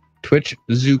name. Twitch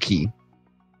Zuki.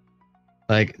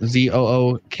 Like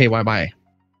Zookyyy.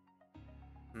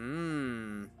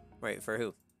 Wait, for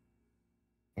who?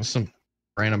 Some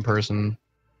random person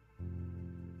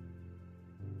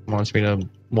wants me to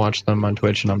watch them on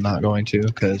Twitch and I'm not going to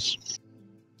because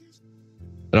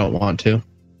I don't want to.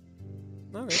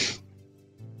 Okay.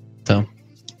 So.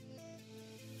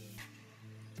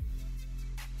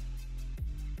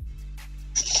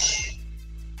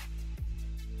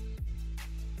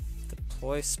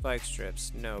 Deploy spike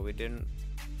strips. No, we didn't.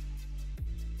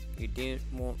 You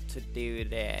didn't want to do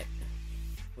that.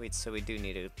 Wait, so we do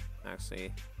need to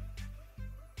actually.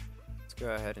 Let's go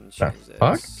ahead and change this.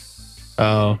 Fuck?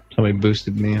 Oh, somebody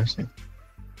boosted me. I see.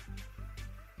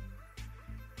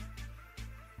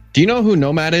 Do you know who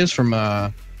Nomad is from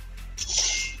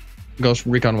Ghost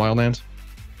Recon Wildlands?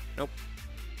 Nope.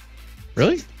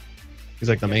 Really? He's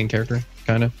like the main character,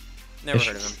 kind of. Never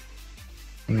heard of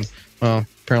him. Well,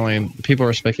 apparently people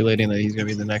are speculating that he's going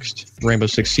to be the next Rainbow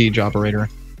Six Siege operator.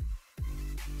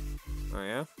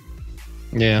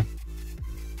 Yeah.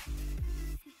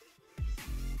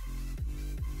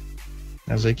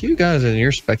 I was like, you guys and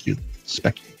your spec.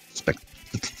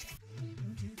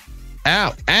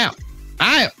 Ow! Ow!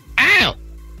 Ow! Ow!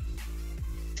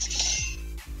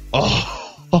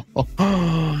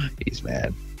 Oh, he's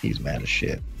mad. He's mad as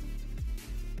shit.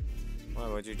 Why?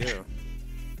 What'd you do?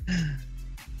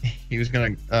 He was gonna.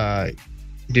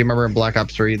 Do you remember in Black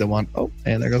Ops 3 the one oh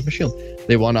and there goes my shield.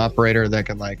 The one operator that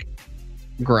can like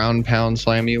ground pound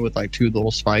slam you with like 2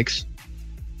 little spikes.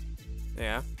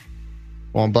 Yeah.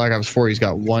 Well, in Black Ops 4 he's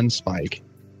got 1 spike,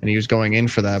 and he was going in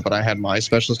for that, but I had my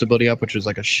specialist ability up, which is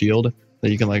like a shield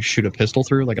that you can like shoot a pistol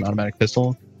through, like an automatic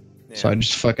pistol. Yeah. So I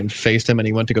just fucking faced him, and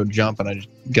he went to go jump, and I just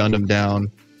gunned him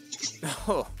down.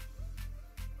 Oh.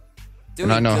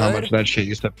 And I know how much that shit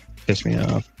used to piss me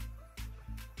off.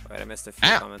 Wait, I missed a few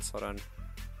comments. Hold on.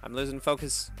 I'm losing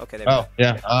focus. Okay, there we Oh, go.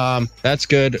 yeah. That's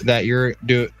good that you're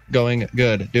doing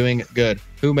good.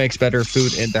 Who makes better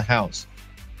food in the house?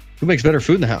 Who makes better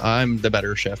food in the house? I'm the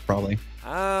better chef, probably.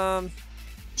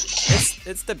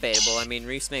 It's debatable. I mean,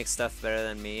 Reese makes stuff better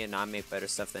than me, and I make better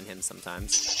stuff than him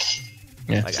sometimes.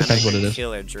 Yeah, Like, depends I what make it a is.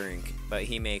 killer drink, but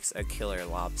he makes a killer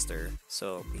lobster.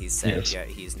 So he said, Yes. yeah,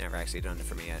 he's never actually done it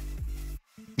for me yet.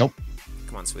 Nope.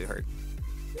 Come on, sweetheart.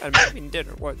 I'm having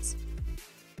dinner once.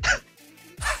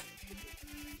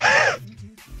 Oh,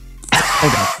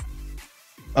 God.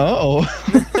 Oh.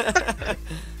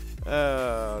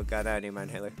 Oh, God, I need mine,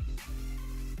 Haley.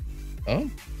 Oh.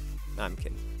 No, I'm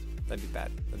kidding. That'd be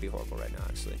bad. That'd be horrible right now,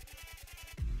 actually.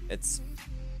 It's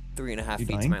 3.5 You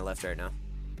feet to dying? my left right now.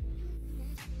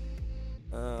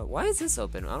 Why is this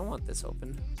open? I don't want this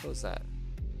open. What was that?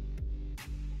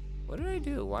 What did I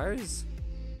do? Why is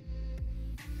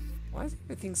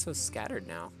everything so scattered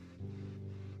now?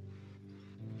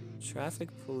 Traffic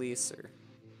policer.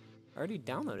 I already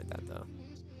downloaded that though.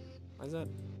 Why is that?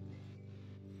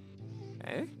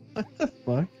 Hey? What the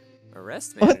fuck?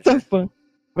 Arrest manager. What the fuck?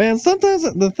 Man, sometimes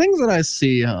the things that I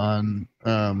see on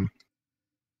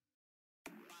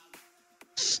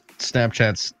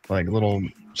Snapchat's like little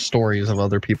stories of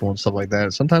other people and stuff like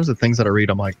that. Sometimes the things that I read,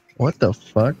 I'm like, what the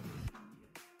fuck?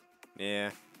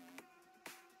 Yeah.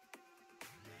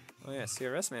 Oh yeah, see,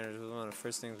 Arrest Manager was one of the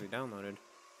first things we downloaded.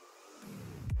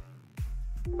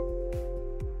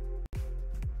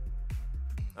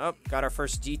 Oh, got our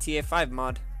first GTA 5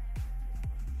 mod.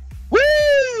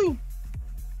 Woo!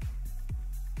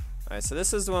 Alright, so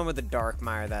this is the one with the dark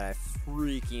mire that I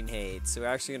freaking hate. So we're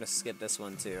actually gonna skip this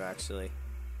one too, actually.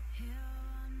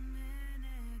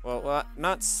 Well,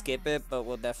 not skip it, but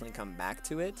we'll definitely come back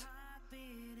to it.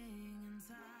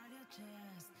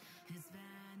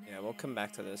 Yeah, we'll come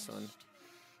back to this one.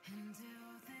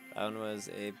 That one was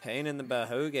a pain in the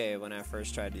bahoogie when I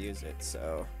first tried to use it,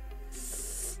 so...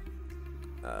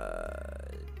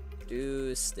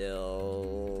 do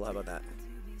still... How about that?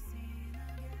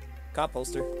 Cop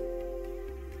holster.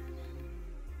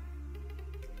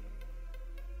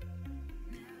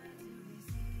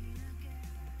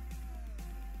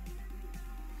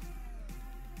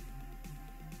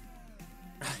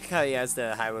 Oh, he has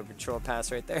the highway patrol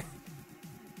pass right there.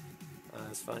 Oh,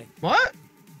 that's funny. What?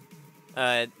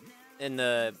 In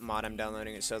the mod I'm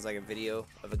downloading, it shows like a video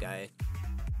of a guy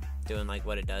doing like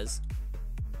what it does,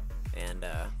 and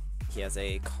he has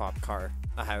a cop car,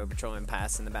 a highway patrolman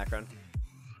pass in the background.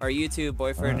 Are you two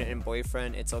boyfriend and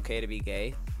boyfriend? It's okay to be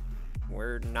gay.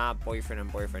 We're not boyfriend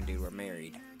and boyfriend, dude. We're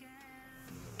married.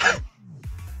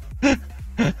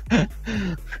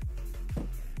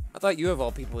 I thought you of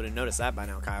all people would have noticed that by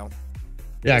now, Kyle.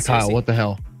 Yeah, Kyle, Seriously. what the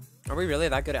hell? Are we really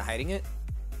that good at hiding it?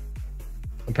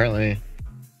 Apparently.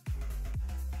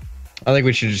 I think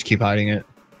we should just keep hiding it.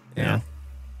 Yeah.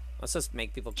 Let's just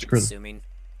make people keep Screw them. assuming.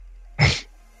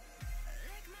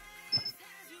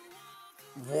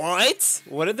 What?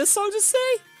 What did this song just say?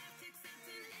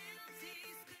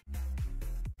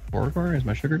 Borgor is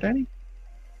my sugar daddy?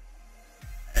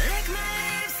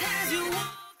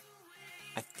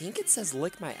 I think it says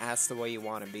lick my ass the way you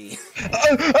want to be.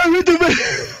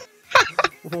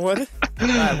 What?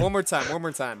 Alright, one more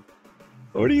time.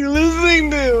 What are you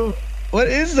listening to? What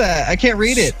is that? I can't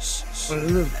read it. What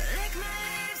is it?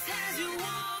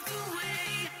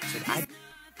 Dude,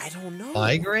 I don't know.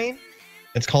 Migraine?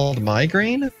 It's called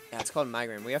migraine? Yeah, it's called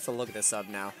migraine. We have to look this up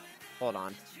now. Hold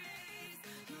on.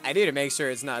 I need to make sure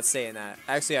it's not saying that.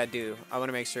 Actually, I do. I want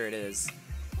to make sure it is.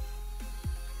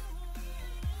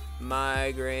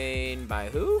 Migraine by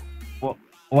who? Well,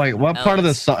 wait, what part of the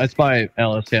Ellis. song? It's by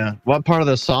Ellis, yeah. What part of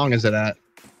the song is it at?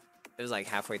 It was like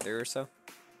halfway through or so.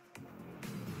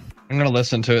 I'm gonna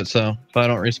listen to it, so if I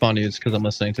don't respond to you, it's because I'm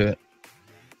listening to it.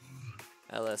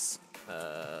 Ellis.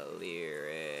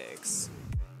 Lyrics.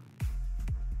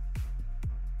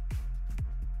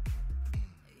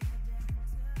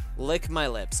 Lick my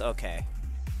lips. Okay.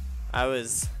 I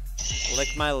was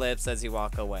lick my lips as you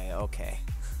walk away. Okay.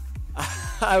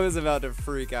 I was about to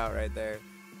freak out right there.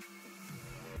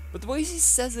 But the way she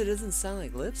says it doesn't sound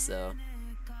like lips though.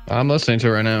 I'm listening to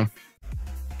it right now.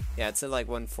 Yeah, it said like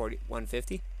 140,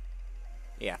 150.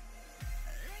 Yeah.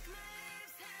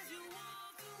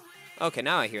 Okay,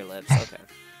 now I hear lips. Okay.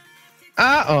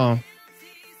 Uh-oh.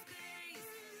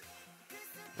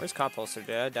 Where's Cop Holster?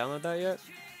 Did I download that yet?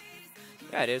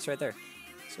 Yeah, it is right there.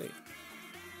 Sweet.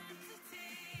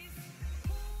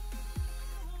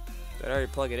 Did I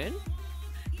already plug it in?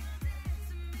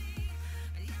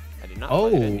 I did not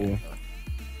plug it in yet, though.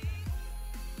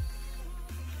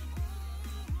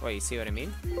 Wait, you see what I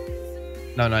mean?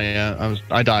 No, not yet.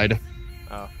 I died.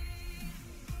 Oh.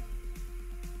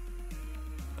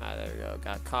 Ah, there we go.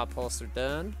 Got Cop Holster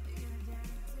done.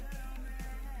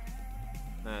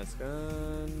 That's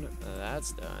done.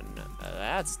 That's done.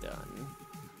 That's done.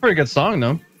 Pretty good song,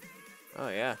 though. Oh,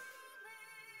 yeah.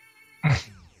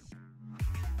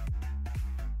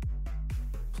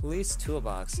 Police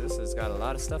toolbox. This has got a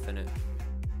lot of stuff in it.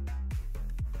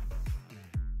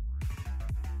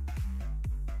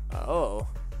 Oh.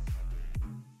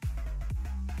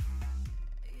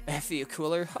 F you,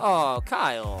 cooler. Oh,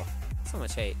 Kyle. So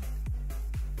much hate.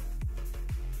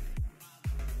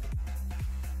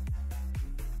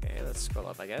 Okay, let's scroll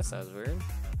up, I guess. That was weird.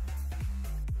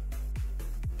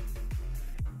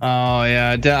 Oh,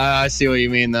 yeah. I see what you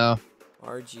mean, though.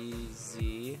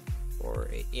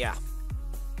 RGZ48. Yeah.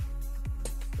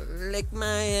 Lick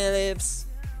my lips.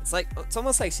 It's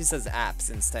almost like she says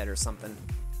apps instead or something.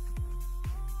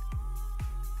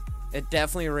 It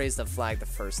definitely raised a flag the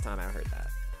first time I heard that.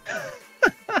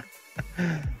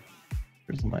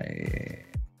 Where's my...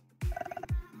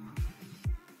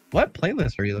 What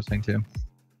playlist are you listening to?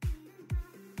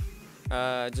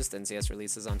 Just NCS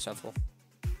releases on shuffle.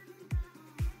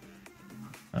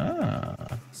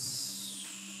 Ah.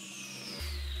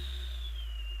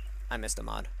 I missed a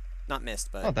mod. Not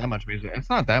missed, but... Not that much music. It's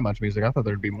not that much music. I thought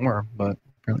there'd be more, but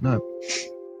apparently not.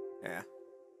 Yeah.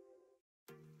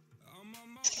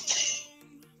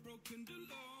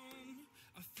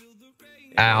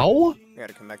 Ow! I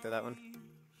gotta come back to that one.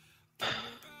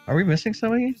 Are we missing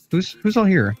somebody? Who's all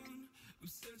here?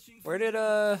 Where did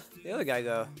the other guy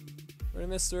go? Where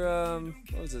did Mr.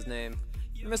 what was his name?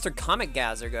 Where did Mr. Comic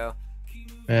Gazer go?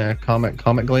 Yeah, Comic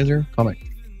Glazer? Comic.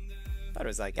 Thought it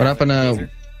was like What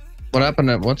happened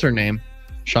to what's her name?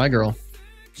 Shy Girl.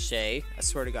 Shay. I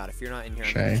swear to God, if you're not in here, I'm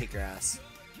Shay. gonna kick your ass.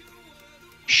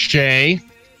 Shay.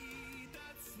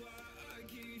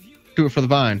 Do it for the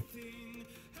vine.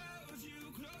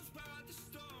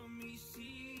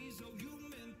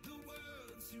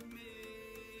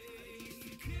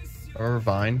 Or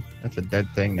vine. That's a dead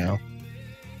thing now.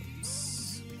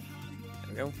 There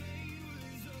we go.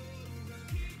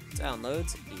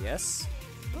 Downloads. Yes.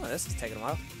 Oh, this is taking a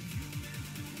while.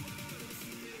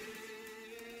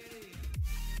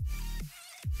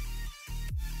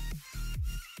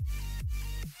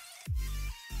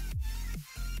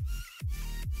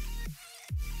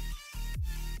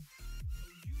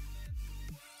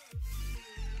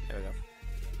 There we go.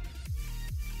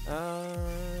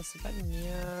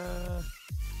 Savannah.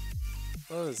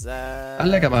 What was that? I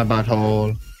look at my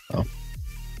butthole. Oh.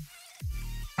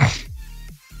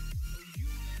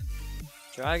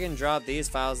 Drag and drop these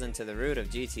files into the root of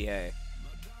GTA.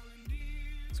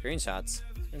 Screenshots.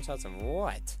 Screenshots of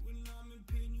what?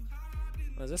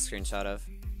 What is this screenshot of?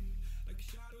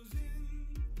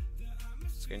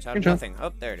 Screenshot of nothing.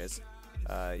 Oh, there it is.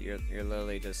 You're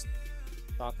literally just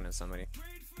talking to somebody.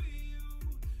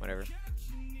 Whatever.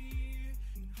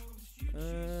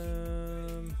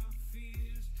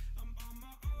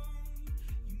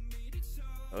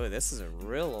 Oh, this is a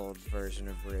real old version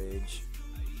of Rage.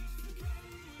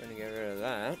 Gonna get rid of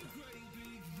that.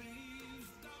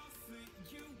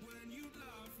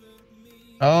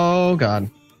 Oh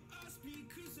God.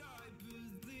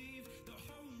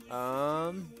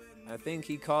 I think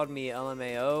he called me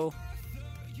LMAO.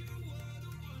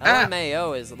 Ah.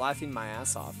 LMAO is laughing my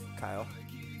ass off, Kyle.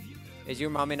 Is your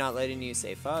mommy not letting you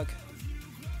say fuck?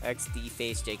 XD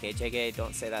face JK.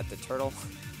 Don't say that to Turtle.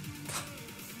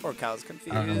 Poor Kyle's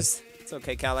confused. It's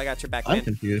okay, Kyle. I got your back, I'm man.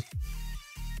 confused.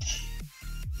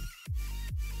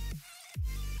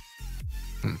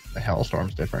 The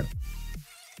Hellstorm's different.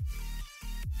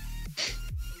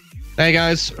 Hey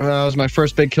guys, that was my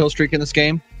first big kill streak in this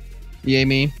game. Yay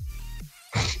me.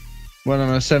 Went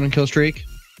on a 7 kill streak.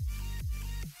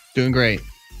 Doing great.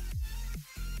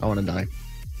 I want to die.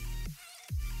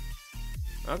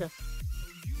 Okay.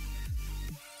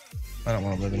 I don't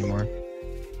want to live anymore.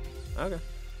 Okay.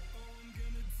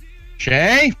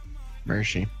 Shay? Where is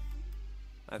she?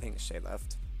 I think Shay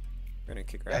left. We're gonna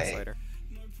kick her ass later.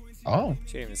 Oh.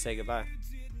 She didn't even say goodbye.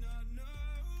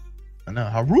 I know.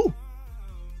 How rude.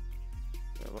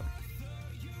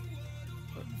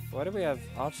 Why do we have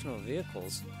optional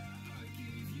vehicles?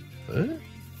 What?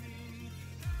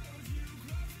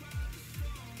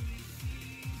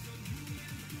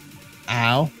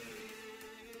 Ow.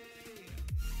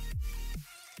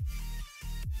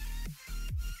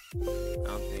 I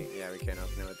don't think, yeah, we can't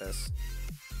open it with this.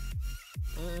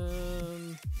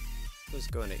 Let's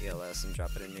go into ELS and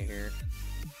drop it into here.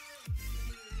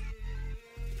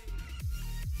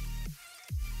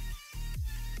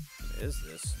 What is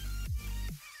this?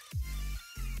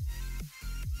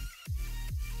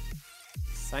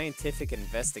 Scientific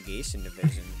Investigation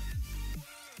Division.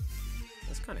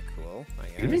 That's kind of cool, I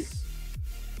guess.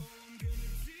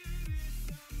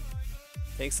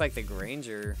 Takes like the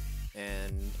Granger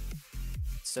and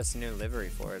it's just a new livery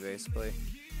for it, basically.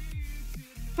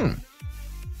 Hmm.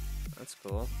 That's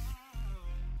cool.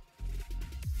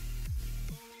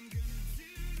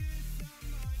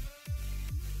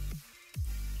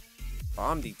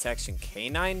 Bomb detection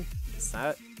canine? Is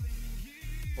that?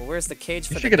 Well, where's the cage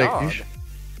for the dog?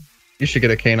 You should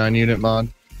get a canine unit mod.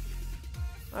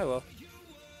 I will.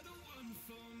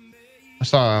 I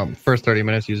saw first 30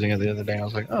 minutes using it the other day. I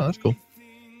was like, oh, that's cool.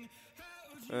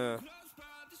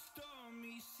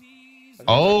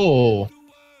 Oh.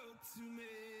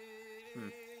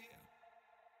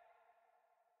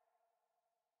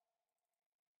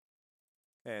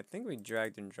 Okay, I think we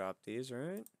dragged and dropped these,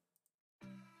 right?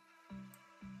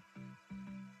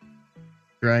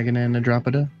 Dragging in a drop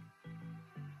it in.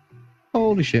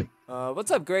 Holy shit. What's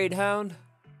up, Gradehound?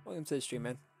 Welcome to the stream,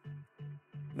 man.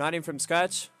 Nodding from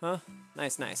scratch, huh?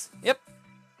 Nice, nice. Yep.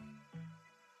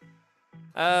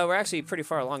 We're actually pretty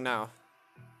far along now.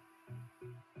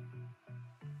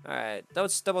 Alright,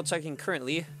 that's double checking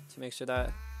currently to make sure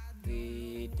that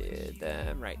we did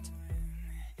them right.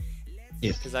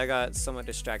 Yes. Because I got somewhat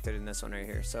distracted in this one right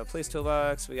here. So, police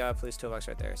toolbox, we got police toolbox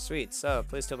right there. Sweet, so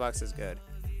police toolbox is good.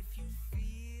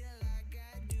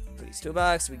 Police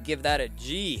toolbox, we give that a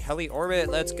G. Heli orbit,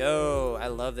 let's go. I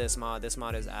love this mod. This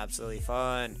mod is absolutely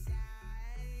fun.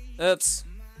 Oops.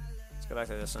 Let's go back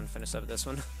to this one, finish up this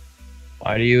one.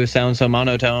 Why do you sound so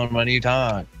monotone when you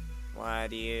talk? Why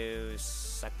do you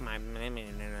suck my...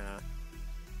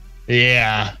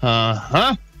 Yeah,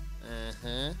 uh-huh.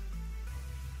 Uh-huh.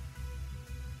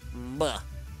 Buh.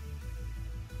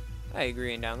 I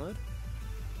agree and download.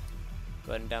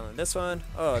 Go ahead and download this one.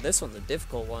 Oh, this one's a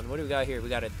difficult one. What do we got here? We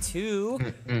got a 2.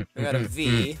 We got a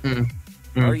V.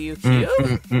 Are you cute?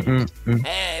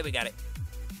 Hey, we got it.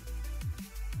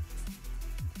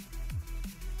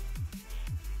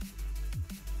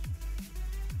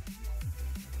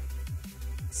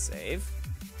 Save.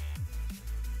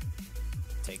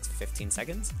 Takes 15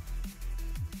 seconds.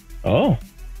 Oh.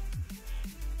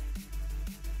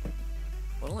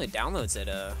 Well, it only downloads at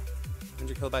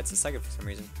 100 kilobytes a second for some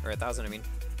reason. Or 1,000, I mean.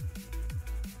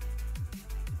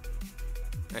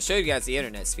 I showed you guys the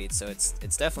internet speed, so it's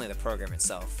definitely the program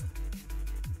itself.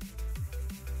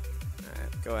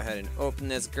 Alright, go ahead and open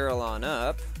this girl on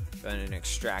up. Go ahead and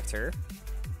extract her.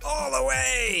 All the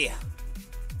way!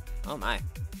 Oh my.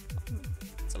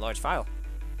 It's a large file.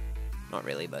 Not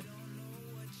really, but...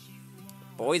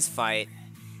 Boys fight.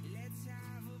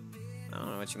 I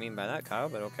don't know what you mean by that, Kyle,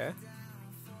 but okay.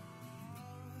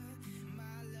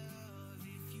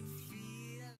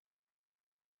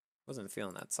 Wasn't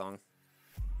feeling that song.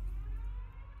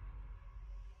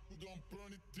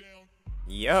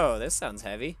 Yo, this sounds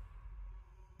heavy.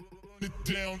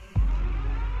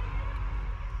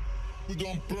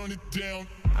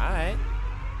 Alright.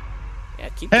 Yeah,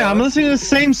 keep going. Hey, I'm listening to the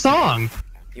same song.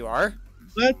 You are?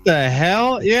 What the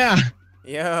hell? Yeah.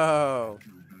 Yo.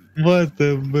 What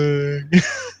the bug?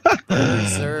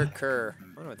 Berserker. I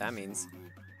don't know what that means.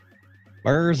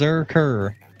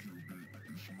 Berserker.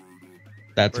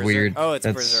 That's weird. Oh, it's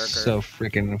That's Berserker. so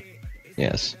freaking...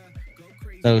 Yes.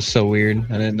 That was so weird.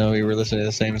 I didn't know you were listening to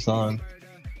the same song.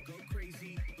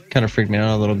 Kind of freaked me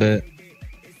out a little bit.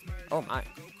 Oh my.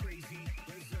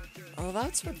 Oh,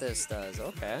 that's what this does.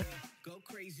 Okay.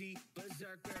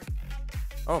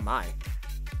 Oh my.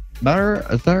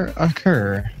 Berserker.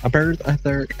 A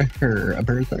berserker. A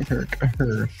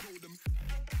berserker.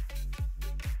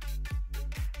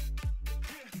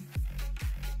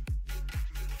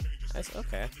 That's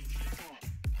okay.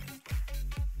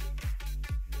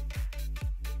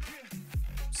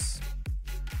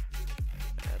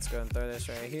 Let's go and throw this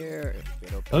right here.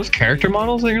 Those character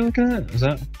models that you're looking at? Is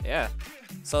that? Yeah.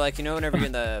 So like, you know, whenever you're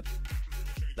in the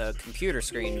the computer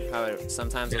screen, how it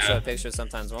sometimes will show a picture,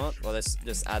 sometimes won't. Well, this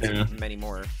just adds many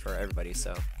more for everybody.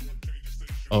 So.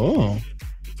 Oh.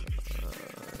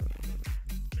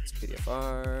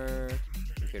 LSPDFR,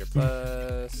 Computer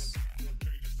Plus,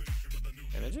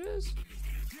 images.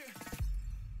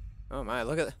 Oh my!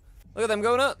 Look at them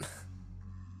going up.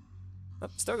 Oh,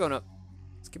 still going up.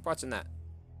 Let's keep watching that.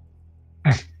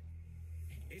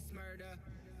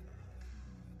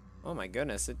 Oh my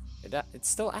goodness! It's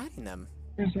still adding them.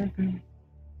 It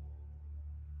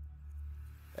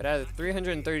added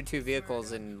 332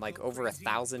 vehicles and like over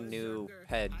 1,000 new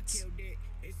heads.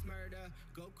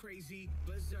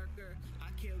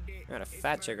 I got a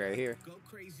fat chick right here.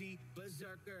 It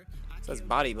says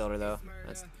bodybuilder though.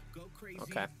 That's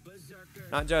okay.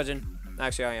 Not judging.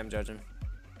 Actually, I am judging.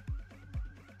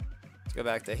 Let's go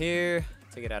back to here.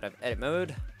 Take it out of edit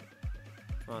mode.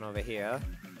 Come on over here.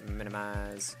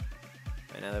 Minimize.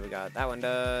 Right, now that we got that one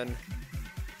done.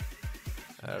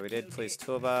 We did police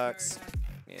toolbox.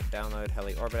 Yeah, download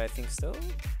heli orbit, I think still.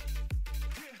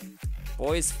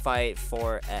 Boys fight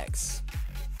 4X.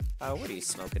 Oh, what are you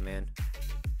smoking, man? I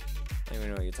don't even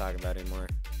know what you're talking about anymore.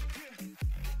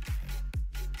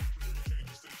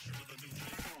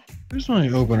 Where's my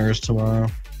openers tomorrow?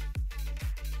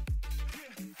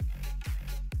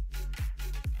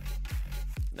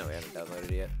 No, we haven't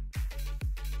downloaded it yet.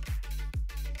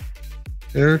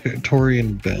 Eric, Tori,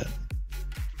 and Ben.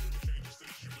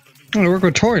 I'm gonna work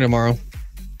with Tori tomorrow.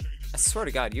 I swear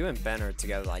to God, you and Ben are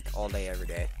together like all day, every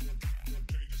day.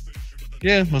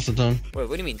 Yeah, most of the time. Wait,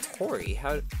 what do you mean Tori?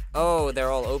 How? Oh,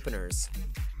 they're all openers.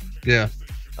 Yeah.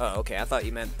 Oh, okay. I thought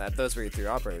you meant that those were your 3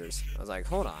 operators. I was like,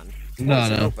 hold on. No,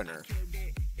 Tori's an no. opener.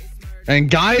 And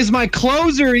Guy is my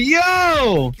closer.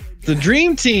 Yo, the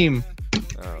dream team.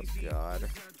 Oh God.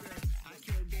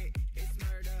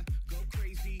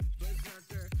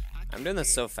 I'm doing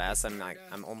this so fast.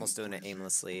 I'm almost doing it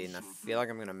aimlessly, and I feel like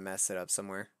I'm gonna mess it up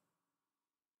somewhere.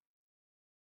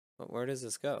 But where does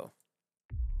this go?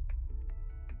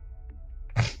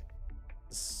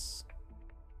 This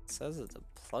it says it's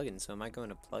a plugin, so am I going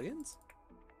to plugins?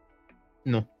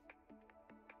 No.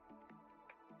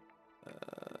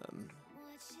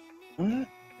 What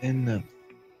in the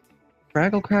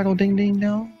Craggle Craggle Ding Ding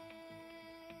Dong?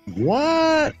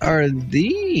 What are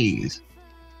these?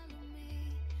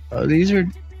 Oh, these are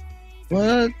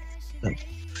what? I'm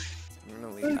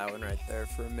gonna leave that one right there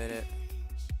for a minute.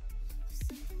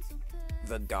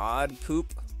 The God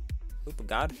poop. Poop of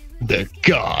God? The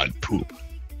God poop.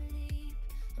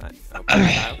 I'll put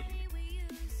that out.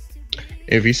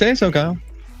 If you say so, Kyle.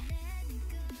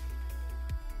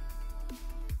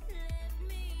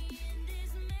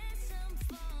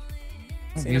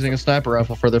 I'm using a sniper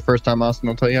rifle for the first time, Austin.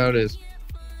 I'll tell you how it is.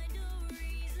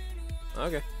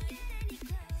 Okay.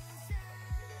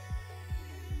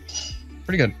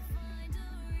 Pretty good.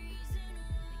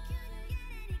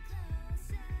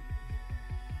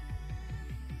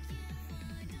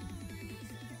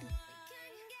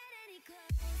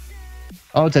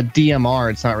 Oh, it's a DMR.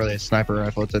 It's not really a sniper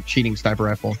rifle. It's a cheating sniper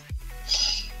rifle.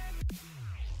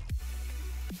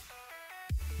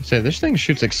 Say this thing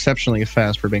shoots exceptionally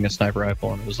fast for being a sniper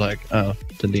rifle, and it was like, oh,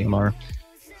 it's a DMR.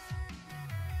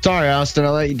 Sorry, Austin, I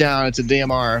let you down. It's a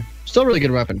DMR. Still a really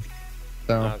good weapon.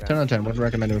 So, Okay. 10 out of 10. Would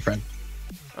recommend to a friend.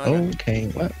 Okay,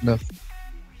 what the?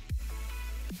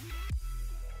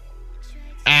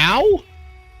 Ow!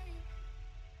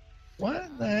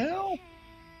 What the hell?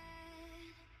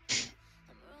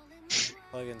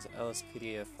 Plugins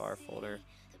LSPDFR folder.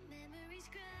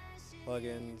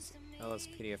 Plugins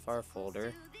LSPDFR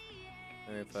folder.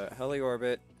 Let me put heli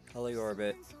orbit,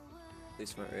 police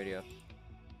smart radio.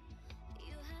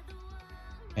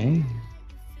 Hey,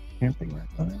 camping right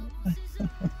now.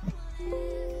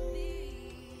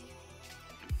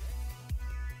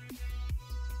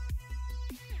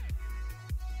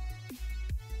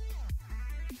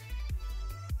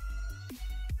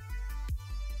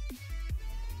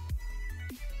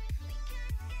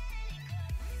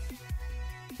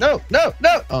 No, no,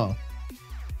 no! Oh.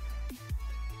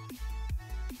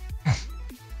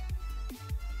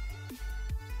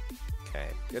 Okay,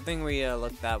 good thing we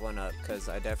looked that one up, because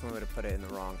I definitely would have put it in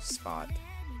the wrong spot.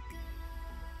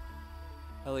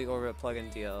 Heli orbit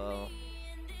plugin DLL.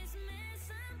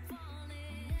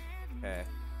 Okay.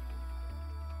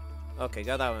 Okay,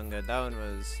 got that one good. That one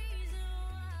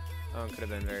could have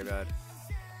been very bad.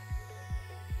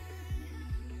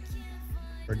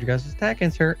 Heard you guys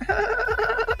attacking, sir.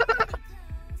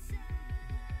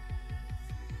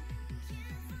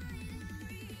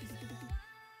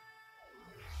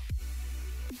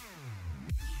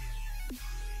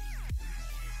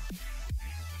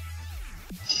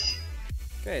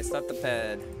 Okay, stop the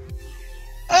pad.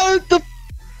 The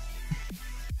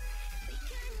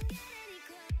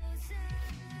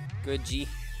Good G.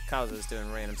 Kazu's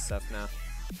doing random stuff now.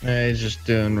 yeah, he's just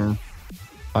doing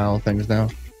file things now.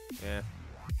 Yeah.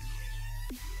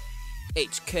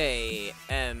 HKMVD.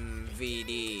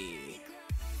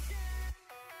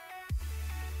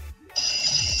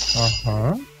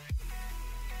 Uh-huh.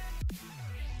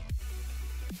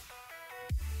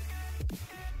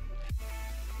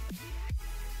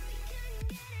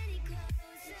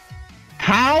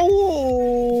 How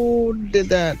did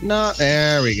that not?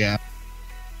 There we go.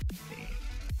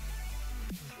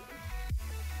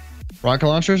 Rocket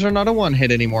launchers are not a one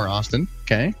hit anymore, Austin.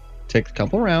 Okay. Takes a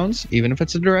couple rounds, even if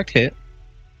it's a direct hit.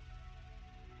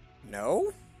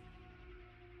 No?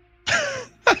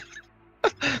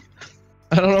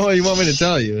 I don't know what you want me to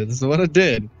tell you. It's what it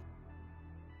did.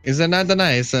 Is that not the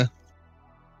nice?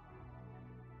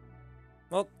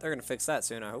 Well, they're gonna fix that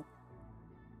soon, I hope.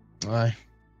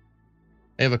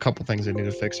 They have a couple things they need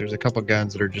to fix. There's a couple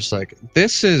guns that are just like,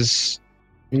 this is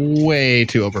way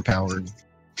too overpowered.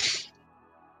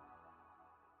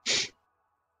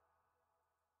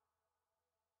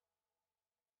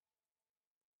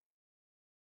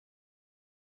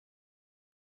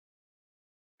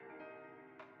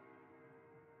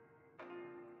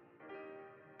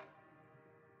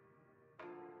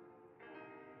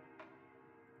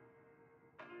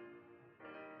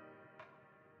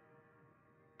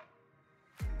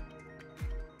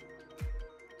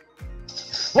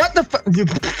 What the fuck?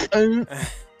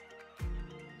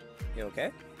 You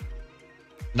okay?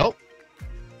 Nope.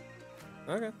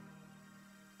 Okay.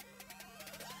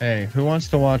 Hey, who wants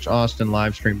to watch Austin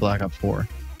live stream Black Ops 4?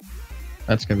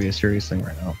 That's gonna be a serious thing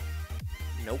right now.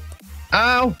 Nope.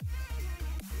 Ow!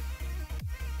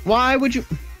 Why would you?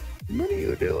 What are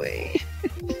you doing?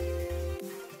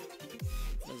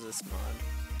 What is this mod?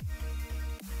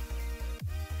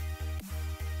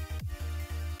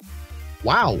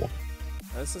 Wow.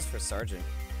 Oh, this is for Sergeant.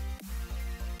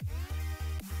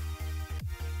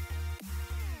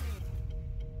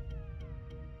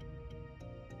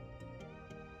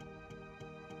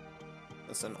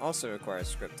 This one also requires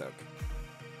script hook.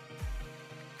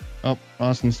 Oh,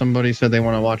 Austin, somebody said they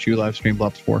want to watch you live stream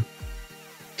Black Ops 4.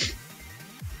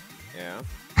 Yeah.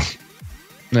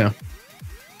 Yeah.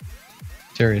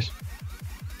 Serious.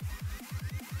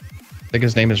 I think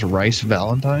his name is Rice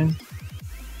Valentine.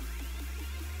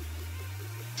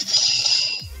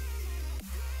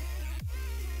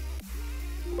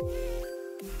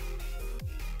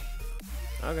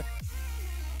 Okay.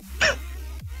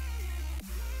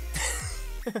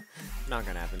 Not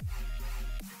gonna happen.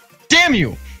 Damn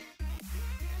you!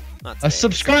 Not A today.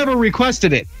 subscriber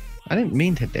requested it. I didn't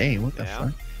mean today. What the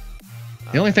Yeah?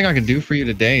 fuck? The only thing I could do for you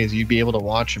today is you'd be able to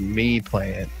watch me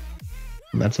play it.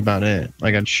 And that's about it.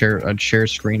 Like I'd share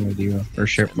screen with you or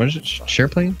share. What is it? Share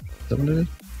play? Is that what it is?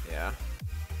 Yeah.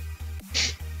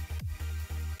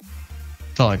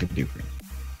 That's all I could do for you.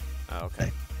 Oh,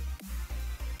 okay.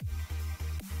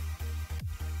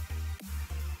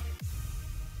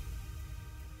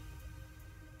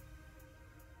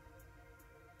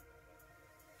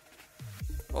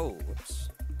 Oh, whoops.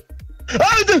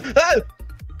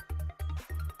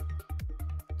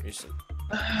 You just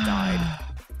died.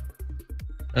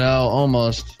 No,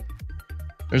 almost.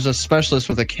 There's a specialist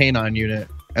with a canine unit,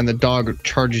 and the dog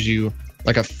charges you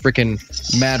like a freaking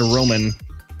mad Roman.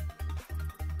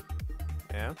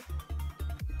 Yeah?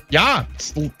 Yeah,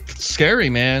 it's scary,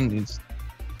 man. It's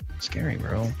scary,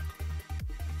 bro.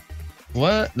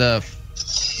 What the fuck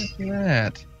is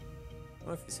that?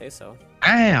 Well, if you say so.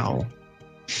 Ow.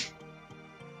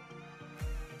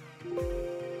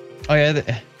 Oh yeah,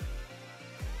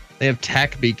 they have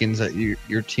tac beacons that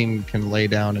your team can lay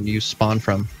down and use spawn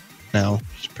from now,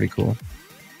 which is pretty cool.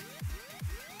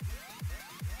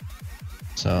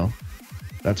 So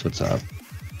that's what's up.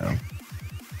 Yeah.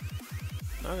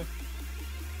 Okay.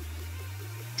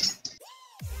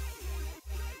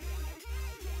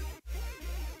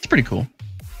 It's pretty cool.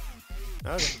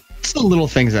 Okay. It's the little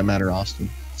things that matter, Austin.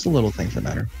 It's the little things that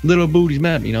matter. Little booties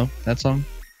matter, you know that song?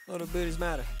 Little booties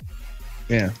matter.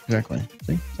 Yeah, exactly.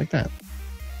 See? It's like that.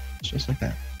 It's just like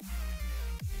that.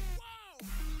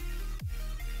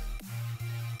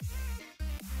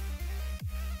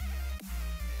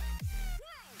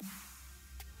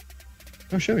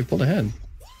 Oh shit, we pulled ahead.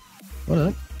 What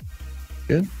up?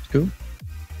 Good, it's cool.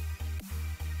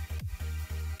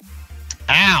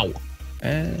 Ow!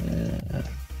 Alright,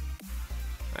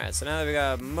 so now that we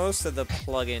got most of the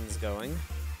plugins going,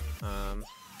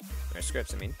 or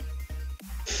scripts, I mean.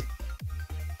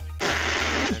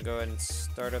 I'm gonna go ahead and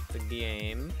start up the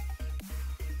game.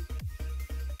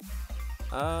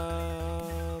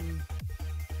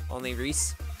 Only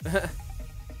Reese.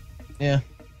 Yeah.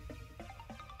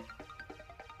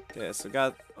 Okay, so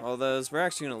got all those. We're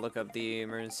actually gonna look up the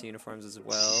emergency uniforms as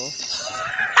well.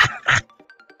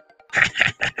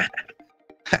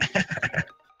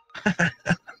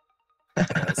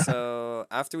 Okay, so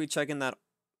after we check in that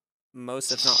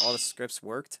most, if not all, the scripts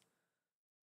worked.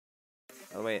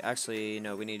 Oh wait, actually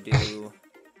no, we need to do.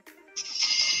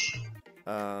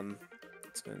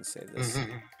 Let's go ahead and save this.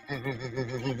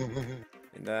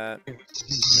 And that.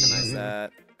 Minimize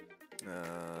that.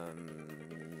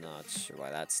 Not sure why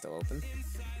that's still open.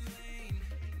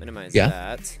 Minimize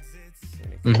that.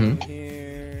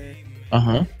 Here.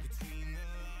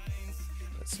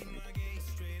 This one.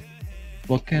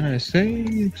 What can I say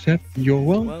except you're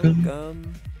welcome?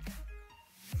 Welcome.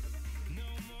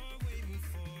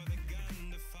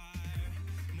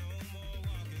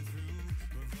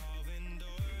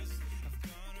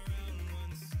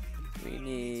 We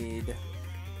need.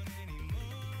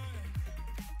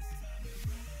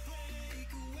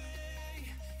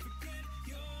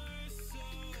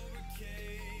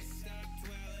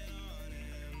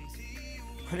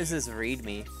 What does this read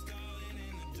me?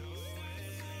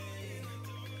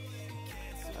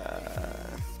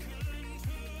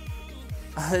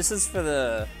 This is for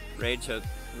the raid choke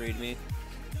read me.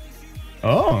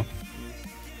 Oh.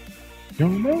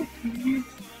 Don't know.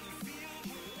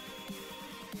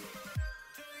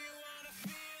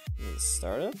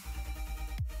 Startup?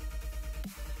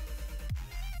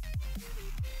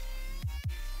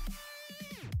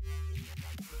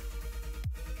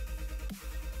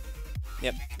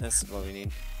 Yep, that's what we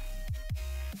need.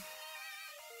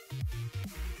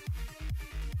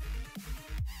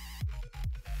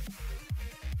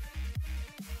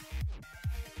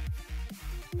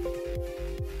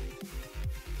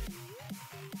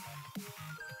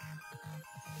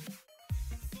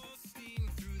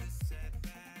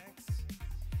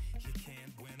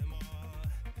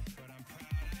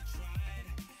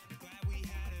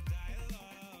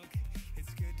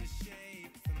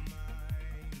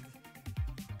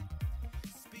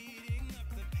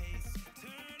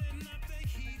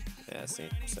 Yeah, see.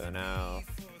 So now,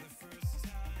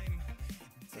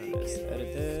 just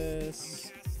edit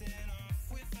this.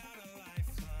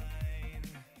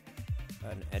 Go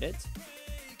ahead and edit.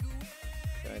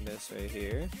 Drag this right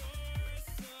here.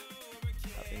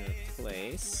 Copy and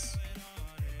replace.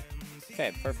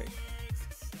 Okay, perfect.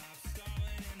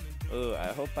 Ooh, I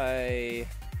hope I.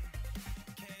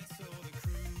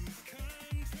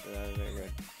 Very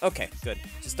good. Okay, good.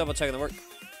 Just double checking the work.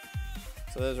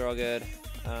 So those are all good.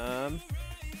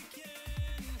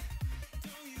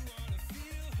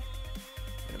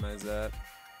 Minimize that.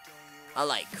 I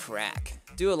like crack.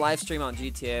 Do a live stream on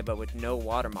GTA, but with no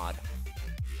water mod.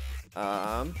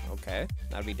 Okay.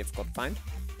 That'd be difficult to find.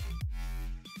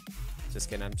 Just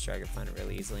kidding, I'm sure I can find it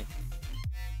really easily.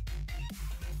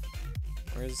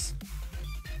 Where's...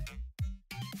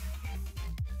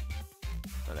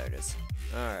 Oh, there it is.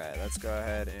 Alright, let's go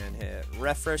ahead and hit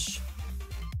refresh.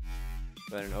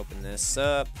 Go ahead and open this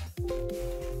up. Yep.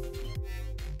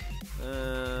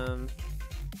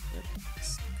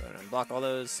 Let's go ahead and unblock all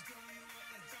those.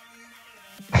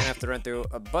 I'm gonna have to run through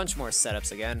a bunch more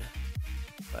setups again,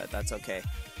 but that's okay.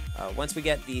 Once we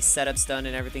get the setups done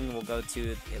and everything, we'll go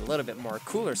to a little bit more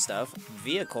cooler stuff,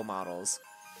 vehicle models,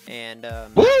 and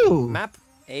map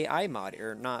AI mod,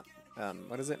 or not,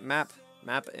 what is it, map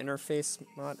interface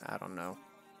mod? I don't know.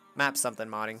 Map something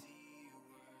modding.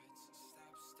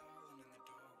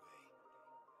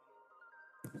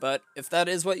 But if that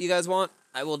is what you guys want,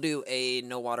 I will do a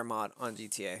no water mod on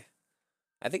GTA.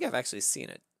 I think I've actually seen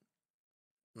it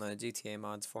on the GTA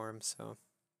mods forum, so.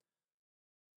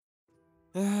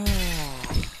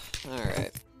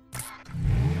 Alright.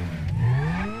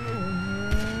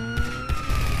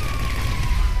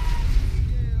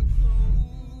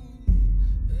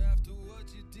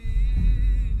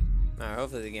 Alright,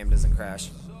 hopefully the game doesn't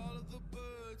crash.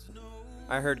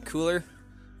 I heard cooler.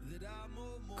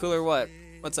 Cooler what?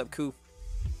 What's up, Coo?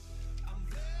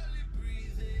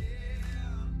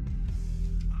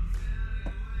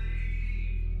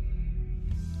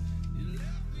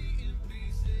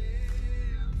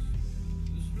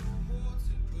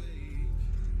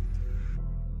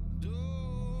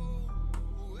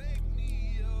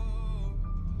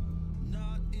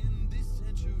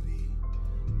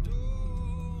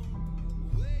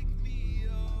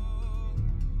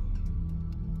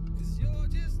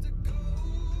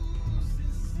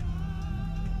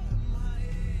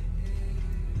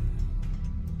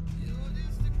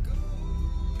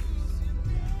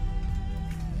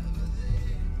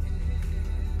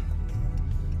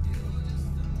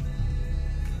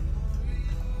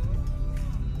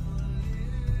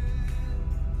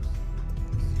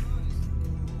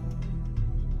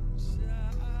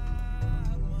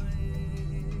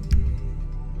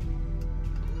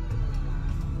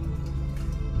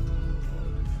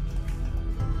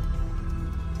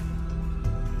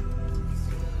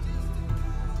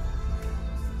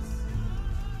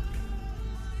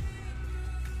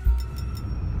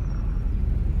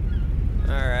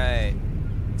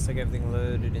 like everything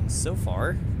loaded in so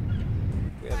far.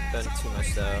 We haven't done too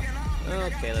much though.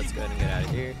 Okay, let's go ahead and get out of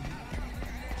here.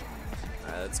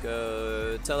 Alright, let's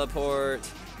go teleport.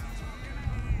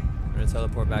 We're gonna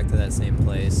teleport back to that same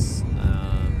place.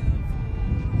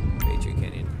 Tree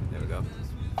Canyon. There we go.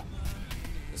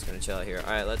 Just gonna chill out here.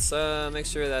 Alright, let's make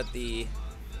sure that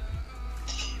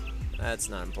that's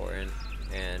not important.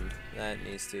 And that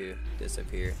needs to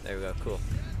disappear. There we go, cool.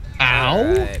 Ow!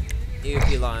 Alright.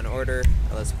 EUP Law and Order,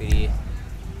 LSPD.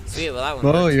 Sweet, well that one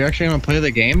Whoa, worked. you're actually gonna play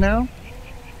the game now?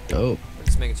 Dope. We're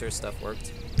just making sure stuff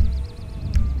worked.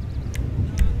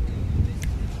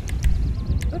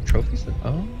 That trophy stuff.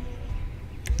 Oh.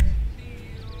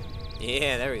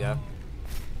 Yeah, there we go.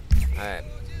 Alright.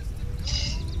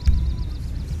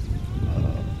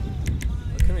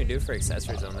 What can we do for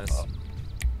accessories on this?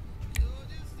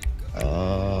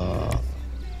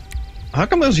 How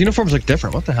come those uniforms look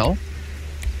different? What the hell?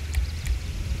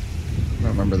 I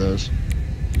don't remember those.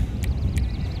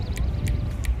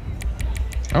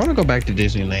 I want to go back to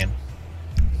Disneyland.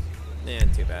 Yeah,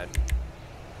 too bad.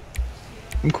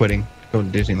 I'm quitting. Go to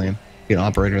Disneyland. Be an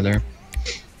operator there.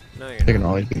 No, you're They can not.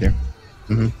 always be there.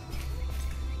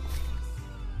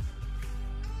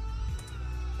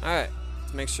 Alright,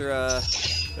 let's make sure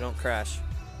we don't crash.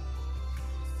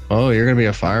 Oh, you're gonna be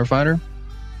a firefighter?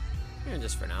 Yeah,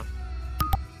 just for now.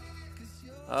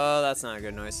 Oh, that's not a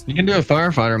good noise. You can do a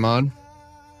firefighter mod.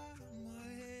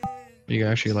 You can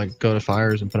actually like go to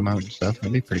fires and put them out and stuff.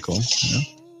 That'd be pretty cool.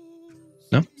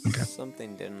 No? No? Okay.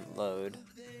 Something didn't load.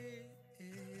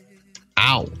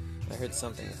 Ow! I heard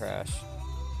something crash.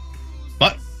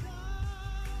 What?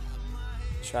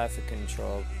 Traffic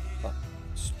control. Oh,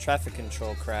 traffic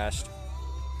control crashed.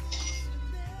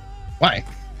 Why?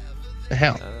 The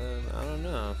hell? I don't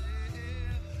know.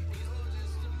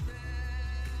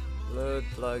 Load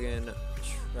plugin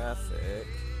traffic.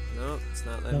 No, it's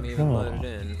not letting me even load it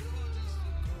in.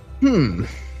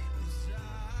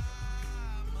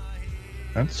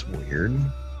 That's weird.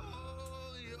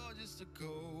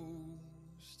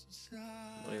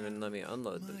 Won't even let me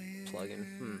unload the plugin.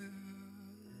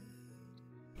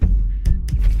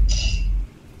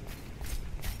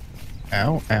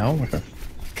 Ow, ow. What the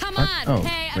Come fuck? on, Oh,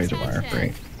 pay razor wire. attention.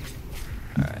 Great.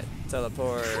 Alright,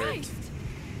 teleport.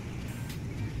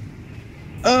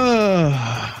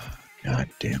 God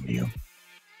damn you.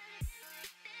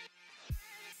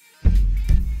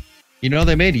 You know,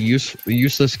 they made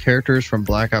useless characters from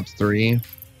Black Ops 3,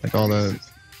 like all the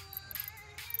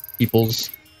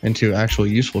peoples, into actual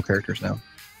useful characters now.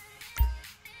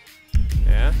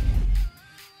 Yeah?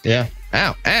 Yeah.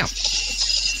 Ow, ow.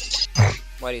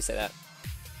 Why do you say that?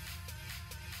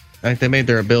 Like they made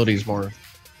their abilities more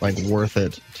like worth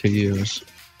it to use.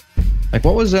 Like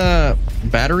what was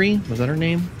Battery? Was that her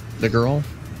name? The girl?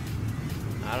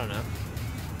 I don't know.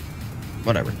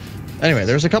 Whatever. Anyway,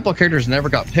 there's a couple of characters never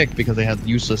got picked because they had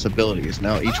useless abilities.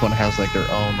 Now each one has like their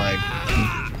own like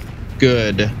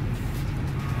good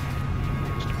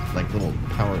like little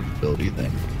power ability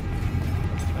thing.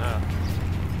 Oh.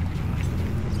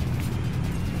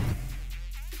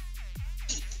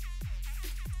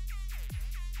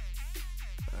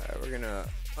 Alright, we're gonna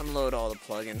unload all the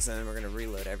plugins and then we're gonna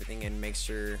reload everything and make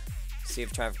sure, see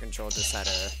if traffic control just had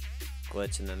a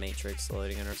glitch in the matrix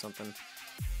loading it or something.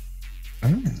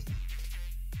 Oh.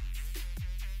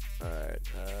 Alright,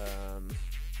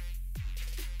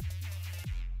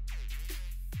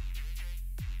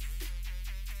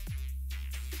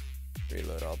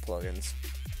 reload all plugins.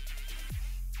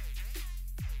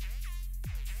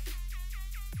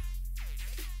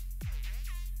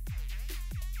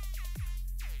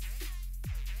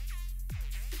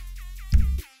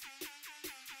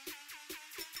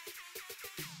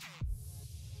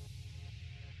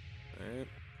 Alright.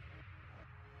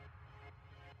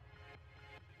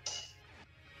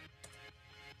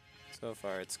 So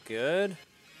far it's good.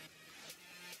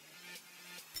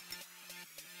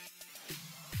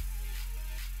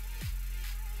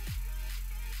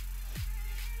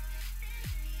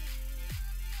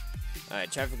 Alright,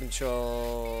 traffic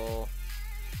control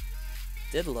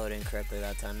did load incorrectly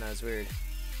that time. That was weird.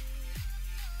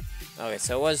 Okay,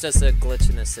 so it was just a glitch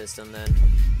in the system then.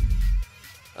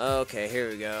 Okay, here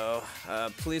we go.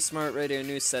 Police Smart Radio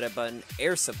News setup button,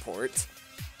 air support.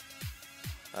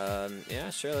 Yeah,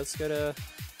 sure, let's get air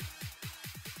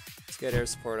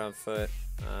support on foot.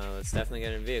 Let's definitely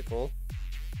get in vehicle.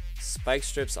 Spike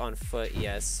strips on foot,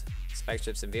 yes. Spike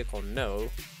strips in vehicle, no.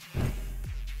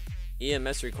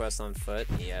 EMS request on foot,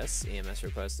 yes. EMS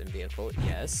request in vehicle,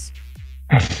 yes.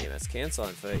 EMS cancel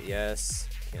on foot, yes.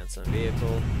 Cancel in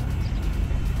vehicle.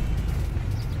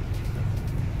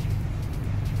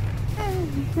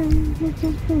 Alright,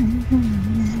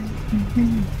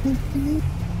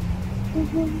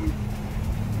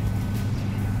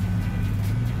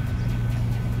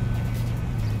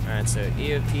 so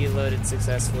EOP loaded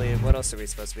successfully. What else are we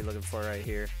supposed to be looking for right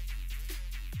here?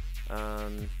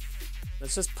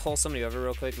 Let's just pull somebody over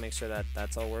real quick, make sure that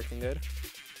that's all working good.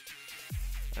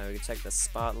 We can check the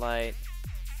spotlight.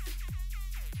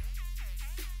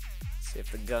 See if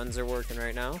the guns are working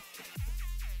right now.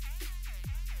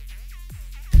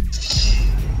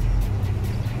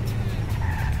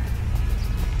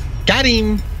 Got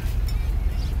him!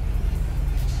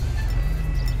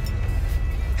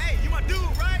 Hey, you my dude,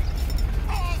 right?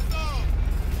 Awesome!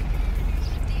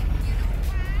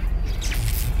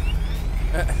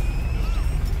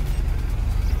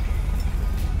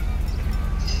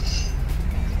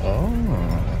 Oh.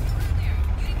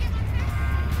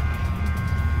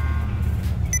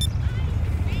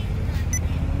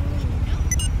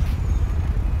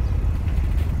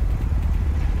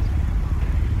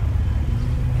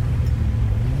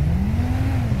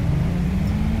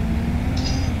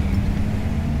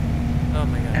 Oh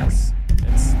my goodness.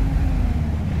 It's...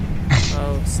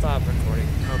 Oh, stop recording.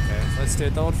 Okay, let's do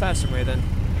it the old-fashioned way then.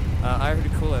 I heard a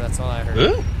cooler, that's all I heard.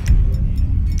 Ooh.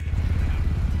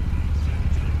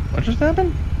 What just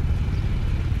happened?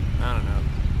 I don't know.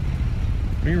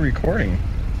 What are you recording?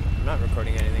 I'm not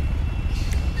recording anything.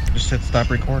 Just hit stop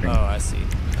recording. Oh, I see.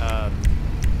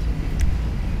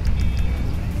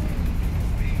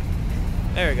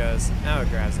 There it goes. Now it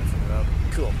grabs it from the boat.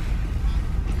 Cool.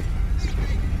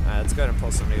 Let's go ahead and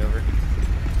pull somebody over.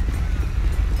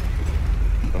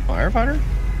 A firefighter?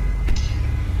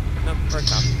 Nope, we're a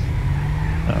cop.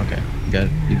 Oh, okay. Got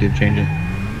it. You did change it.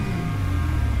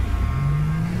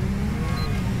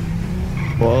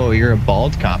 Whoa, you're a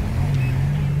bald cop.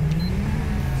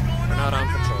 We're not on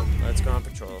patrol. Let's go on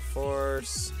patrol.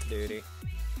 Force duty.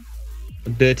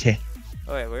 Dirty.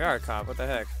 Oh wait, we are a cop. What the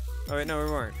heck? Oh wait, no, we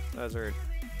weren't. That was weird.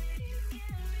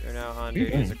 You're now on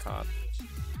duty as a cop.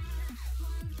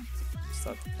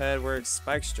 Stop the ped worked.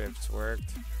 Spike strips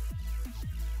worked.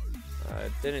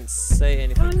 Didn't say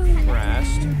anything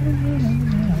crashed.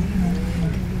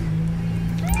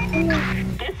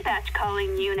 Dispatch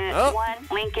calling Unit 1,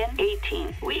 Lincoln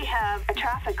 18. We have a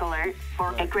traffic alert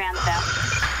for a grand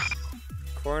theft.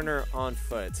 Coroner on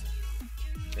foot.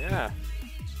 Yeah.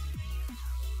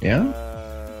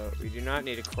 Yeah? We do not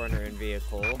need a coroner in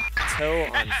vehicle. Tow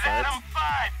on foot. Adam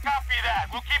 5, copy that.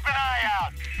 We'll keep an eye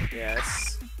out.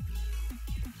 Yes.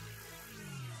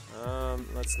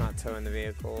 Let's not tow in the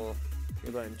vehicle.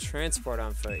 You're letting transport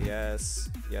on foot. Yes.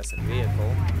 Yes, in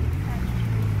vehicle.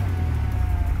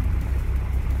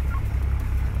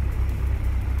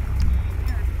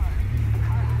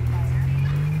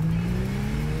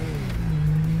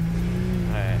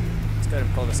 Alright. Let's go ahead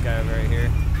and pull this guy over right here.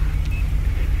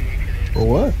 For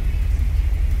what?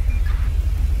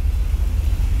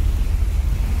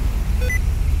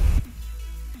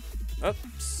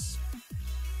 Oops.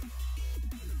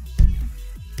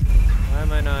 Why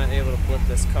am I not able to flip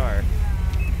this car?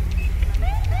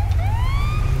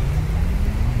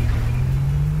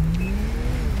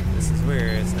 This is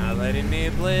weird. It's not letting me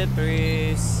blip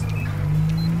race.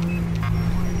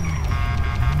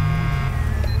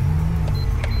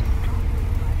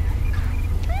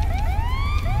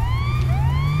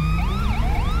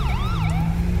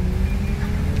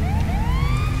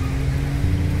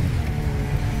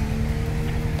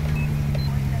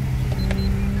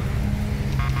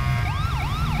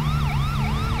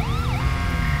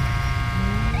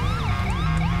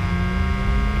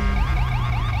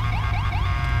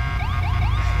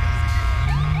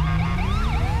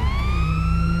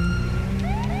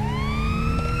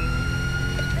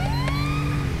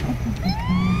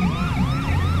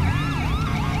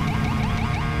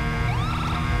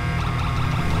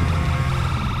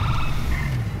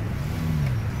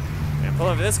 Pull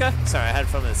over this guy? Sorry, I had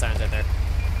fun with the signs right there.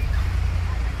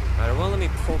 Alright, it won't let me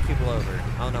pull people over.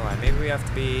 I don't know why. Maybe we have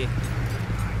to be...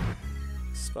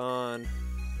 Spawn...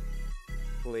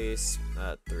 Police...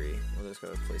 3. We'll just go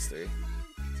with police 3.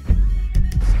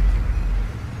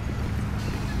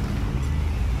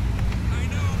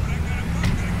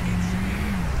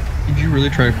 Did you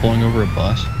really try pulling over a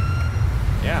bus?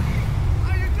 Yeah.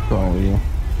 What's wrong with you?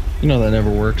 You know that never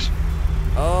works.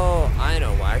 Oh, I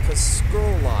know why. Because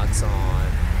scroll lock's on.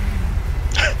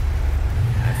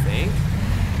 I think.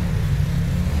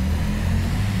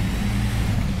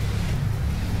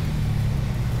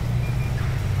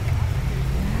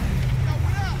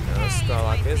 No, scroll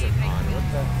lock isn't on. What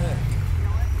the heck?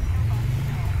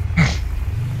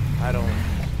 I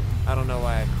don't know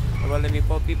why. It won't let me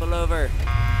pull people over.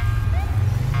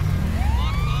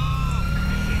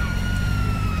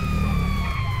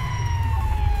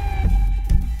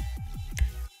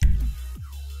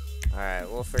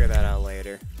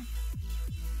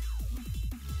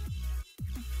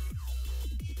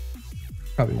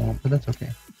 probably won't, but that's okay.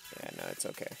 Yeah, no, it's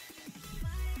okay.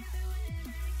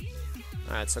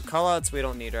 Alright, so callouts we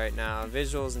don't need right now.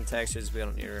 Visuals and textures we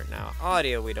don't need right now.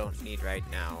 Audio we don't need right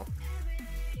now.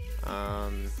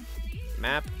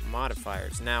 Map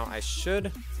modifiers. Now, I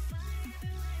should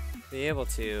be able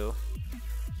to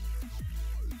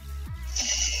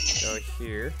go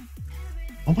here.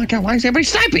 Oh my god, why is everybody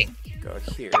sniping? Go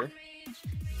here. Go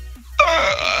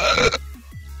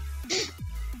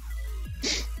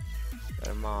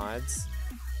to mods.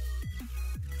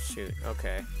 Shoot,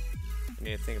 okay. I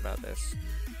need to think about this.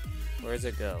 Where does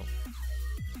it go?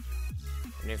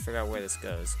 I need to figure out where this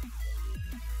goes.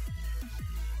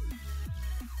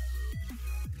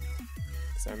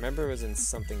 Because I remember it was in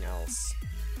something else.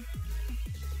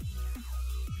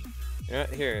 You know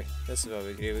what? Here, this is what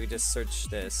we can do. We can just search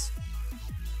this.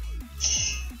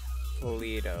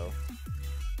 Toledo.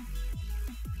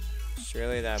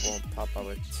 Surely that won't pop up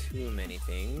with too many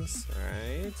things,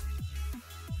 alright?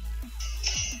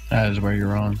 That is where you're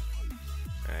wrong.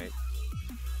 Alright.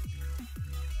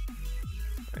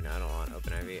 Right now I don't want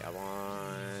OpenIV, I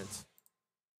want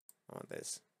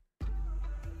this.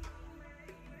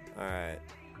 Alright.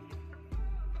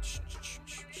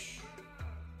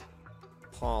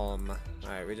 Palm.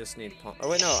 Alright, we just need Palm. Oh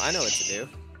wait, no, I know what to do.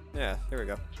 Yeah, here we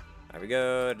go. Alright, we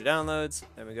go to downloads,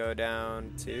 then we go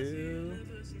down to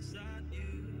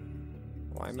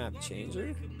Y map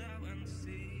changer.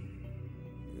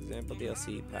 Example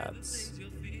DLC paths.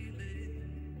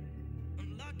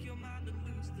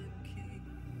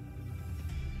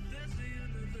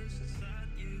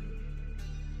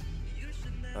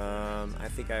 I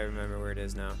think I remember where it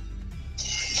is now.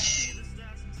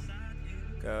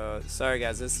 Go. Sorry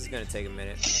guys, this is gonna take a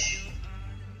minute.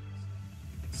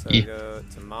 So go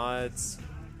to mods,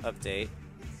 update,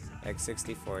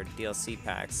 x64 DLC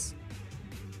packs.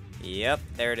 Yep,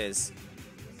 there it is.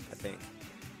 I think.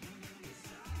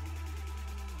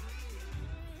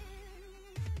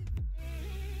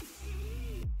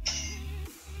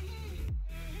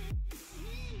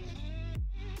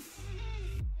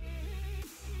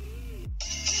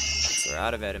 So we're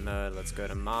out of edit mode. Let's go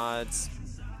to mods,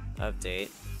 update.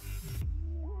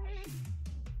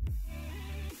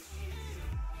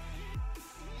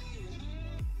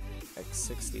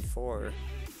 X64.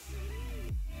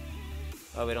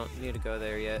 Oh, we don't need to go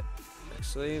there yet.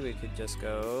 Actually, we could just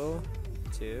go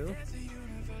to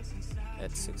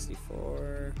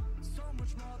X64.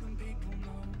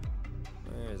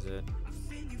 Where is it?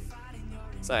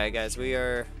 Sorry guys,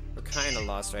 we're kind of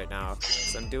lost right now.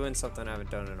 So I'm doing something I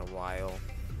haven't done in a while.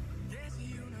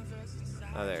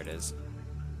 Oh, there it is.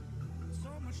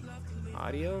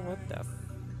 Audio? What the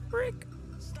frick?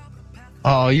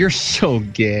 Oh, you're so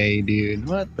gay, dude.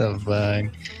 What the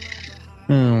fuck?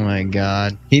 Oh my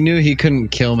god. He knew he couldn't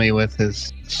kill me with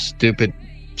his stupid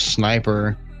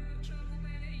sniper.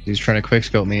 He was trying to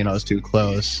quickscope me and I was too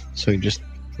close. So he just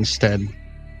instead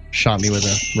shot me with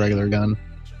a regular gun.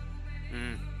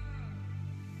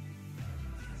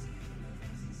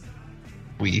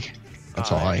 Weak.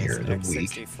 That's all I hear is a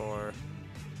weak. X64.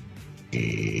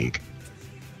 Weak.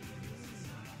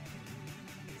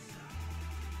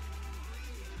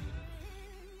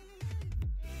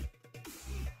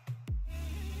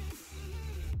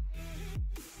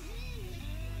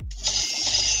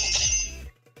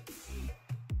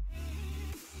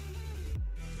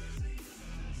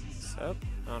 Sup?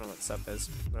 I don't know what sup is,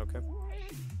 but okay.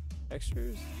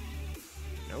 Textures.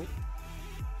 Nope.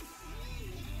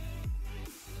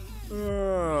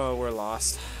 Oh, we're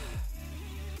lost.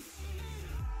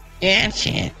 Yeah,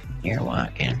 shit. You're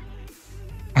walking.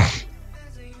 Yeah,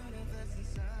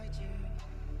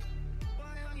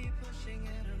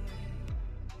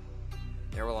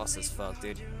 we're lost as fuck,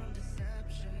 dude.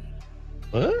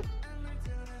 What?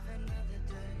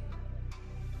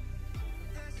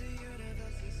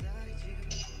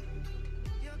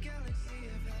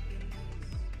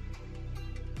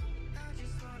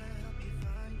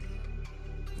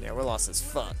 Yeah, we're lost as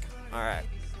fuck. Alright.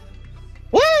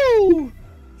 Woo!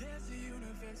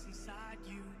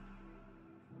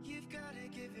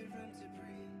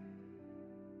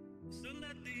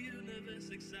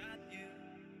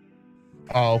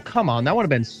 Oh, come on. That would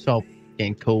have been so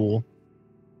fucking cool.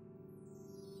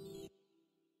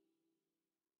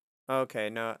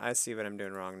 Okay, no, I see what I'm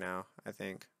doing wrong now, I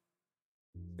think.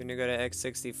 We're gonna go to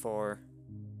X64.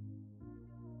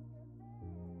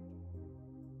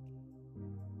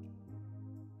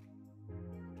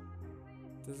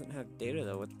 Doesn't have data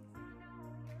though. What?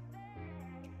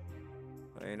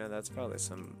 Oh, you know, that's probably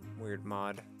some weird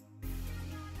mod.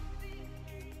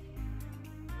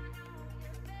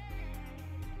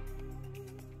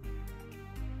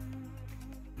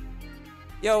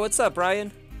 Yo, what's up,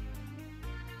 Ryan?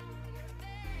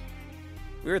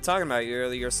 We were talking about you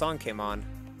earlier. Your song came on.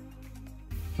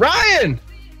 Ryan!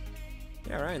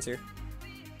 Yeah, Ryan's here.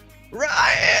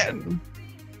 Ryan!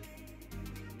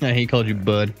 Yeah, he called you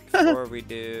bud. Before we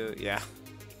do, yeah.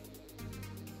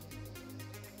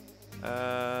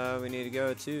 We need to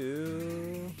go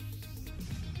to...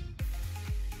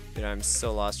 Dude, I'm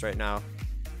so lost right now.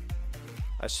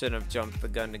 I shouldn't have jumped the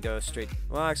gun to go straight...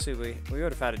 Well, actually, we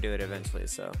would have had to do it eventually,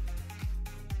 so...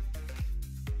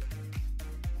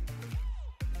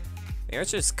 Maybe I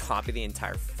should just copy the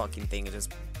entire fucking thing and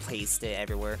just paste it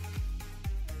everywhere.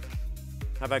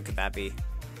 How bad could that be?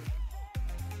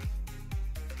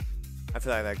 I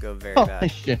feel like that'd go very bad.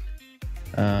 Shit.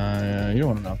 You don't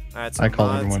want to know. Alright, so I call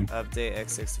mods, everyone. update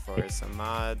x64. So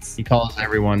mods, He calls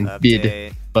everyone bid,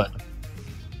 update. but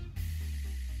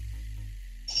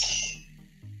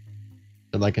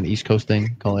like an East Coast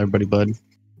thing. Call everybody bud.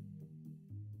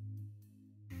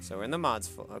 So we're in the mods.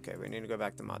 Okay, we need to go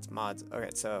back to mods. Mods. Okay,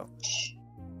 so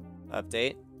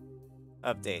update,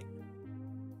 update.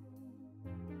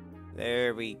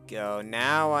 There we go.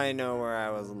 Now I know where I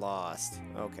was lost.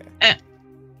 Okay.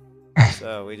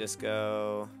 So we just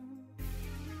go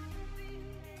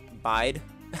bide.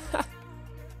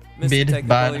 Mr. Bid, Technical,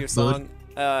 bide, your song.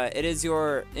 It is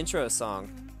your intro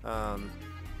song.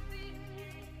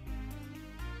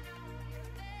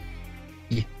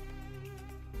 Yeah.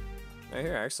 Right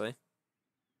here, actually.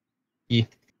 Yeah.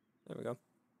 There we go.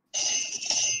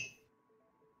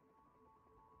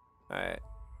 Alright.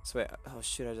 So wait. Oh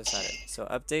shoot, I just had it. So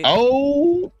update.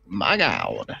 Oh my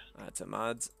god. Alright, so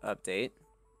mods, update.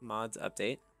 Mods,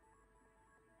 update.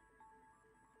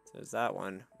 So there's that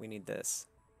one. We need this.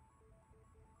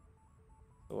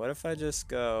 But what if I just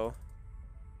go...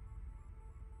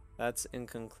 That's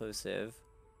inconclusive.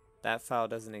 That file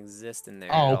doesn't exist in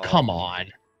there at Oh, all. come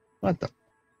on. What the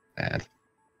bad?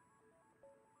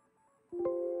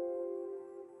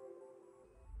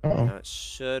 Uh-oh. Now it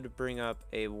should bring up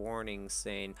a warning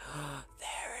saying,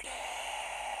 there it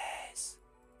is.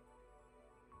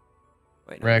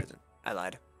 Wait, no, it Wreck. doesn't. I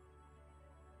lied.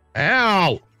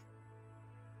 Ow!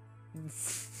 I'm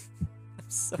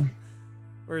so...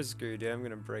 We're screwed, dude. I'm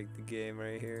gonna break the game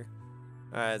right here.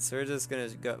 Alright, so we're just gonna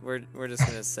go, we're just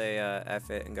gonna say F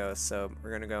it and go. So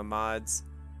we're gonna go mods.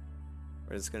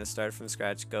 We're just gonna start from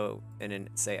scratch, go and then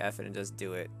say F it and just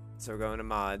do it. So we're going to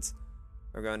mods.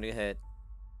 We're going to hit.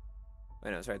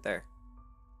 Wait, no, it's right there.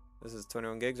 This is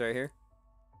 21 gigs right here.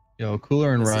 Yo,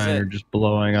 Cooler and This is Ryan it. are just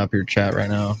blowing up your chat right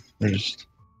now.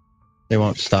 They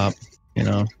won't stop, you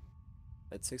know.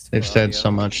 At 64 They've said audio.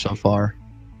 so much so far.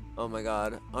 Oh my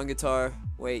god. On guitar.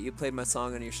 Wait, you played my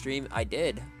song on your stream? I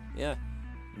did. Yeah.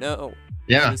 No. I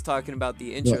Yeah. was talking about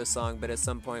the intro song, but at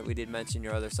some point we did mention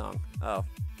your other song. Oh.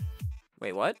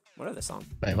 Wait, what? What other song?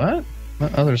 Wait, what?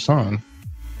 What other song?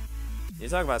 You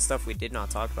talk about stuff we did not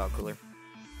talk about, Cooler.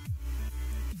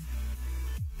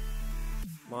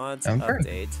 Mods I'm fair.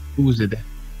 update. Who's it?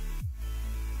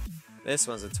 This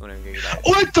one's a 21 gigabyte.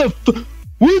 What the fu-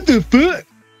 What the fuck?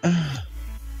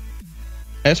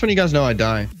 That's when you guys know I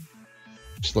die.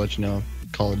 Just to let you know,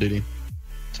 Call of Duty.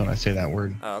 That's when I say that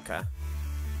word. Oh, okay.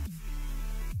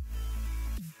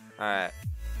 Alright.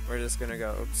 We're just gonna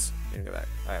go. Oops. Need to go back.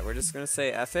 Alright, we're just gonna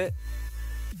say F it.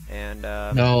 And,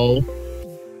 No.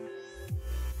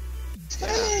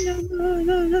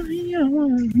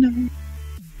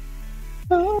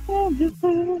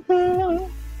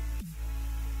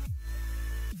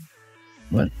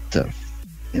 What the f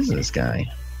is this guy?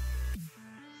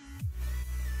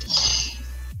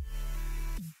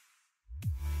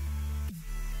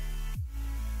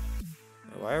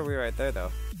 Why are we right there,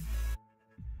 though?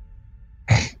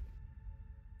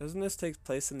 Doesn't this take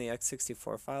place in the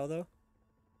x64 file, though?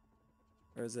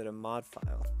 Or is it a mod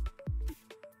file?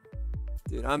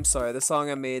 Dude, I'm sorry. The song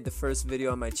I made, the first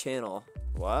video on my channel.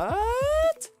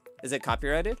 What? Is it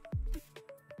copyrighted?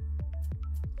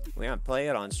 We don't play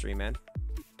it on stream, man.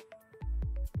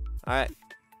 Alright.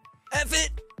 F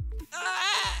it!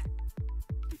 Ah!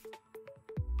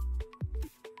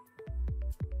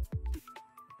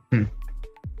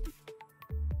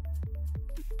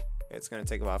 It's gonna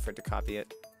take a while for it to copy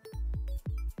it.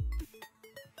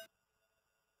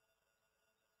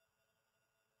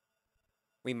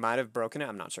 We might have broken it.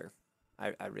 I'm not sure.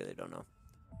 I really don't know.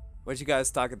 What you guys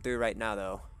talking through right now,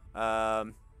 though?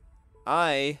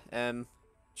 I am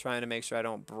trying to make sure I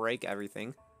don't break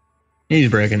everything. He's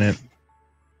breaking it.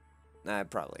 I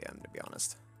probably am, to be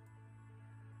honest.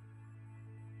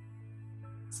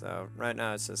 So right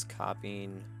now it's just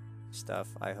copying stuff,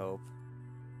 I hope.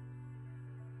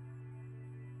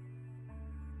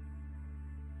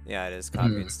 Yeah, it is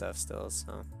copying stuff still,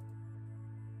 so.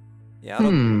 Yeah,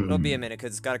 it'll be a minute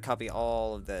because it's got to copy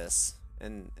all of this.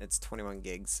 And it's 21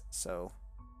 gigs, so.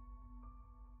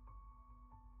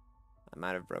 I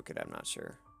might have broke it, I'm not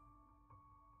sure.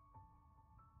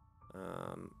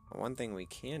 One thing we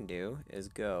can do is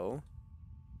go.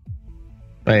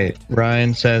 Wait,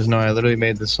 Ryan says, no, I literally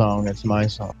made the song. It's my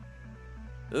song.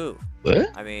 Ooh.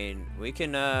 What? I mean, we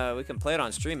can play it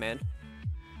on stream, man.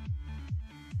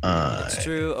 It's It's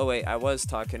true. Oh wait, I was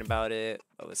talking about it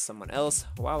with someone else.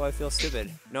 Wow, I feel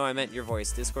stupid. No, I meant your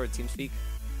voice. Discord, TeamSpeak.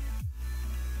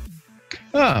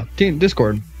 Team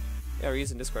Discord. Yeah, we're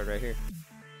using Discord right here.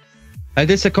 I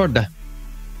Discord.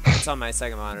 It's on my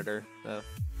second monitor, though,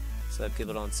 so that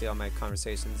people don't see all my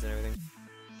conversations and everything.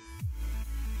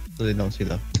 So they don't see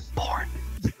the porn.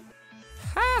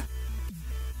 Ha!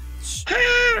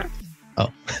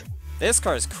 Oh. This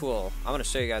car is cool. I want to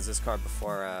show you guys this car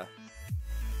before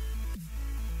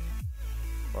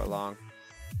long.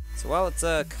 So while it's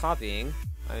copying,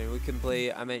 I mean, we can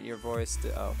play I meant your voice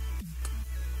to, oh.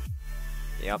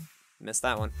 Yep, missed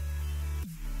that one.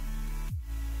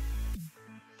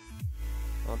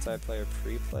 Multiplayer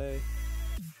pre-play.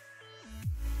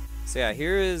 So yeah,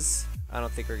 here is, I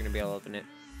don't think we're gonna be able to open it.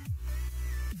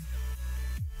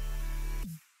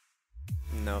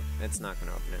 Nope, it's not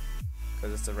gonna open it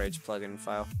because it's a Rage plugin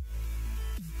file.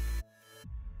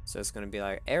 So it's gonna be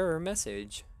like error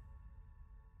message.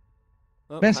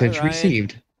 Oh, Message hi, Ryan.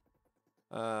 received.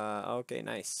 Okay,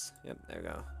 nice. Yep, there we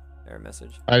go. Error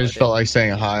message. I just felt like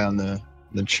saying hi on the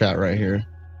chat right here.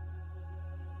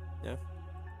 Yeah.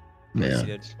 Yeah, Yes, you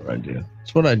did. that's what I do.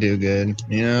 That's what I do good.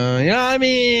 You know what I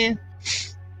mean?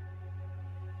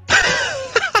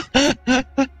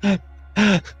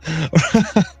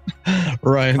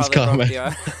 Ryan's Probably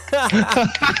comment.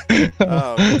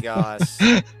 Oh gosh.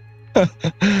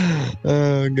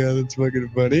 Oh god, that's fucking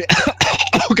funny.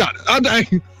 Oh god, I'm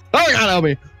dying. Oh god, help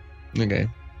me. Okay.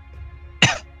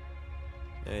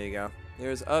 There you go.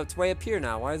 There's, oh, it's way up here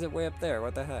now. Why is it way up there?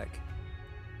 What the heck?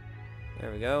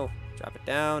 There we go. Drop it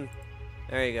down.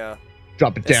 There you go.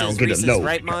 Drop it This down, is get Reese's it low.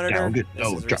 right Drop it monitor. down, get it This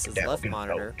low. is Drop it Reese's down, left get it low.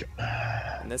 monitor.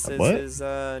 And this is What? his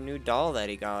new doll that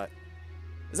he got.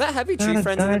 Is that Happy Tree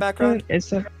Friends in the background?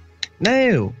 It's a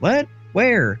no. What?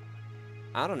 Where?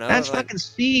 I don't know. That's like, fucking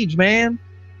Siege, man.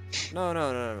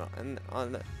 no. And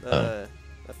on the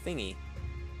thingy,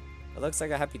 it looks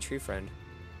like a Happy Tree Friend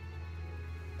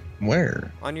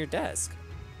Where? on your desk.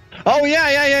 Oh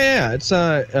yeah. It's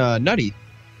Nutty.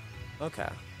 Okay. I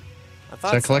So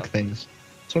thought I collect so. things.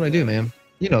 That's what I do, man.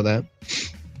 You know that.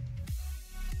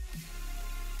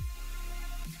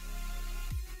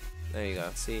 There you go.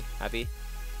 See, happy.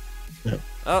 Yeah.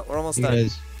 Oh, we're almost You done.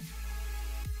 guys,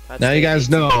 That's now you day guys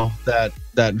 18. know that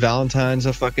Valentine's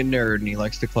a fucking nerd and he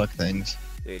likes to collect things.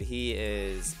 Dude, he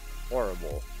is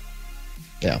horrible.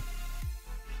 But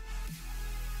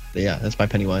yeah, that's my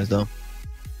Pennywise though.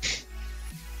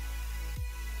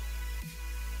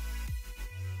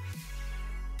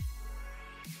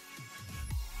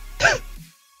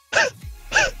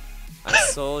 I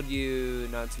sold you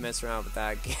not to mess around with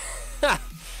that.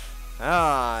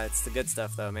 Ah, it's the good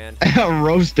stuff though, man.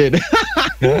 Roasted.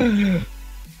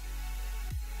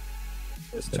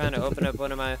 Just trying to open up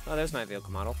one of my. Oh, there's my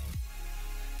vehicle model.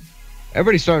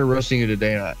 Everybody started roasting you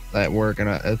today at work, and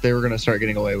if they were gonna start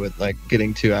getting away with like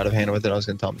getting too out of hand with it, I was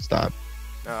gonna tell them to stop.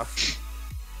 Oh,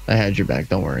 I had your back.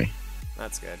 Don't worry.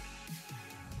 that's good.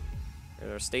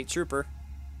 There's our state trooper.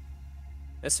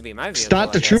 This would be my vehicle. Stop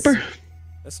I the guess. trooper.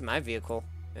 This is my vehicle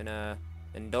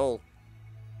in Dole.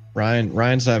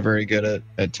 Ryan's not very good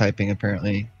at typing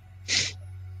apparently.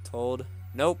 Told.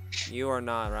 Nope, you are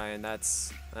not, Ryan.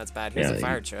 That's bad. Here's a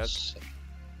fire truck.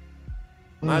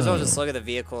 Might as well just look at the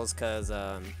vehicles because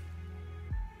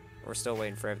we're still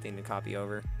waiting for everything to copy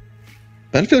over.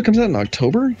 Battlefield comes out in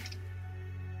October.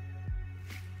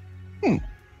 When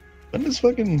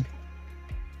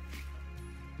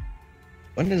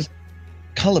does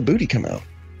Call of Duty come out?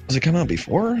 Does it come out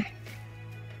before?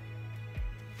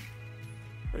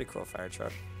 Pretty cool fire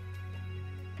truck.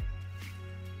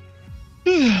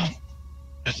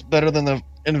 It's better than the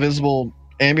invisible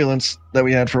ambulance that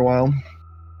we had for a while.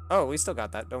 Oh, we still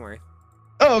got that. Don't worry.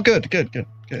 Oh, good.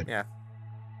 Yeah.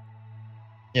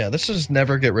 Yeah, let's just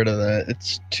never get rid of that.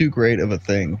 It's too great of a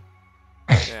thing.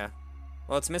 Yeah.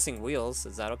 Well, it's missing wheels.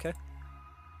 Is that okay?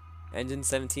 Engine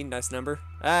 17, nice number.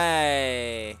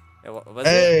 Hey! Was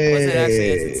it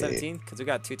actually engine 17? Because we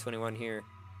got 221 here.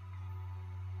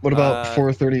 What about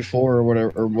 434 or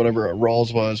whatever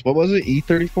Rawls was? What was it?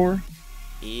 E34?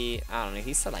 I don't know.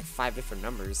 He said like 5 different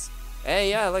numbers. Hey,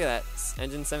 yeah, look at that. It's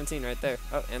engine 17 right there.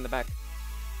 Oh, and the back.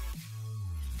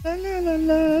 La la la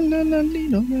la la la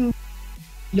no no.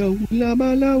 No la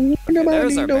ba la Okay,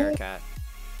 there's our no. Bearcat.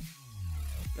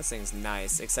 This thing's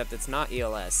nice, except it's not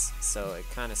ELS, so it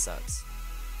kind of sucks.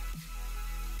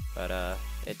 But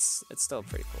it's still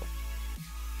pretty cool.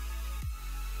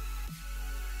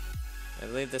 I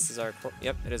believe this is our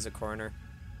yep, it is a coroner.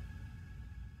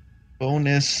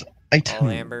 Bonus All item.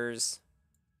 ambers.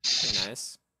 Pretty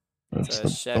nice. That's a the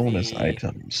Chevy bonus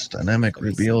items. Dynamic Chevy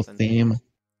reveal something. theme.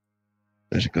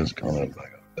 There goes calling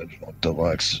digital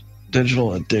deluxe.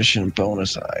 Digital edition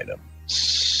bonus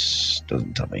items.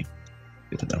 Doesn't tell me.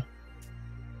 Good to know.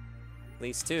 At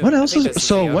least two. What I else think is this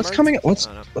so? the What's unmarked? coming? I don't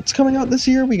know. What's coming out this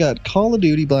year? We got Call of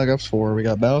Duty Black Ops 4. We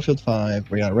got Battlefield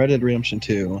 5. We got Red Dead Redemption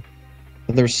 2.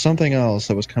 But there's something else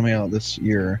that was coming out this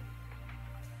year.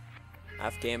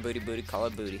 Afghan booty booty, call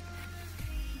it booty.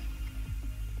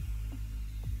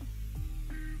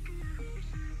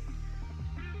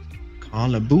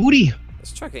 Call of Booty.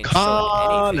 This truck ain't Call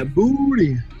showing of anything.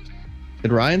 Booty.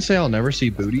 Did Ryan say I'll never see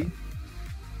booty?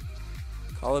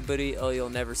 Call it booty. Oh, you'll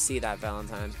never see that,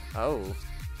 Valentine. Oh,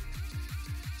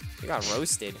 you got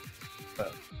roasted.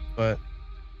 But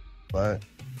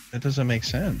it doesn't make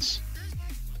sense.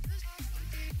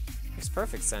 Makes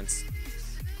perfect sense.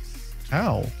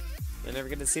 How? You'll never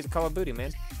get to see the Call of Booty,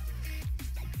 man.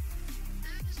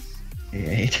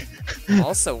 Eight.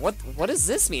 Also, what does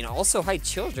this mean? Also, hi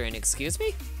children. Excuse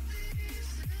me.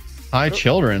 Hi,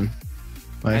 children.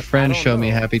 My I friend don't showed me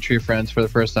know. Happy Tree Friends for the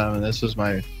first time, and this was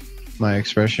my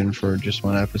expression for just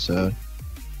one episode.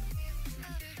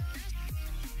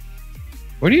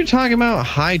 What are you talking about?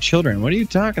 Hi, children. What are you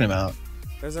talking about?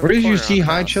 There's a Where did you recorder see on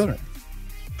the hi, house. children?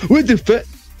 What the fuck?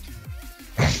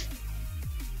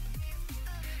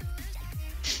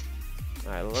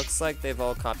 Alright, looks like they've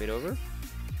all copied over.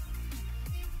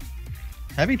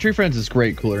 Happy Tree Friends is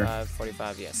great, Cooler.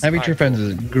 5:45, yes. Happy Alright, Tree Friends cool.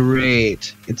 is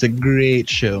great. It's a great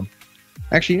show.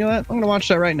 Actually, you know what? I'm gonna watch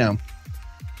that right now.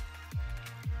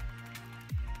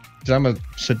 Cause I'm a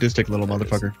sadistic little There it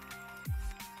is. motherfucker.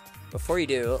 Before you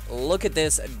do, look at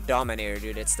this Dominator,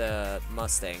 dude. It's the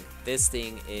Mustang. This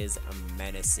thing is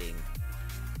menacing.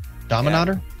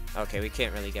 Dominator? Okay, we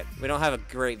can't really we don't have a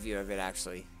great view of it,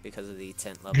 actually, because of the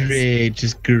tent levels. Great,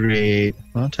 just great.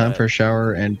 Well, time for a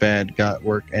shower and bed. Got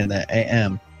work in the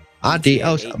AM.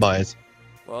 Adios, eight. boys.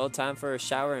 Well, time for a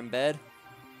shower and bed.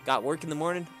 Got work in the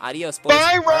morning. Adios, boys.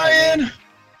 Bye, All right, man. Ryan!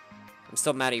 I'm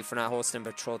still mad at you for not hosting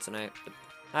patrol tonight. But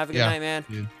have a good Yeah. night, man.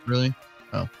 Dude, really?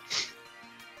 Oh.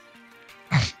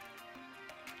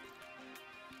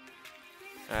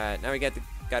 Alright, now we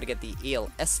gotta get the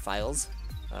ELS files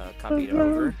copied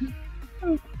over.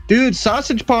 Dude,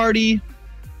 Sausage Party!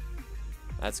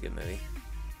 That's a good movie.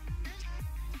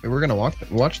 We were gonna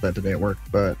watch that today at work,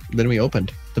 but then we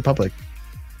opened to public.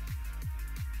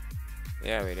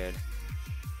 Yeah, we did.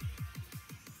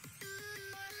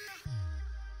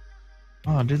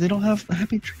 Oh, dude, they don't have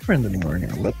Happy Tree Friends anymore here.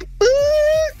 What the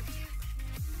fuck?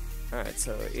 Alright,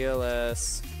 so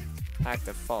ELS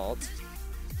active fault.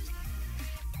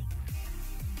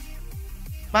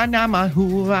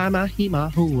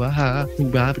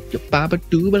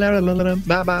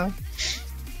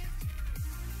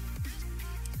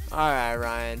 Alright,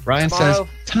 Ryan. Ryan Tomorrow? says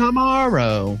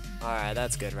tomorrow. Alright,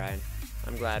 that's good, Ryan.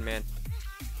 I'm glad, man.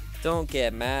 Don't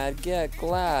get mad, get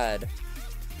glad.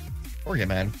 Or get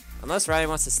mad. Unless Ryan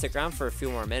wants to stick around for a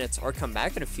few more minutes or come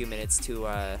back in a few minutes to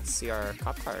see our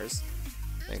cop cars.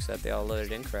 Make sure that they all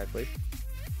loaded in correctly.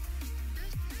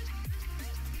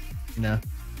 No.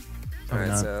 Probably Alright,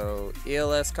 not. so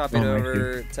ELS copied Oh, thank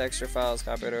over, texture files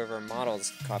copied over,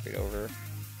 models copied over.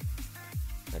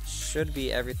 That should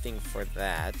be everything for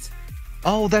that.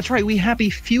 Oh, that's right. We Happy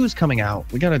Few's coming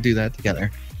out. We gotta do that together.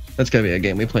 That's gotta be a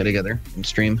game we play together and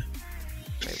stream.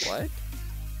 Wait, what?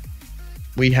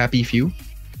 We Happy Few.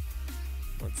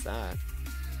 What's that?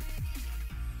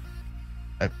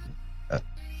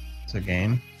 It's a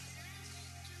game.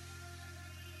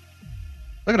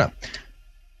 Look it up.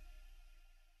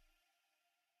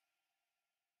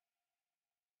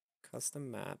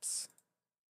 Custom maps.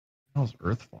 That was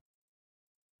Earthfall.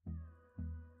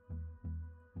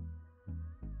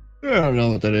 I don't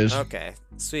know what that is. Okay,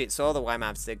 sweet. So all the Y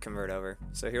maps did convert over.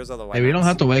 So here's all the Y Hey, maps. we don't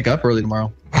have to wake up early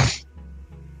tomorrow.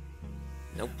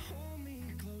 Nope.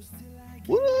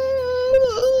 Woo!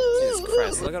 Jesus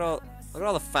Christ! Look at all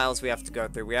the files we have to go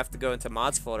through. We have to go into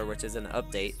mods folder, which is an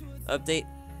update. Update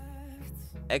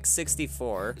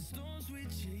x64.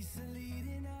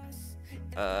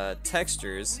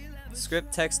 Textures.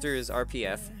 Script textures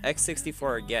RPF.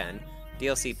 x64 again.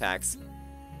 DLC packs.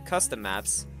 Custom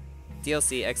maps.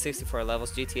 DLC x64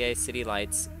 levels, GTA, city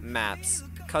lights, maps,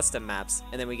 custom maps,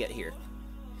 and then we get here.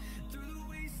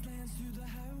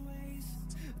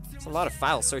 There's a lot of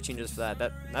file searching just for that.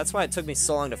 That's why it took me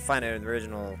so long to find it in the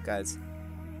original, guys.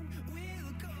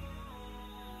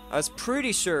 I was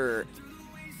pretty sure...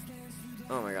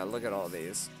 Oh my god, look at all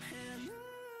these.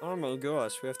 Oh my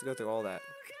gosh, we have to go through all that.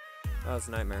 Oh, it's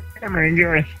a nightmare. Oh my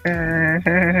gosh.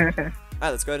 Alright,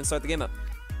 let's go ahead and start the game up.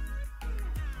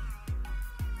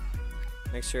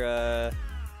 Make sure,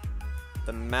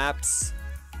 the maps...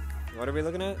 What are we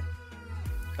looking at?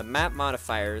 The map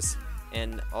modifiers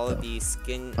and all of the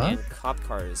skin and cop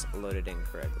cars loaded in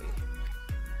correctly.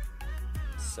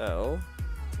 So,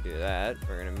 to do that,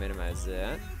 we're gonna minimize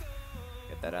that.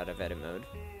 Get that out of edit mode.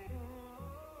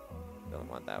 Don't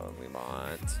want that one, we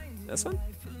want this one?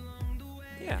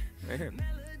 Yeah, right here.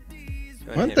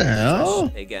 Go ahead and What the hit hell?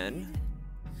 refresh again.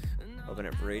 Open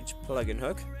up Bridge, plug-in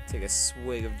hook, take a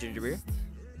swig of ginger beer.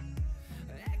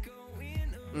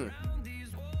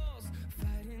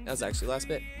 That was actually the last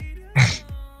bit.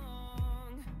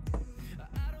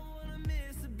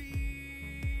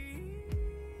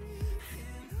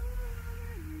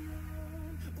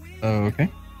 Okay.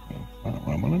 That's not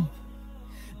what I wanted.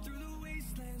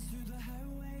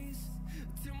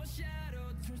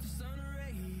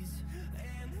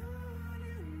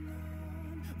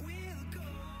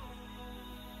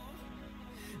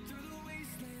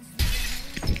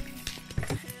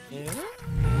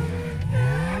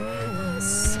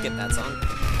 Skip that song.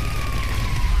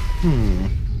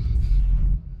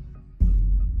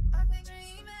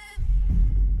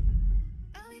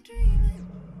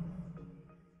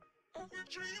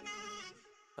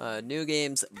 New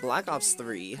games: Black Ops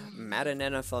 3, Madden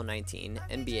NFL 19,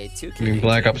 NBA 2K. You mean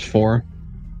Black Ops 4?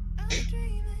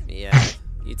 Yeah,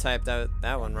 you typed out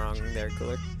that one wrong there,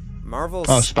 Cooler. Marvel.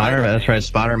 Oh, Spider-Man. That's right,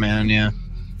 Spider-Man. Yeah.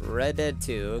 Red Dead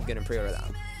 2. Gonna pre-order that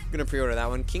one. Gonna pre-order that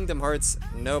one. Kingdom Hearts.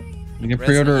 Nope. You can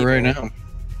pre-order it right now.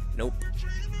 Nope.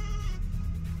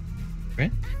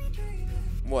 Okay.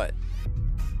 What?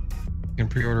 You can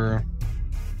pre-order.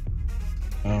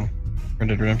 Oh, Red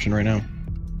Dead Redemption right now.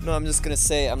 No, I'm just gonna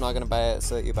say I'm not gonna buy it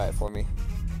so that you buy it for me.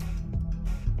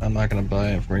 I'm not gonna buy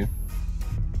it for you.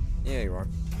 Yeah, you are.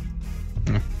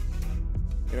 Hmm.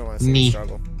 You don't want to see me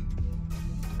struggle.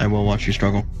 I will watch you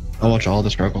struggle. I'll watch all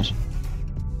the struggles.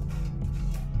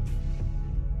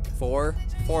 4?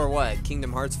 4 what?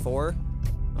 Kingdom Hearts 4?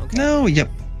 Okay. No, yep.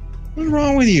 What's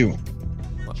wrong with you?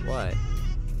 What?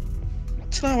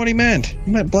 That's not what he meant.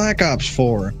 He meant Black Ops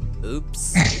 4.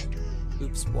 Oops.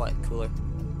 Oops, what? Cooler.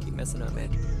 Keep messing up, man.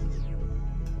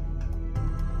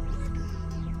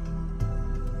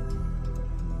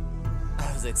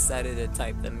 I was excited to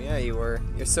type them. Yeah, you were.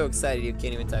 You're so excited you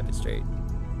can't even type it straight.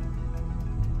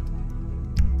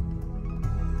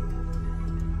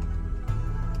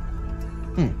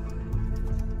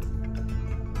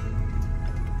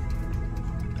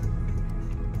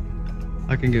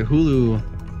 I can get Hulu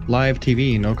Live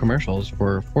TV, no commercials,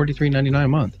 for $43.99 a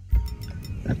month.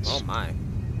 Oh my.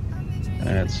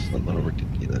 That's a little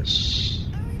ridiculous.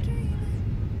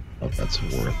 Hope that's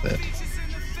worth it.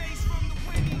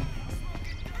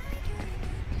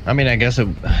 I mean, I guess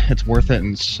it's worth it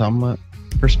in some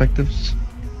perspectives,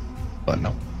 but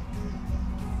no.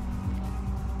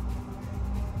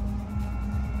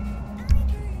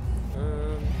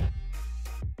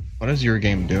 What is your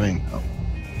game doing? Oh.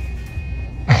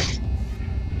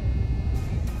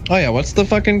 Oh yeah, what's the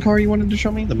fucking car you wanted to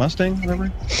show me? The Mustang, whatever?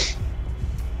 Yeah,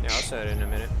 I'll show it in a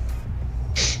minute.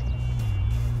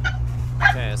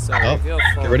 Okay, so reveal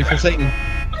get ready for Satan.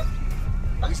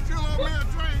 You still on man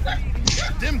train?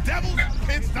 Them devils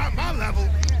can't stop my level.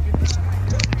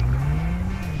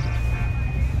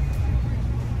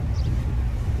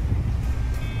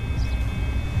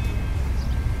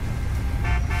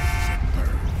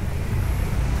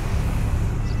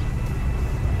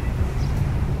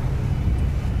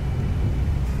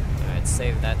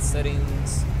 Save that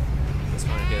settings. Just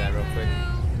want to do that real quick.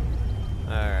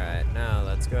 Alright, now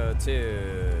let's go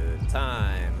to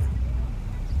time.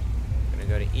 Gonna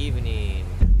go to evening.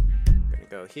 Gonna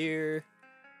go here.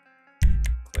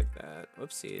 Click that.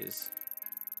 Whoopsies.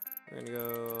 We're gonna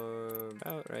go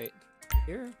about right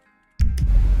here.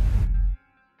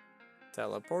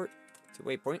 Teleport to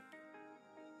waypoint.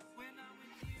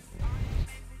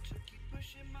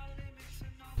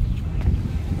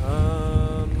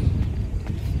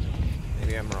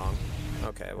 Maybe I'm wrong.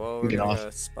 Okay, well, we're Get gonna off. go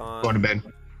spawn. Going to bed.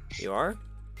 You are?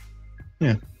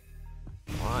 Yeah.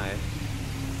 Why?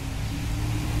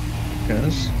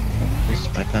 Because this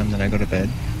is my time that I go to bed.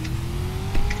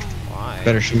 Why?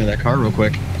 Better show me that car real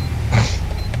quick.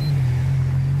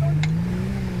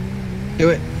 Do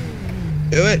it.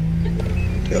 Do it.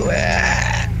 Do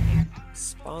it.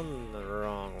 Spawn the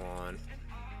wrong one.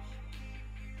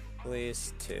 Please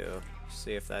police 2.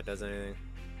 See if that does anything.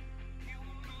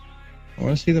 I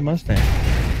want to see the Mustang.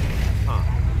 Huh.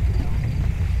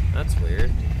 That's weird.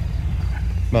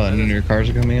 Well, and new cars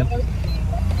are coming in.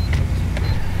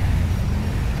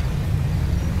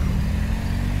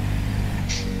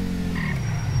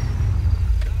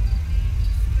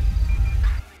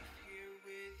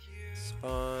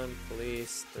 Spawn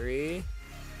police 3.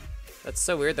 That's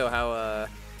so weird though how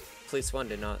police 1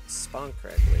 did not spawn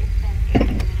correctly.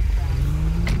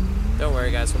 Don't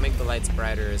worry guys, we'll make the lights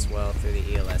brighter as well through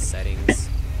the ELS settings.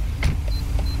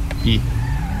 Yeah.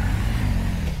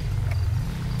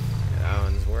 That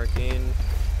one's working.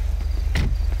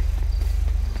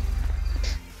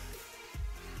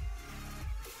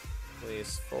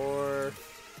 Police 4. Alright,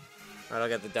 I'll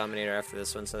get the Dominator after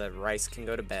this one so that Rice can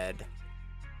go to bed.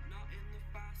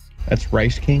 That's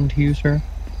Rice King to you, sir?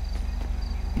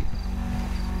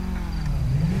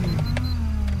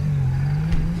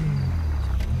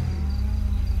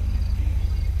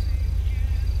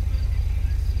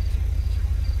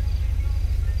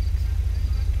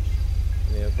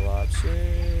 Vehicle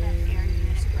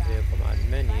options. Vehicle mod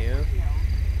menu.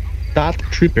 Dot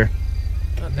Trooper.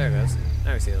 Oh, there it goes.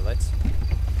 Now we see the lights.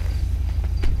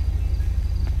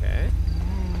 Okay.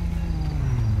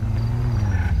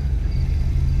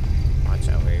 Watch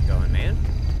out where you're going, man.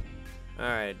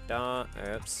 Alright,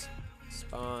 oops.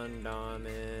 Spawn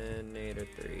Dominator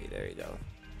 3. There you go.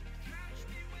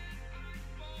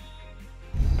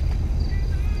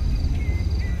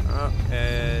 Oh,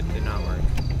 it did not work.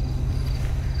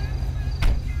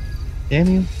 Damn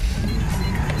you.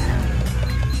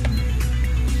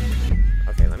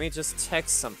 Okay, let me just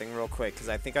text something real quick because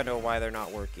I think I know why they're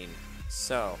not working.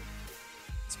 So,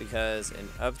 it's because in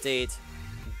update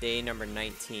day number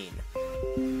 19,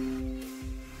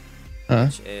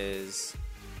 which is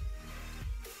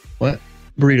What?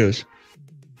 Burritos.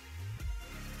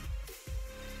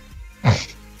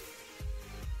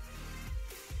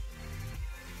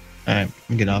 Alright,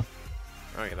 get off.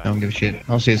 okay, I don't give a shit.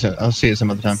 I'll see it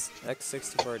some other time.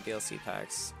 X64 DLC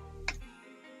packs.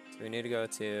 So we need to go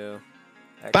to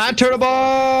Bye, X64. Turtle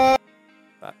Boy!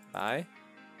 Bye.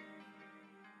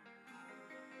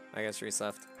 I guess Reese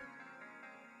left.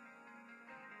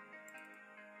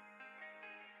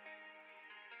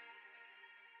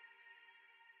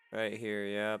 Right here,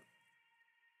 yep.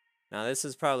 Now this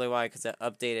is probably why, because it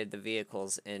updated the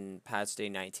vehicles in patch day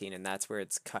 19, and that's where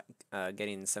it's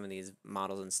getting some of these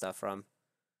models and stuff from.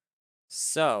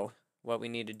 So, what we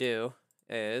need to do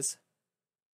is,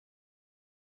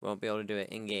 we won't be able to do it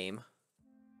in-game.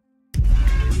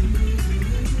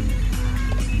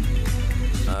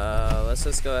 Let's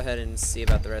just go ahead and see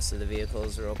about the rest of the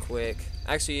vehicles real quick.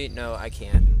 Actually, no, I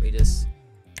can't.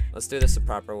 Let's do this the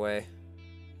proper way.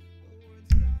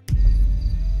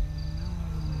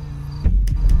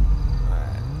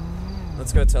 Alright.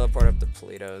 Let's go teleport up to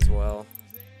Polito as well.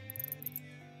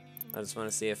 I just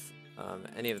want to see if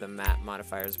any of the map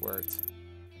modifiers worked.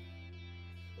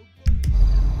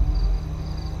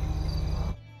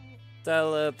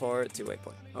 Teleport to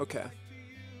waypoint. Okay.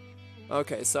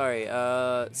 Okay, sorry.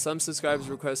 Some subscribers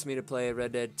requested me to play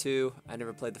Red Dead 2. I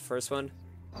never played the first one.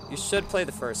 You should play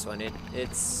the first one.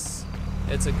 It's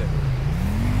a good one.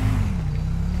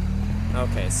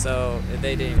 Okay, so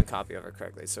they didn't even copy over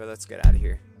correctly, so let's get out of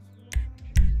here.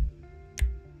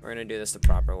 We're gonna do this the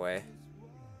proper way.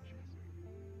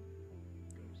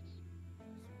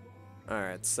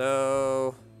 Alright,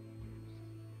 so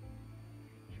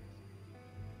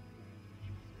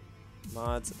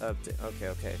mods update.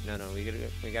 Okay. No,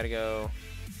 we gotta go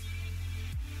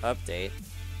update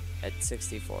at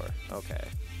 64. Okay.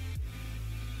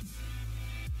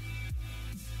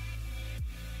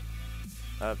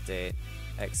 Update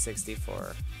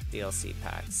X64 DLC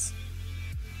packs.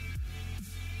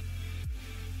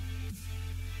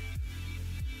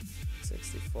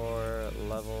 '64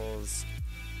 levels,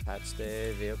 patch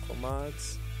day, vehicle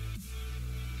mods.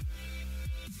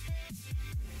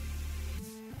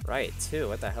 Riot 2,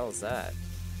 what the hell is that?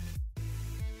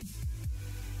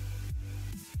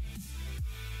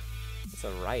 It's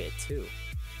a Riot 2.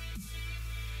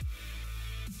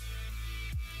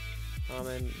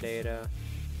 Common data.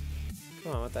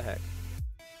 Come on, what the heck?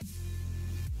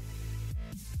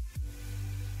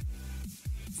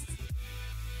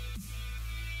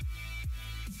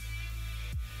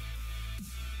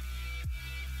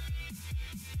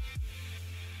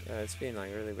 Yeah, it's being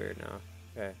like really weird now.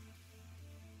 Okay.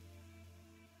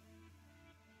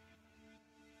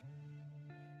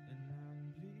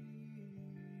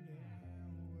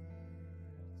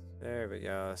 There we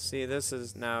go. See, this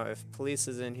is now, if police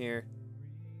is in here,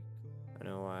 I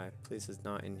know why. Police is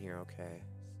not in here, okay.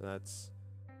 So that's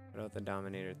what about the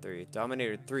Dominator 3?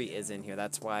 Dominator 3 is in here.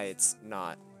 That's why it's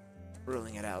not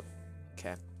ruling it out.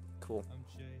 Okay, cool.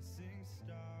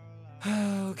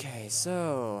 Okay,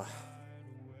 so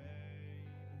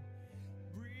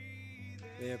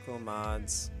vehicle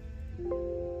mods.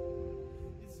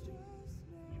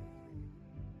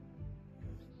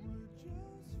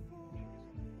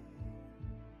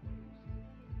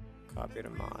 Copy to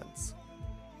mods.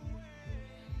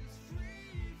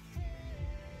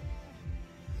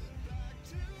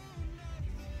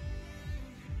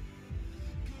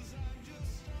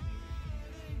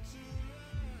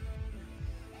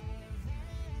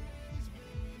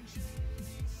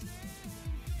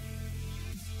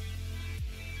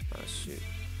 Oh shoot.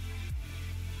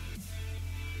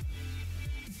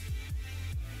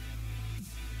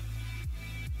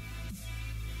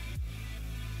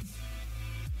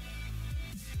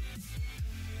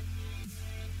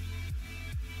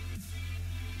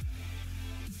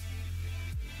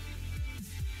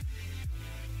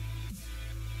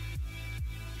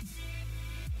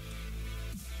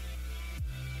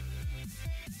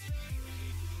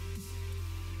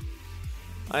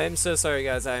 I am so sorry,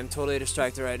 guys. I am totally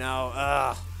distracted right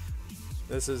now.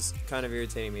 This is kind of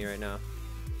irritating me right now.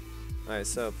 Alright,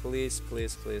 so police 1.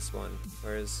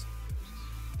 Where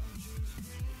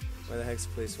the heck's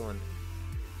police 1?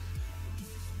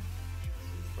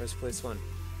 Where's police 1?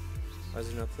 Why is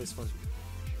there no police 1?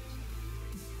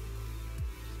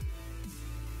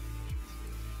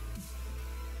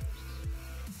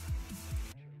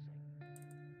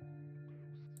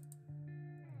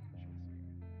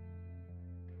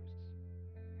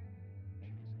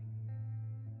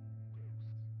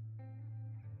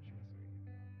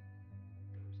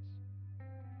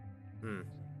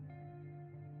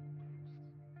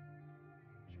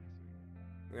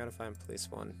 We gotta find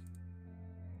police 1.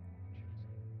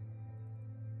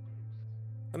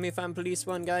 Let me find police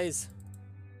 1, guys.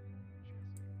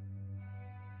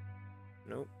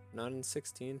 Nope, not in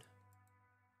 16.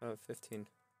 Oh, 15.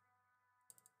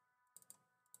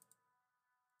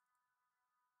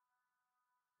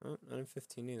 Oh, not in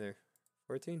 15 either.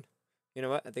 14? You know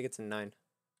what? I think it's in 9.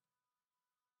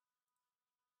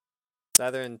 It's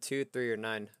either in 2, 3, or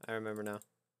 9. I remember now.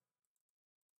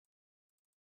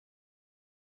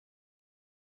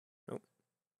 Nope.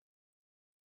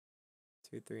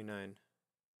 2, 3, 9.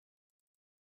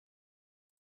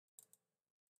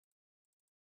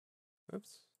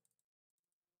 Oops.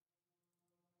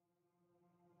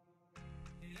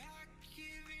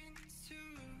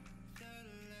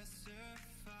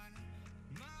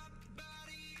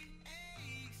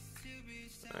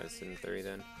 Alright, it's in 3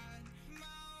 then.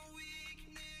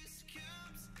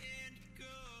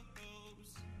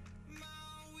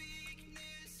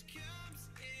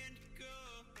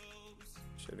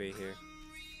 Should be here.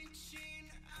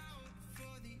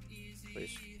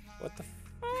 Please. What the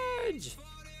fudge?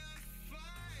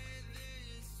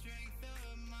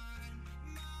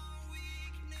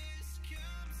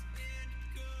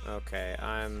 Okay,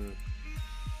 I'm...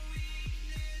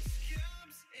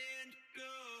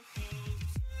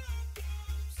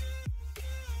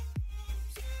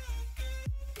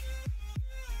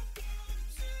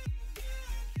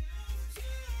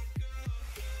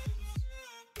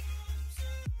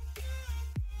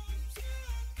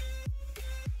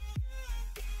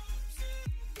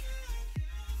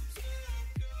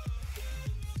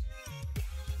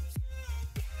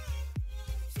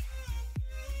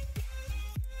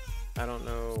 I don't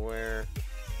know where.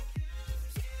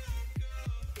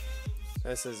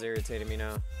 This is irritating me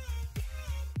now.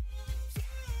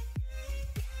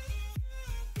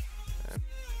 Okay.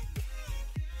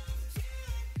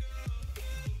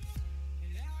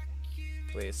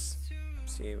 Please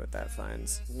see what that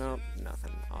finds. Nope,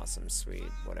 nothing. Awesome, sweet,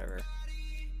 whatever.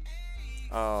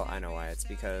 Oh, I know why. It's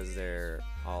because they're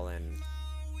all in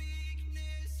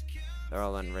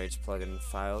Rage plugin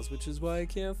files, which is why I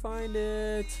can't find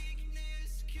it.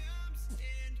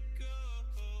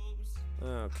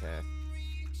 Okay.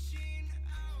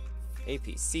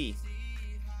 APC.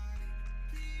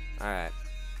 Alright.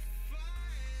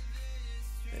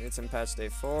 It's in patch day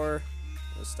 4.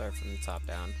 We'll start from the top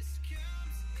down.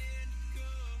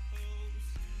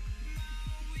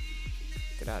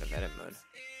 Get out of edit mode.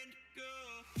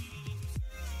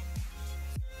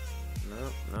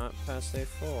 Nope, not patch day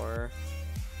 4.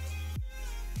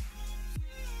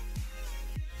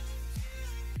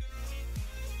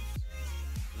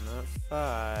 Not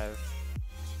 5.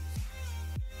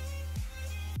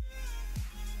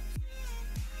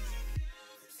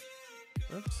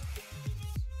 Oops.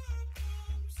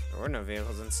 There were no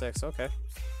vehicles in 6, okay.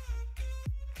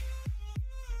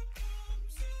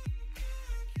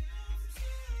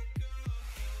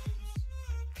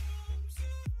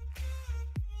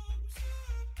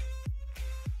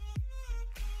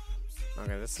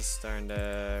 Okay, this is starting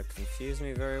to confuse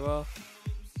me very well.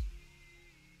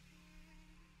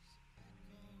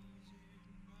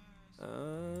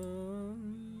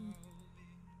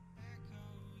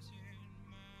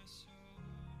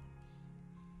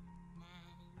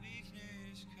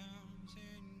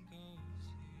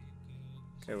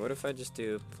 Okay, what if I just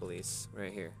do police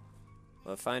right here?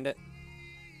 Will I find it?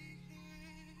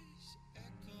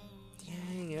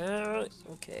 Dang it.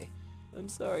 Okay. I'm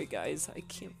sorry, guys. I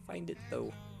can't find it,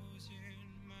 though.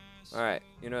 Alright,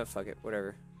 you know what? Fuck it.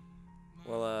 Whatever.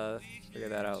 We'll, figure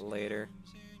that out later.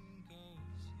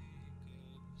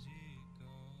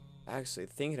 Actually,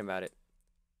 thinking about it,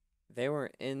 they were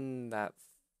in that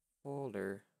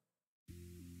folder.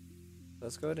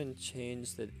 Let's go ahead and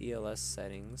change the ELS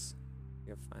settings.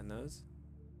 You can find those.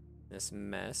 This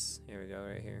mess. Here we go,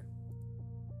 right here.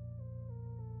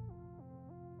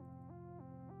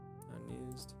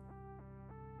 Unused.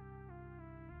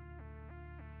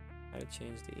 How to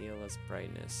change the ELS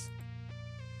brightness.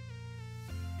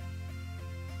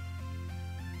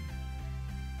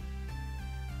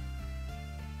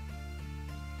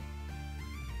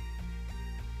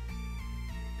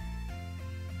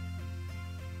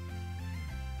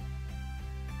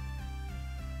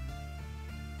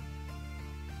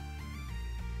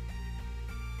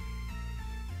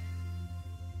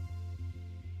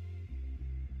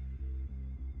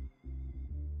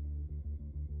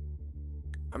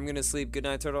 I'm gonna sleep. Good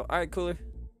night, Turtle. Alright, Cooler.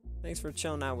 Thanks for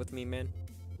chilling out with me, man.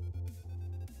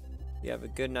 You have a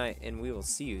good night, and we will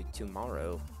see you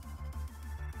tomorrow.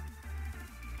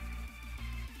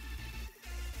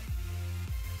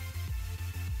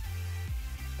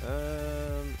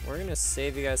 We're gonna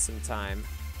save you guys some time.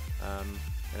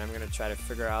 And I'm gonna try to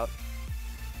figure out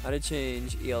how to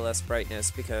change ELS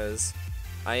brightness because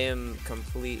I am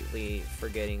completely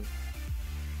forgetting.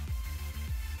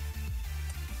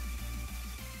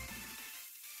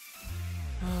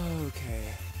 Okay.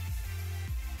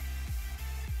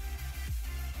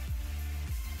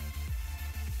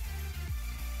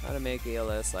 How to make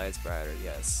ELS lights brighter,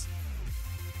 yes.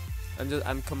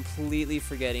 I'm completely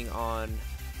forgetting on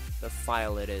the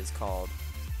file it is called.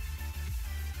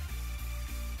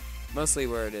 Mostly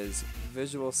where it is.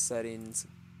 Visual settings.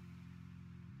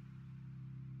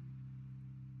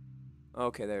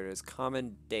 Okay, there it is.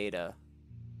 Common data.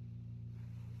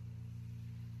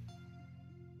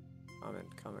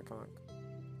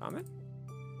 Comment?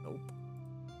 Nope.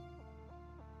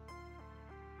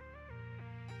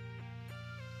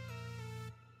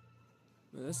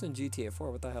 Man, this is in GTA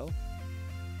 4, what the hell?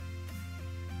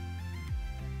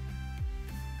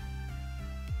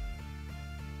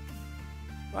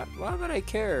 Why would I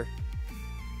care?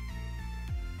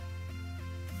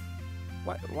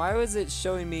 Why was it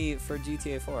showing me for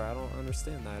GTA 4? I don't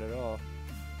understand that at all.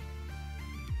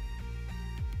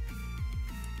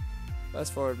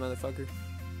 Fast forward, motherfucker.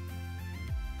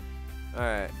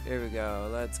 Alright, here we go.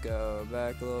 Let's go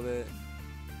back a little bit.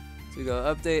 So we go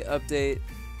update. Wait,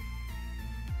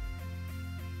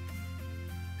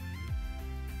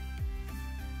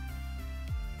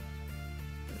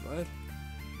 what?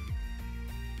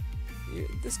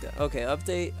 This guy. Okay,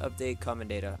 update, common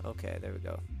data. Okay, there we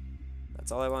go.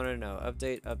 That's all I wanted to know.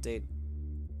 Update,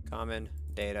 common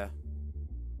data.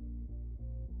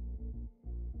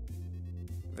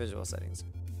 Visual settings.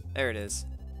 There it is.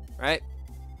 Right?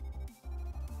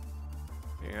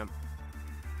 Yep.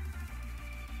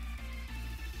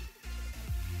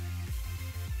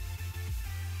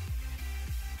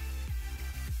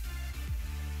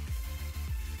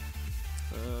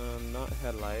 Not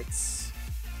headlights.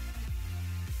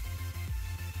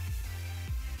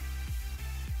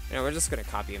 Yeah, we're just gonna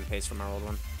copy and paste from our old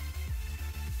one.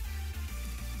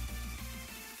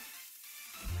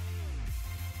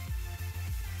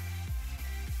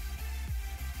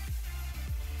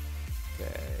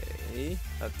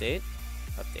 Okay,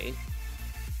 update.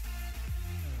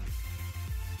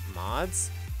 Mods,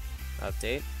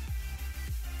 update.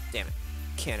 Damn it,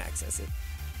 can't access it.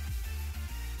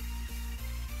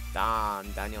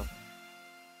 Damn, Daniel.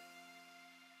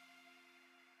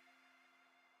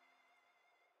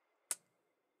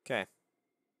 Okay.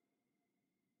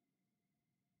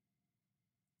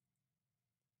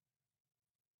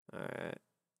 Alright,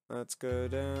 let's go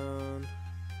down.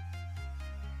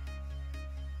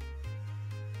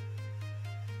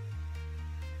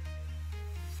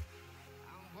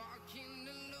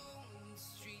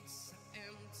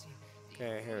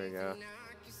 Okay, here we go.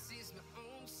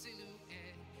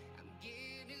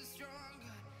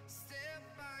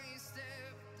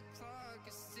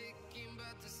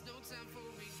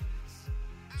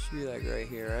 Should be like right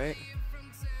here, right?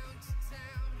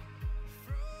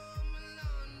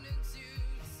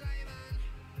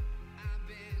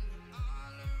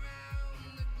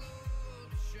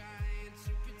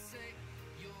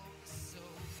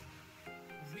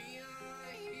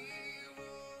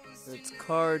 It's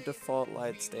car default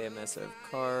lights stay emissive.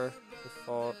 Car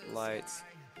default lights.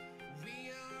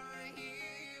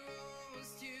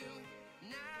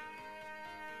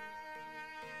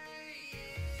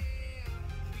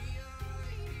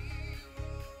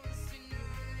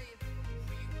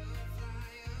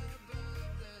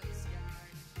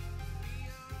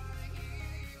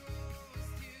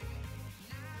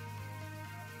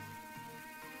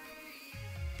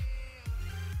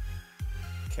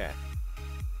 Okay.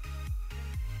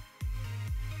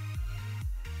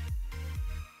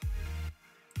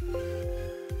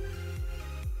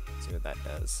 See what that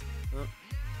does. Oh,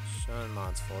 show in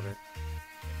mods folder.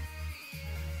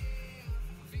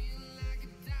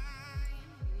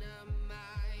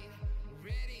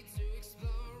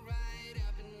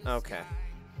 Okay.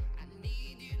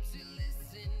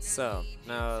 So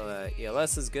now the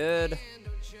ELS is good.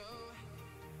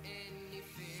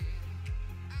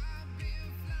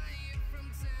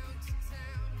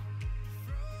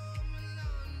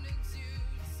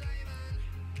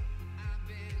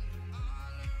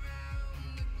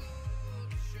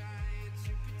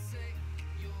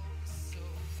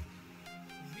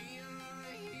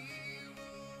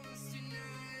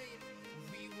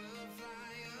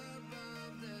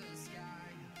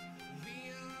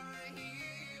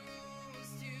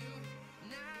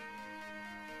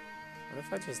 What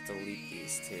if I just delete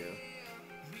these two?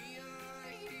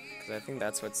 Because I think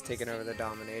that's what's taking over the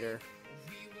Dominator.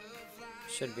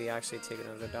 Should be actually taking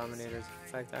over the Dominator's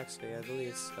effect, actually, I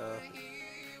believe so.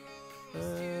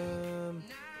 Let's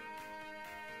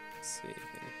see here.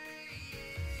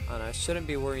 And I shouldn't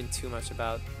be worrying too much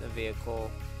about the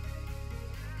vehicle.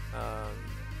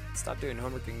 Stop doing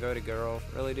homework and go to girl.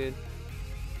 Really, dude?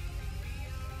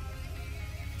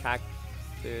 Cack,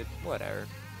 dude, whatever.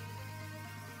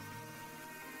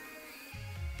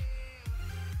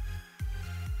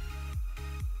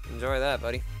 Enjoy that,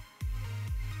 buddy.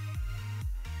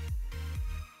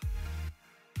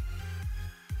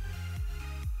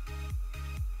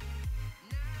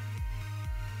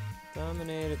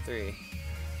 Dominator 3.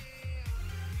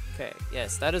 Okay,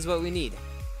 yes, that is what we need.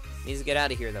 Needs to get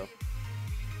out of here, though.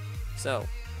 So,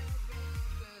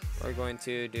 we're going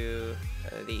to do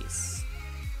these.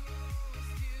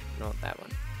 No, that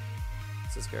one.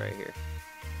 Let's just go right here.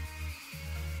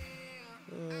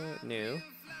 New.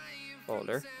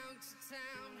 Folder.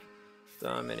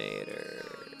 Dominator.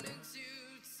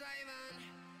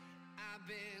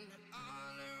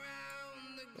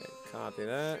 Okay, copy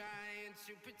that.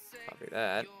 Copy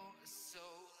that.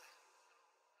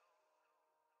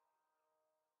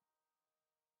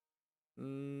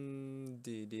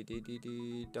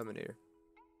 Dominator.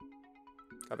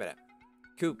 Copy that.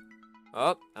 Cool.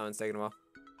 Oh, that one's taking a while.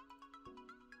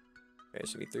 Okay, there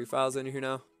should be 3 files in here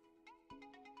now.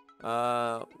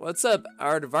 What's up,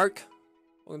 Aardvark?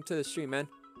 Welcome to the stream, man.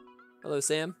 Hello,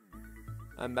 Sam.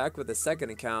 I'm back with a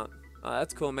second account.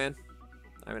 That's cool, man.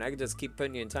 I mean, I could just keep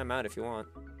putting you in timeout if you want.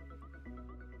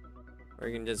 Or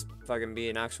you can just fucking be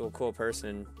an actual cool person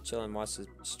and chill and watch the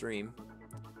stream.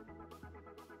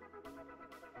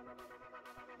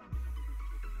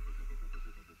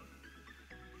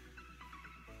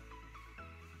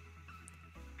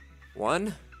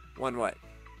 One? One what?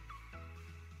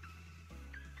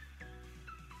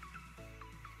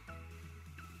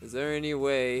 Is there any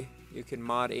way you can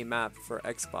mod a map for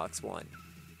Xbox One?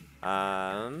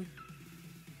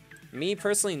 Me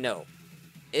personally, no.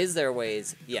 Is there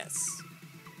ways? Yes.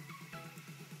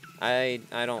 I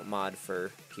don't mod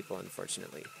for people,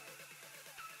 unfortunately.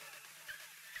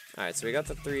 Alright, so we got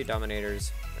the 3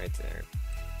 Dominators right there.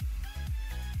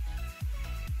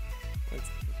 What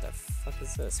the fuck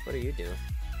is this? What do you do?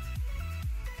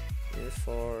 You're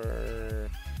for...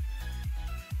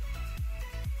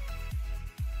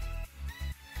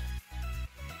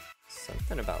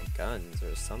 something about guns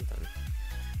or something.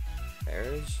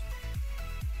 Carriage?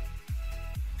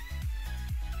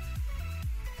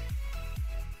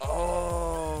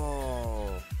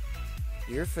 Oh!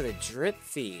 You're for the drip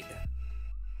feed.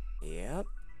 Yep.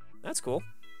 That's cool.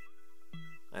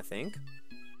 I think.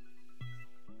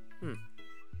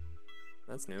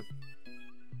 That's new.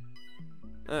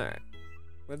 Alright.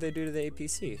 What did they do to the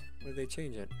APC? What did they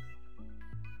change it?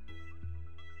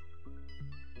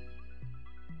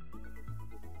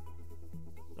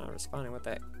 Not responding. What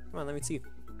the heck? Come on, let me see.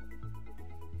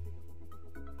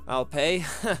 I'll pay?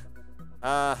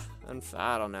 I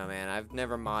don't know, man. I've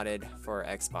never modded for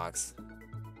Xbox.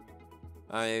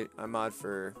 I mod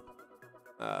for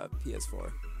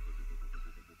PS4.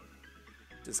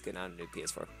 Just getting out a new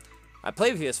PS4. I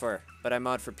play PS4, but I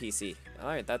mod for PC.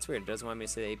 Alright, that's weird. It doesn't want me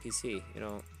to say APC. You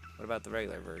know, what about the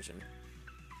regular version?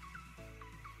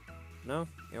 No?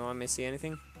 You don't want me to see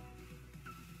anything?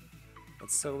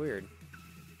 That's so weird.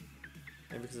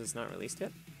 Maybe because it's not released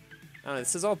yet? I don't know,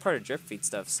 this is all part of Drift Feed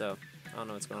stuff, so I don't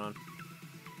know what's going on.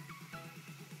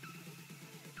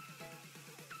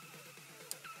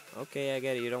 Okay, I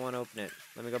get it. You don't want to open it.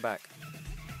 Let me go back.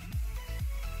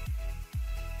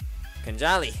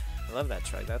 Kanjali! I love that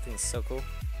truck. That thing's so cool.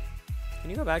 Can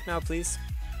you go back now, please?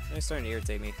 It's starting to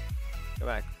irritate me. Go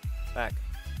back. Back.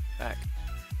 Back.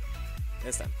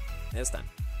 This time. This time.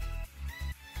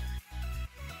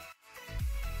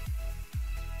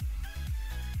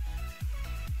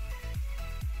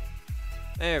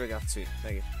 There we go. Sweet.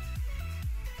 Thank you.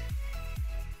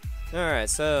 Alright,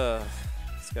 so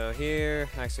let's go here.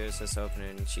 Actually, let's just open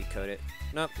it and cheat code it.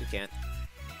 Nope, you can't.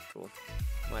 Cool.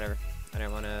 Whatever. I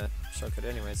didn't want to shortcut it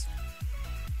anyways.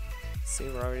 See,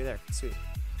 we're already there. Sweet.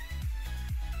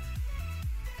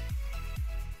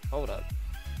 Hold up.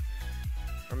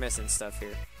 We're missing stuff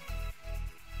here.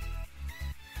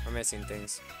 We're missing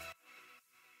things.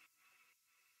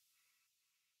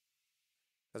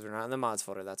 Because we're not in the mods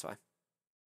folder, that's why.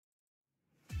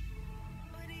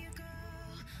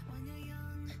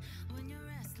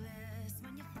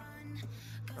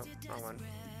 Oh, wrong one.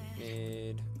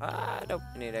 Need... nope.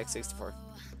 I need X64.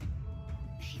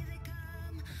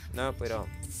 Nope, we don't.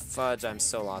 Fudge, I'm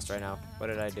so lost right now. What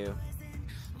did I do?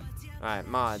 Alright,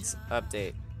 mods.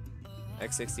 Update.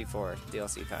 X64.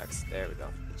 DLC packs. There we go.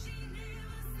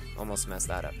 Almost messed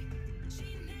that up.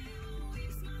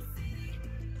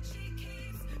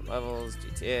 Levels,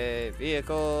 GTA,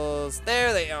 vehicles.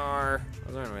 There they are! I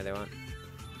was wondering where they went.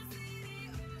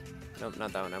 Nope,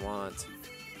 not that one I want.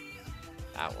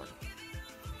 That one.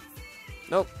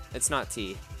 Nope, it's not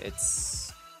T.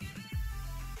 It's...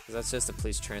 because that's just a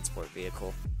police transport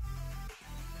vehicle.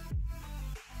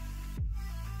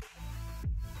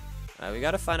 We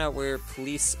gotta find out where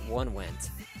Police 1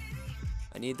 went.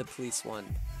 I need the Police 1.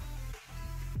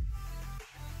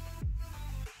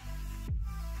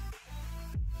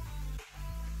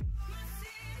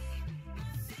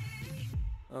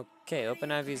 Okay,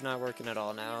 OpenIV's not working at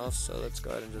all now, so let's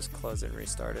go ahead and just close it and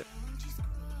restart it.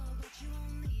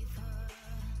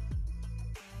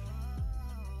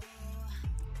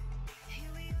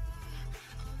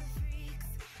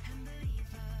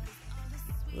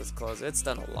 Let's close it. It's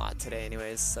done a lot today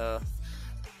anyways, so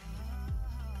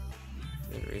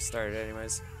need to restart it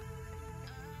anyways.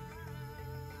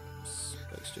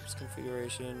 Spike strips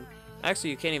configuration.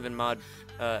 Actually, you can't even mod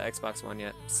Xbox One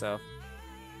yet, so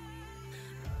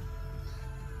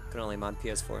you can only mod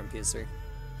PS4 and PS3.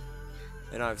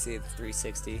 And obviously the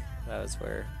 360, that was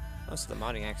where most of the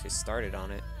modding actually started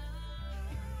on it.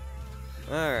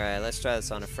 Alright, let's try this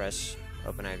on a fresh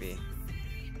OpenIV.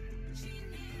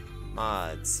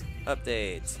 Mods,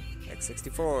 update,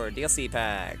 X64, DLC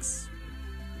packs.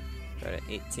 Go to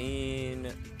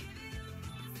 18.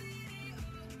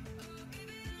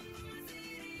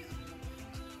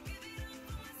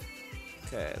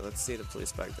 Okay, let's see the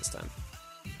police pack this time.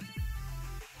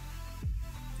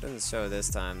 Doesn't show this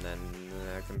time, then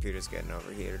the computer's getting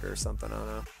overheated or something, I don't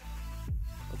know.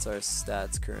 What's our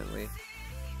stats currently?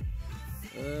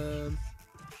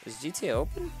 Is GTA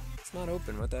open? It's not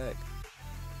open, what the heck?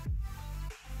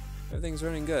 Everything's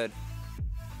running good.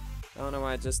 I don't know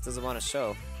why it just doesn't want to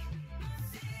show.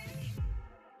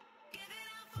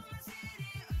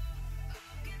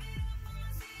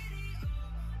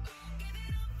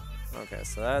 Okay,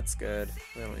 so that's good.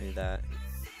 We don't need that.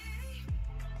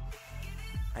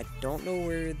 I don't know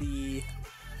where the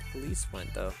police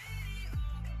went though.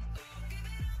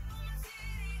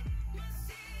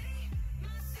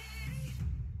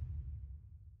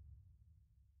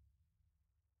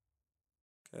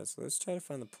 Okay, so let's try to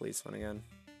find the police one again.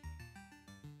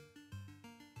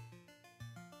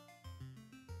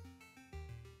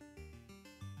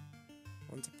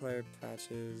 Multiplayer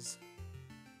patches.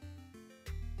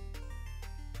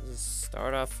 Let's just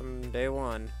start off from day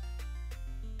one.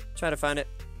 Try to find it.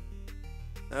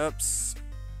 Oops.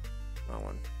 Wrong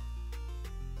one.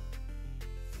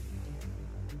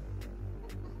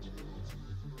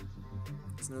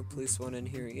 There's no police one in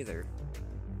here either.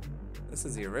 This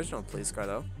is the original police car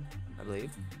though, I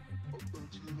believe.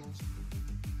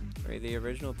 Are you the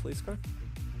original police car?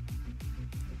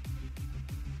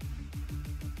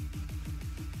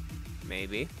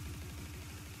 Maybe.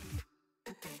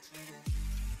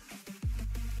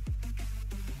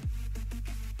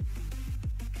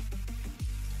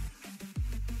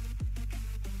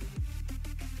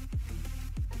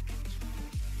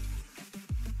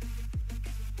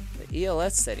 The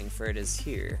ELS setting for it is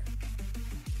here.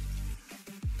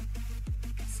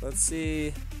 So let's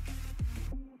see.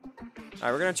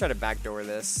 Alright, we're gonna try to backdoor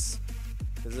this.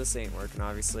 Because this ain't working,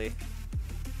 obviously.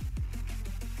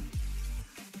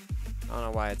 I don't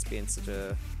know why it's being such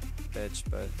a bitch,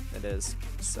 but it is,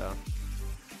 so.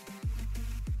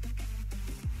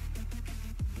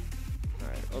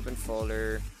 Alright, open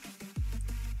folder.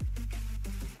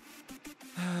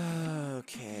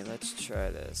 Okay, let's try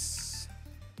this.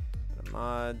 Go to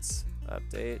mods,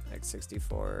 update,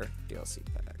 x64, DLC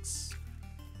packs.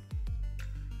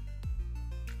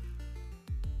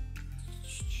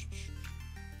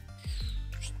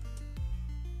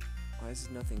 Why is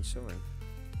nothing showing?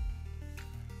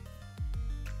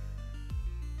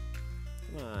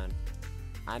 Come on.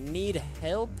 I need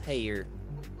help here.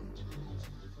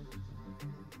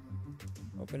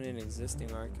 Open an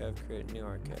existing archive, create a new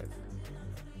archive.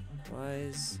 Why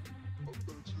is...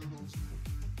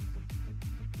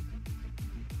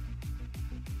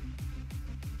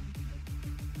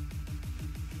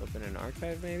 Open an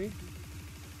archive, maybe?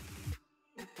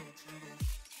 I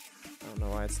don't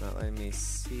know why it's not letting me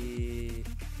see.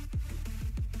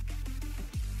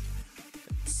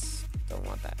 Don't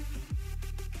want that.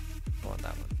 I want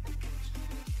that one.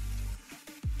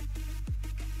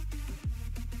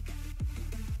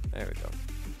 There we go.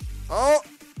 Oh!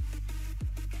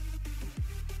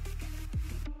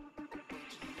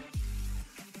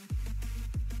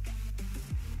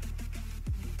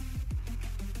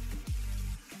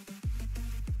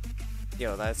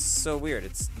 Yo, that's so weird.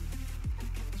 It's...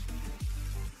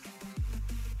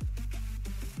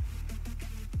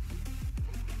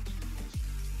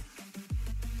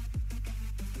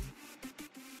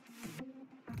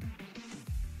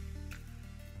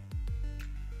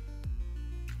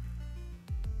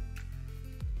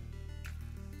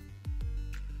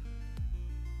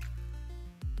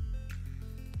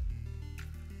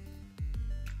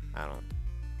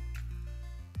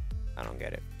 I don't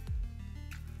get it.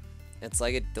 It's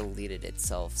like it deleted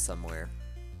itself somewhere.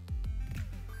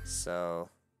 So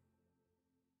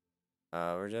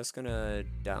we're just gonna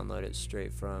download it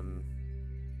straight from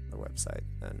the website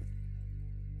then.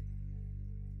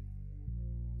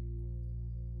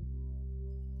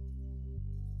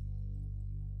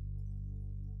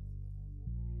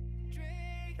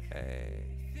 Okay.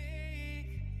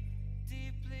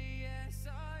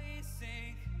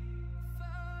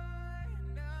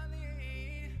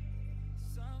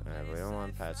 Alright, we don't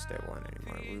want patch day 1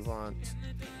 anymore.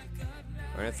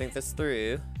 We're gonna think this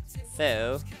through.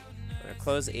 So, we're gonna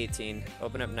close 18,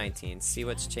 open up 19, see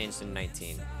what's changed in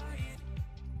 19.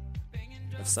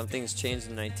 If something's changed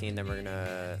in 19, then we're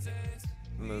gonna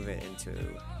move it into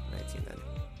 19 then.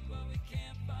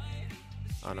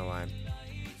 I don't know why.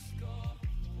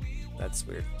 That's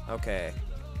weird. Okay.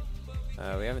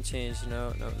 We haven't changed,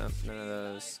 no, none of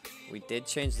those. We did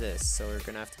change this, so we're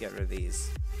gonna have to get rid of these.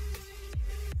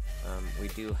 We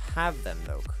do have them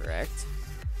though, correct?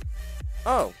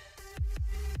 Oh!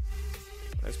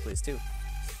 There's police too.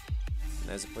 And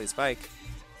there's a police bike.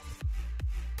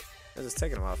 This is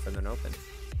taking a while for them to open.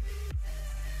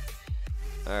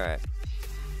 Alright.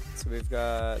 So we've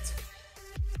got...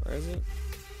 Where is it?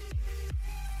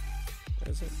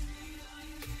 Where is it?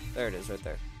 There it is, right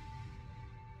there.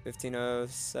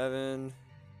 1507.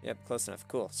 Yep, close enough.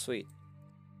 Cool, sweet.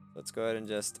 Let's go ahead and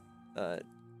just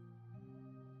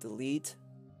delete.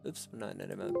 Oops, I'm not in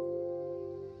edit mode.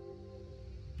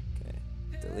 Okay,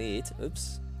 delete.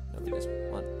 Oops. No, we just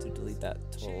want to delete that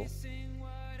tool.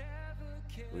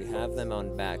 We have them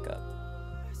on backup.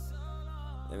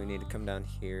 Then we need to come down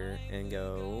here and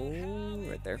go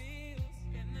right there.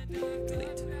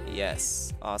 Delete.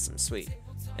 Yes. Awesome. Sweet.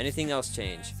 Anything else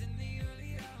change?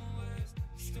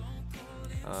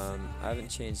 I haven't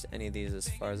changed any of these as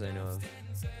far as I know of.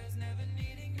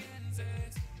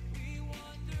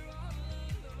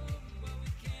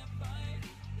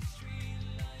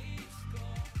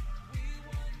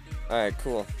 Alright,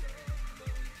 cool.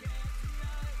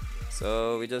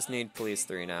 So we just need police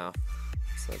 3 now.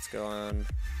 So let's go on.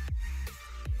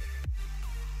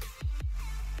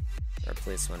 Or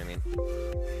police 1, I mean.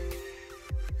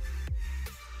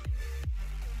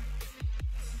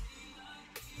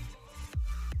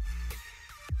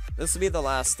 This will be the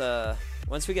last,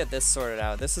 once we get this sorted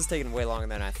out, this is taking way longer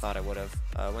than I thought it would have.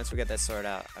 Once we get this sorted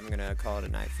out, I'm gonna call it a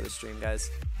night for the stream,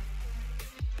 guys.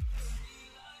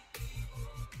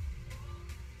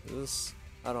 This,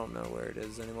 I don't know where it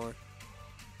is anymore.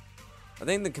 I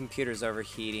think the computer's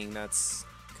overheating, that's,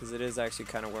 because it is actually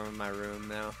kind of warm in my room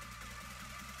now.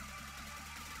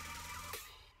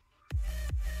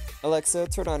 Alexa,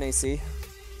 turn on AC.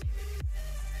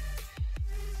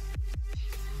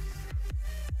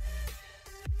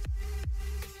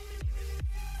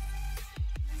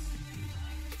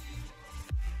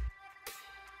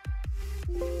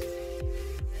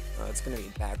 it's gonna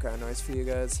be background noise for you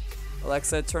guys.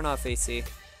 Alexa, turn off AC.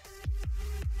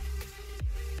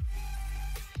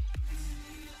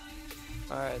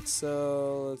 Alright,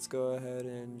 so let's go ahead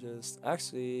and just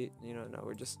actually, you know, no,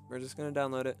 we're just gonna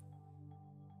download it.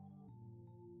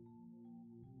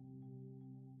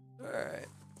 Alright.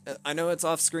 I know it's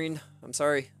off screen. I'm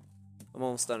sorry. I'm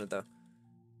almost done it though.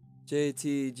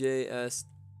 JTJST.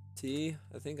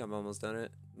 I think I'm almost done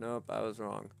it. Nope, I was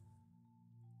wrong.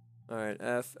 Alright,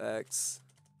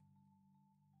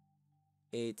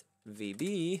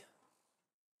 FX8VB.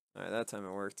 Alright, that time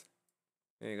it worked.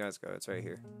 There you guys go, it's right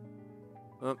here.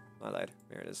 Oh, I lied.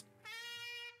 Here it is.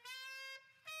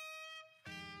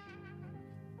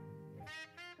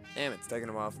 Damn, it's taking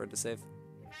a while for it to save.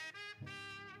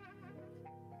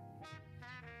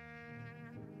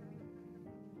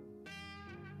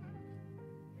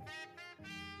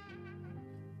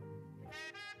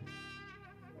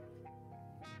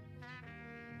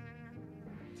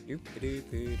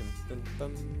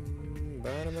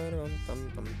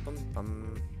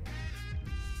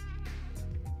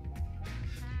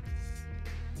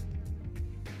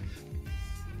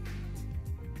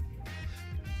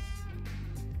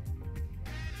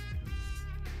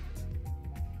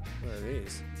 What are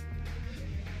these?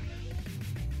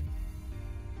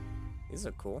 These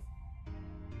are cool.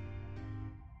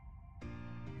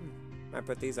 Might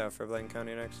put these out for Blaine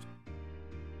County next.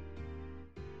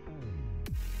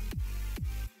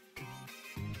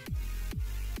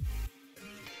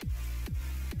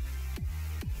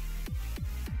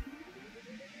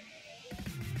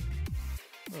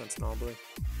 Oh, it's an all blue.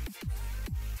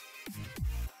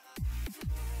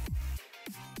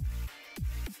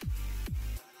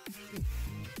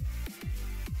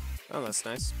 Oh, that's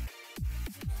nice.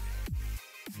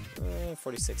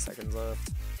 46 seconds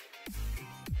left.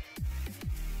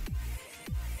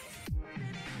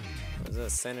 What is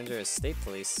this? San Andreas State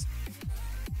Police.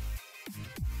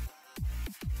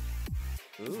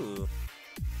 Ooh.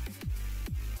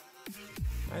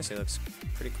 Actually looks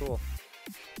pretty cool.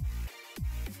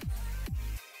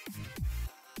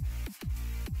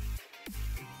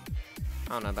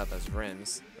 I don't know about those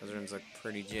rims. Those rims look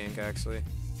pretty jank, actually.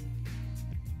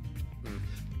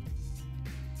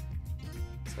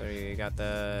 So you got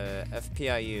the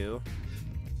FPIU,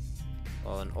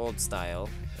 well, an old style.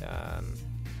 You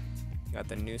got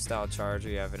the new style Charger.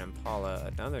 You have an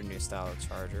Impala, another new style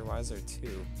Charger. Why is there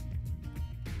two?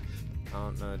 I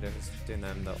don't know the difference between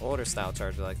them. The older style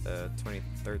Charger, like the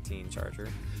 2013 Charger,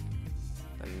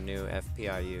 a new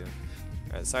FPIU.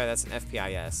 Sorry, that's an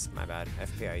FPIS. My bad.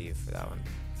 FPIU for that one.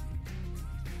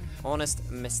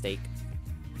 Honest mistake.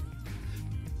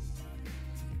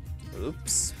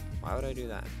 Oops. Why would I do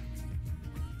that?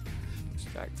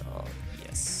 Extract all.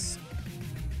 Yes.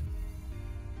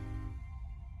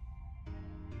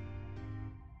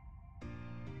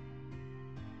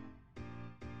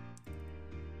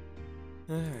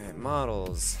 Alright,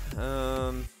 models.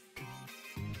 Okay,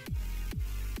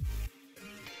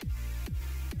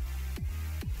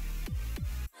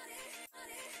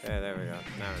 there we go.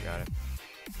 Now we got it.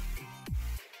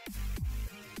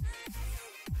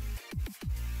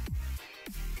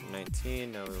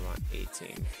 No, we want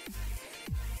 18.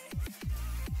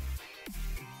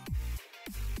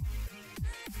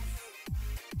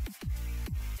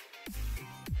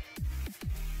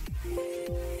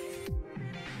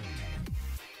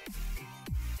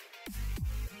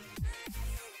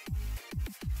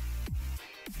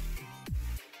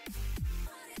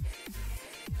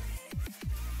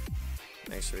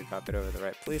 Make sure we copied over the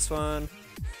right police one.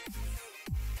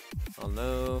 I'll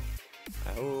know.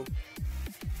 I hope.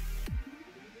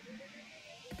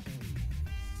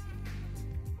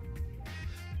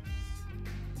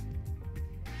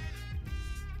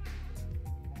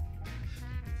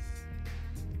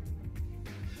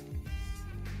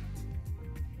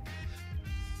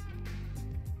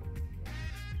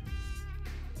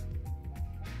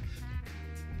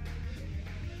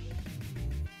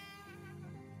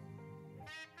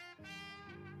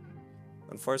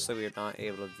 Unfortunately, we are not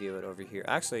able to view it over here.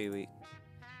 Actually,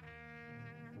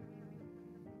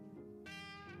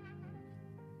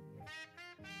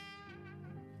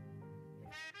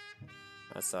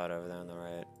 I saw it over there on the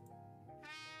right.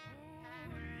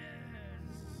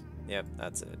 Yep,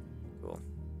 that's it. Cool.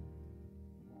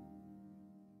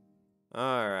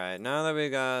 Alright, now that we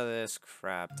got this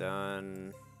crap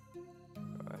done,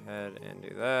 go ahead and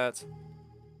do that.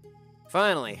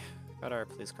 Finally, got our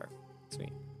police car.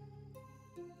 Sweet.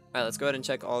 Alright, let's go ahead and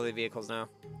check all the vehicles now.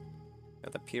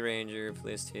 Got the P Ranger,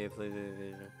 police T, police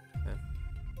division. Okay.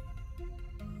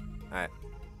 Alright,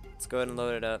 let's go ahead and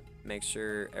load it up, make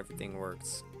sure everything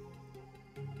works.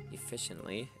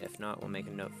 efficiently. If not, we'll make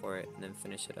a note for it and then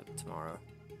finish it up tomorrow.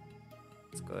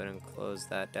 Let's go ahead and close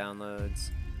that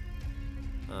downloads.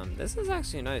 This is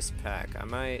actually a nice pack. I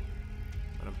might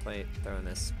want to throwing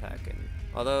this pack in.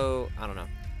 Although, I don't know.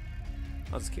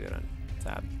 I'll just keep it on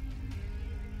tab.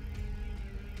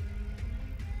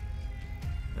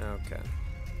 Okay.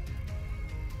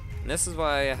 And this is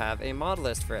why I have a mod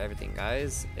list for everything,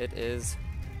 guys. It is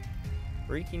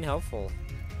freaking helpful.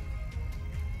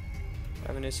 I'm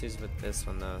having issues with this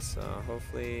one though, so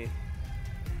hopefully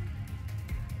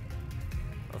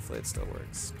it still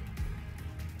works.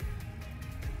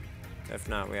 If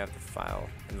not, we have the file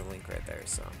and the link right there,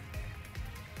 so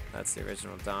that's the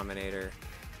original Dominator.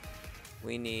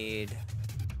 We need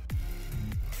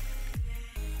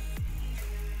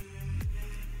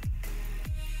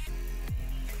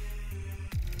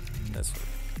this one.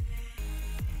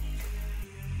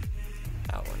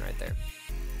 That one right there.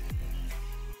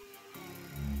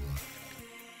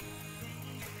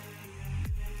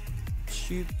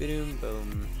 Shoot boom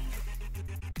boom.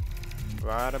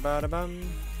 Bada bada bum.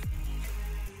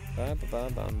 Ba ba ba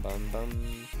bum bum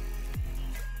bum.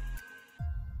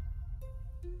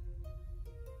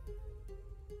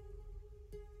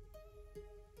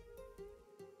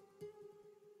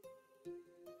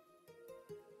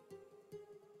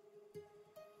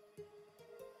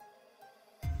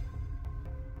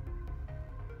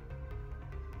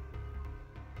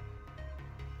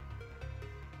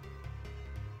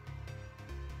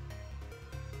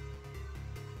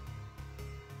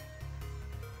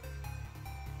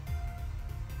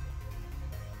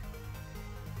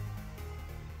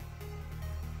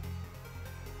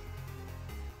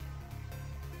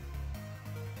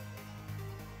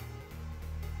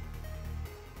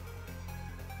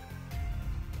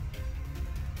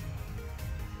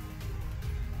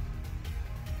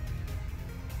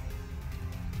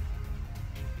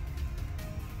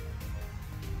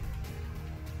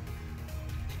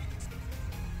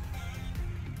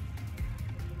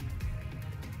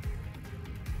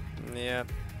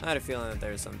 Yep, I had a feeling that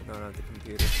there was something going on with the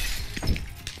computer.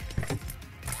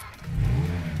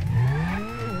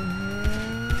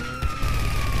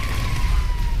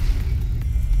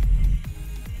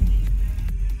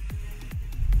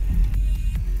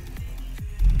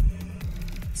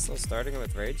 Still starting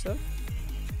with rage though? I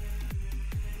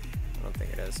don't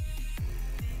think it is.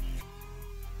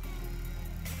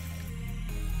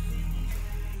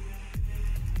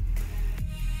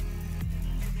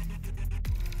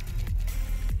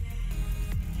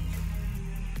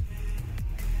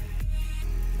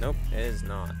 Nope, it is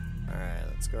not. Alright,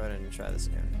 let's go ahead and try this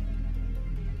again.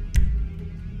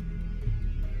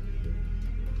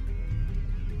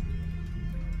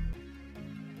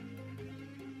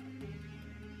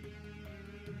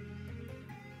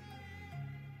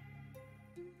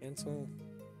 Cancel.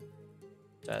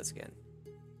 Try this again.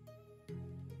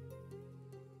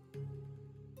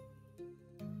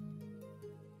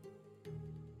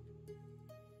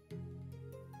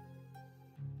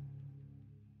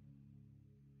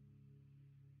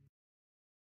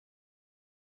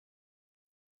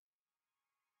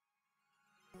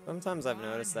 Sometimes I've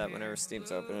noticed that whenever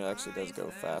Steam's open, it actually does go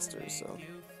faster, so.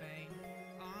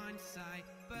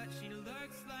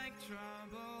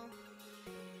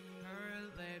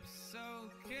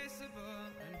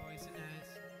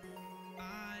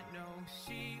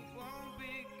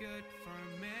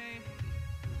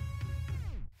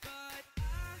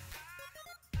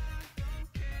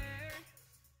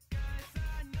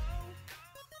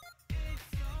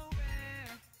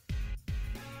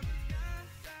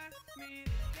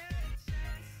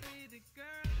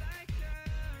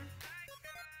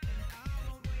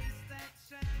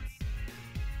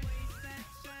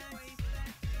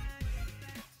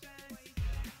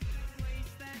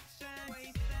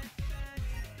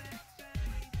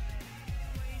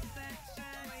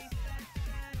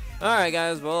 Alright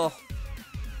guys, well,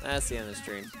 that's the end of the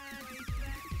stream.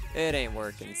 It ain't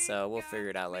working, so we'll figure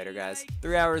it out later, guys.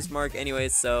 3 hours mark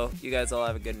anyways, so you guys all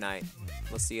have a good night.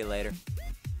 We'll see you later.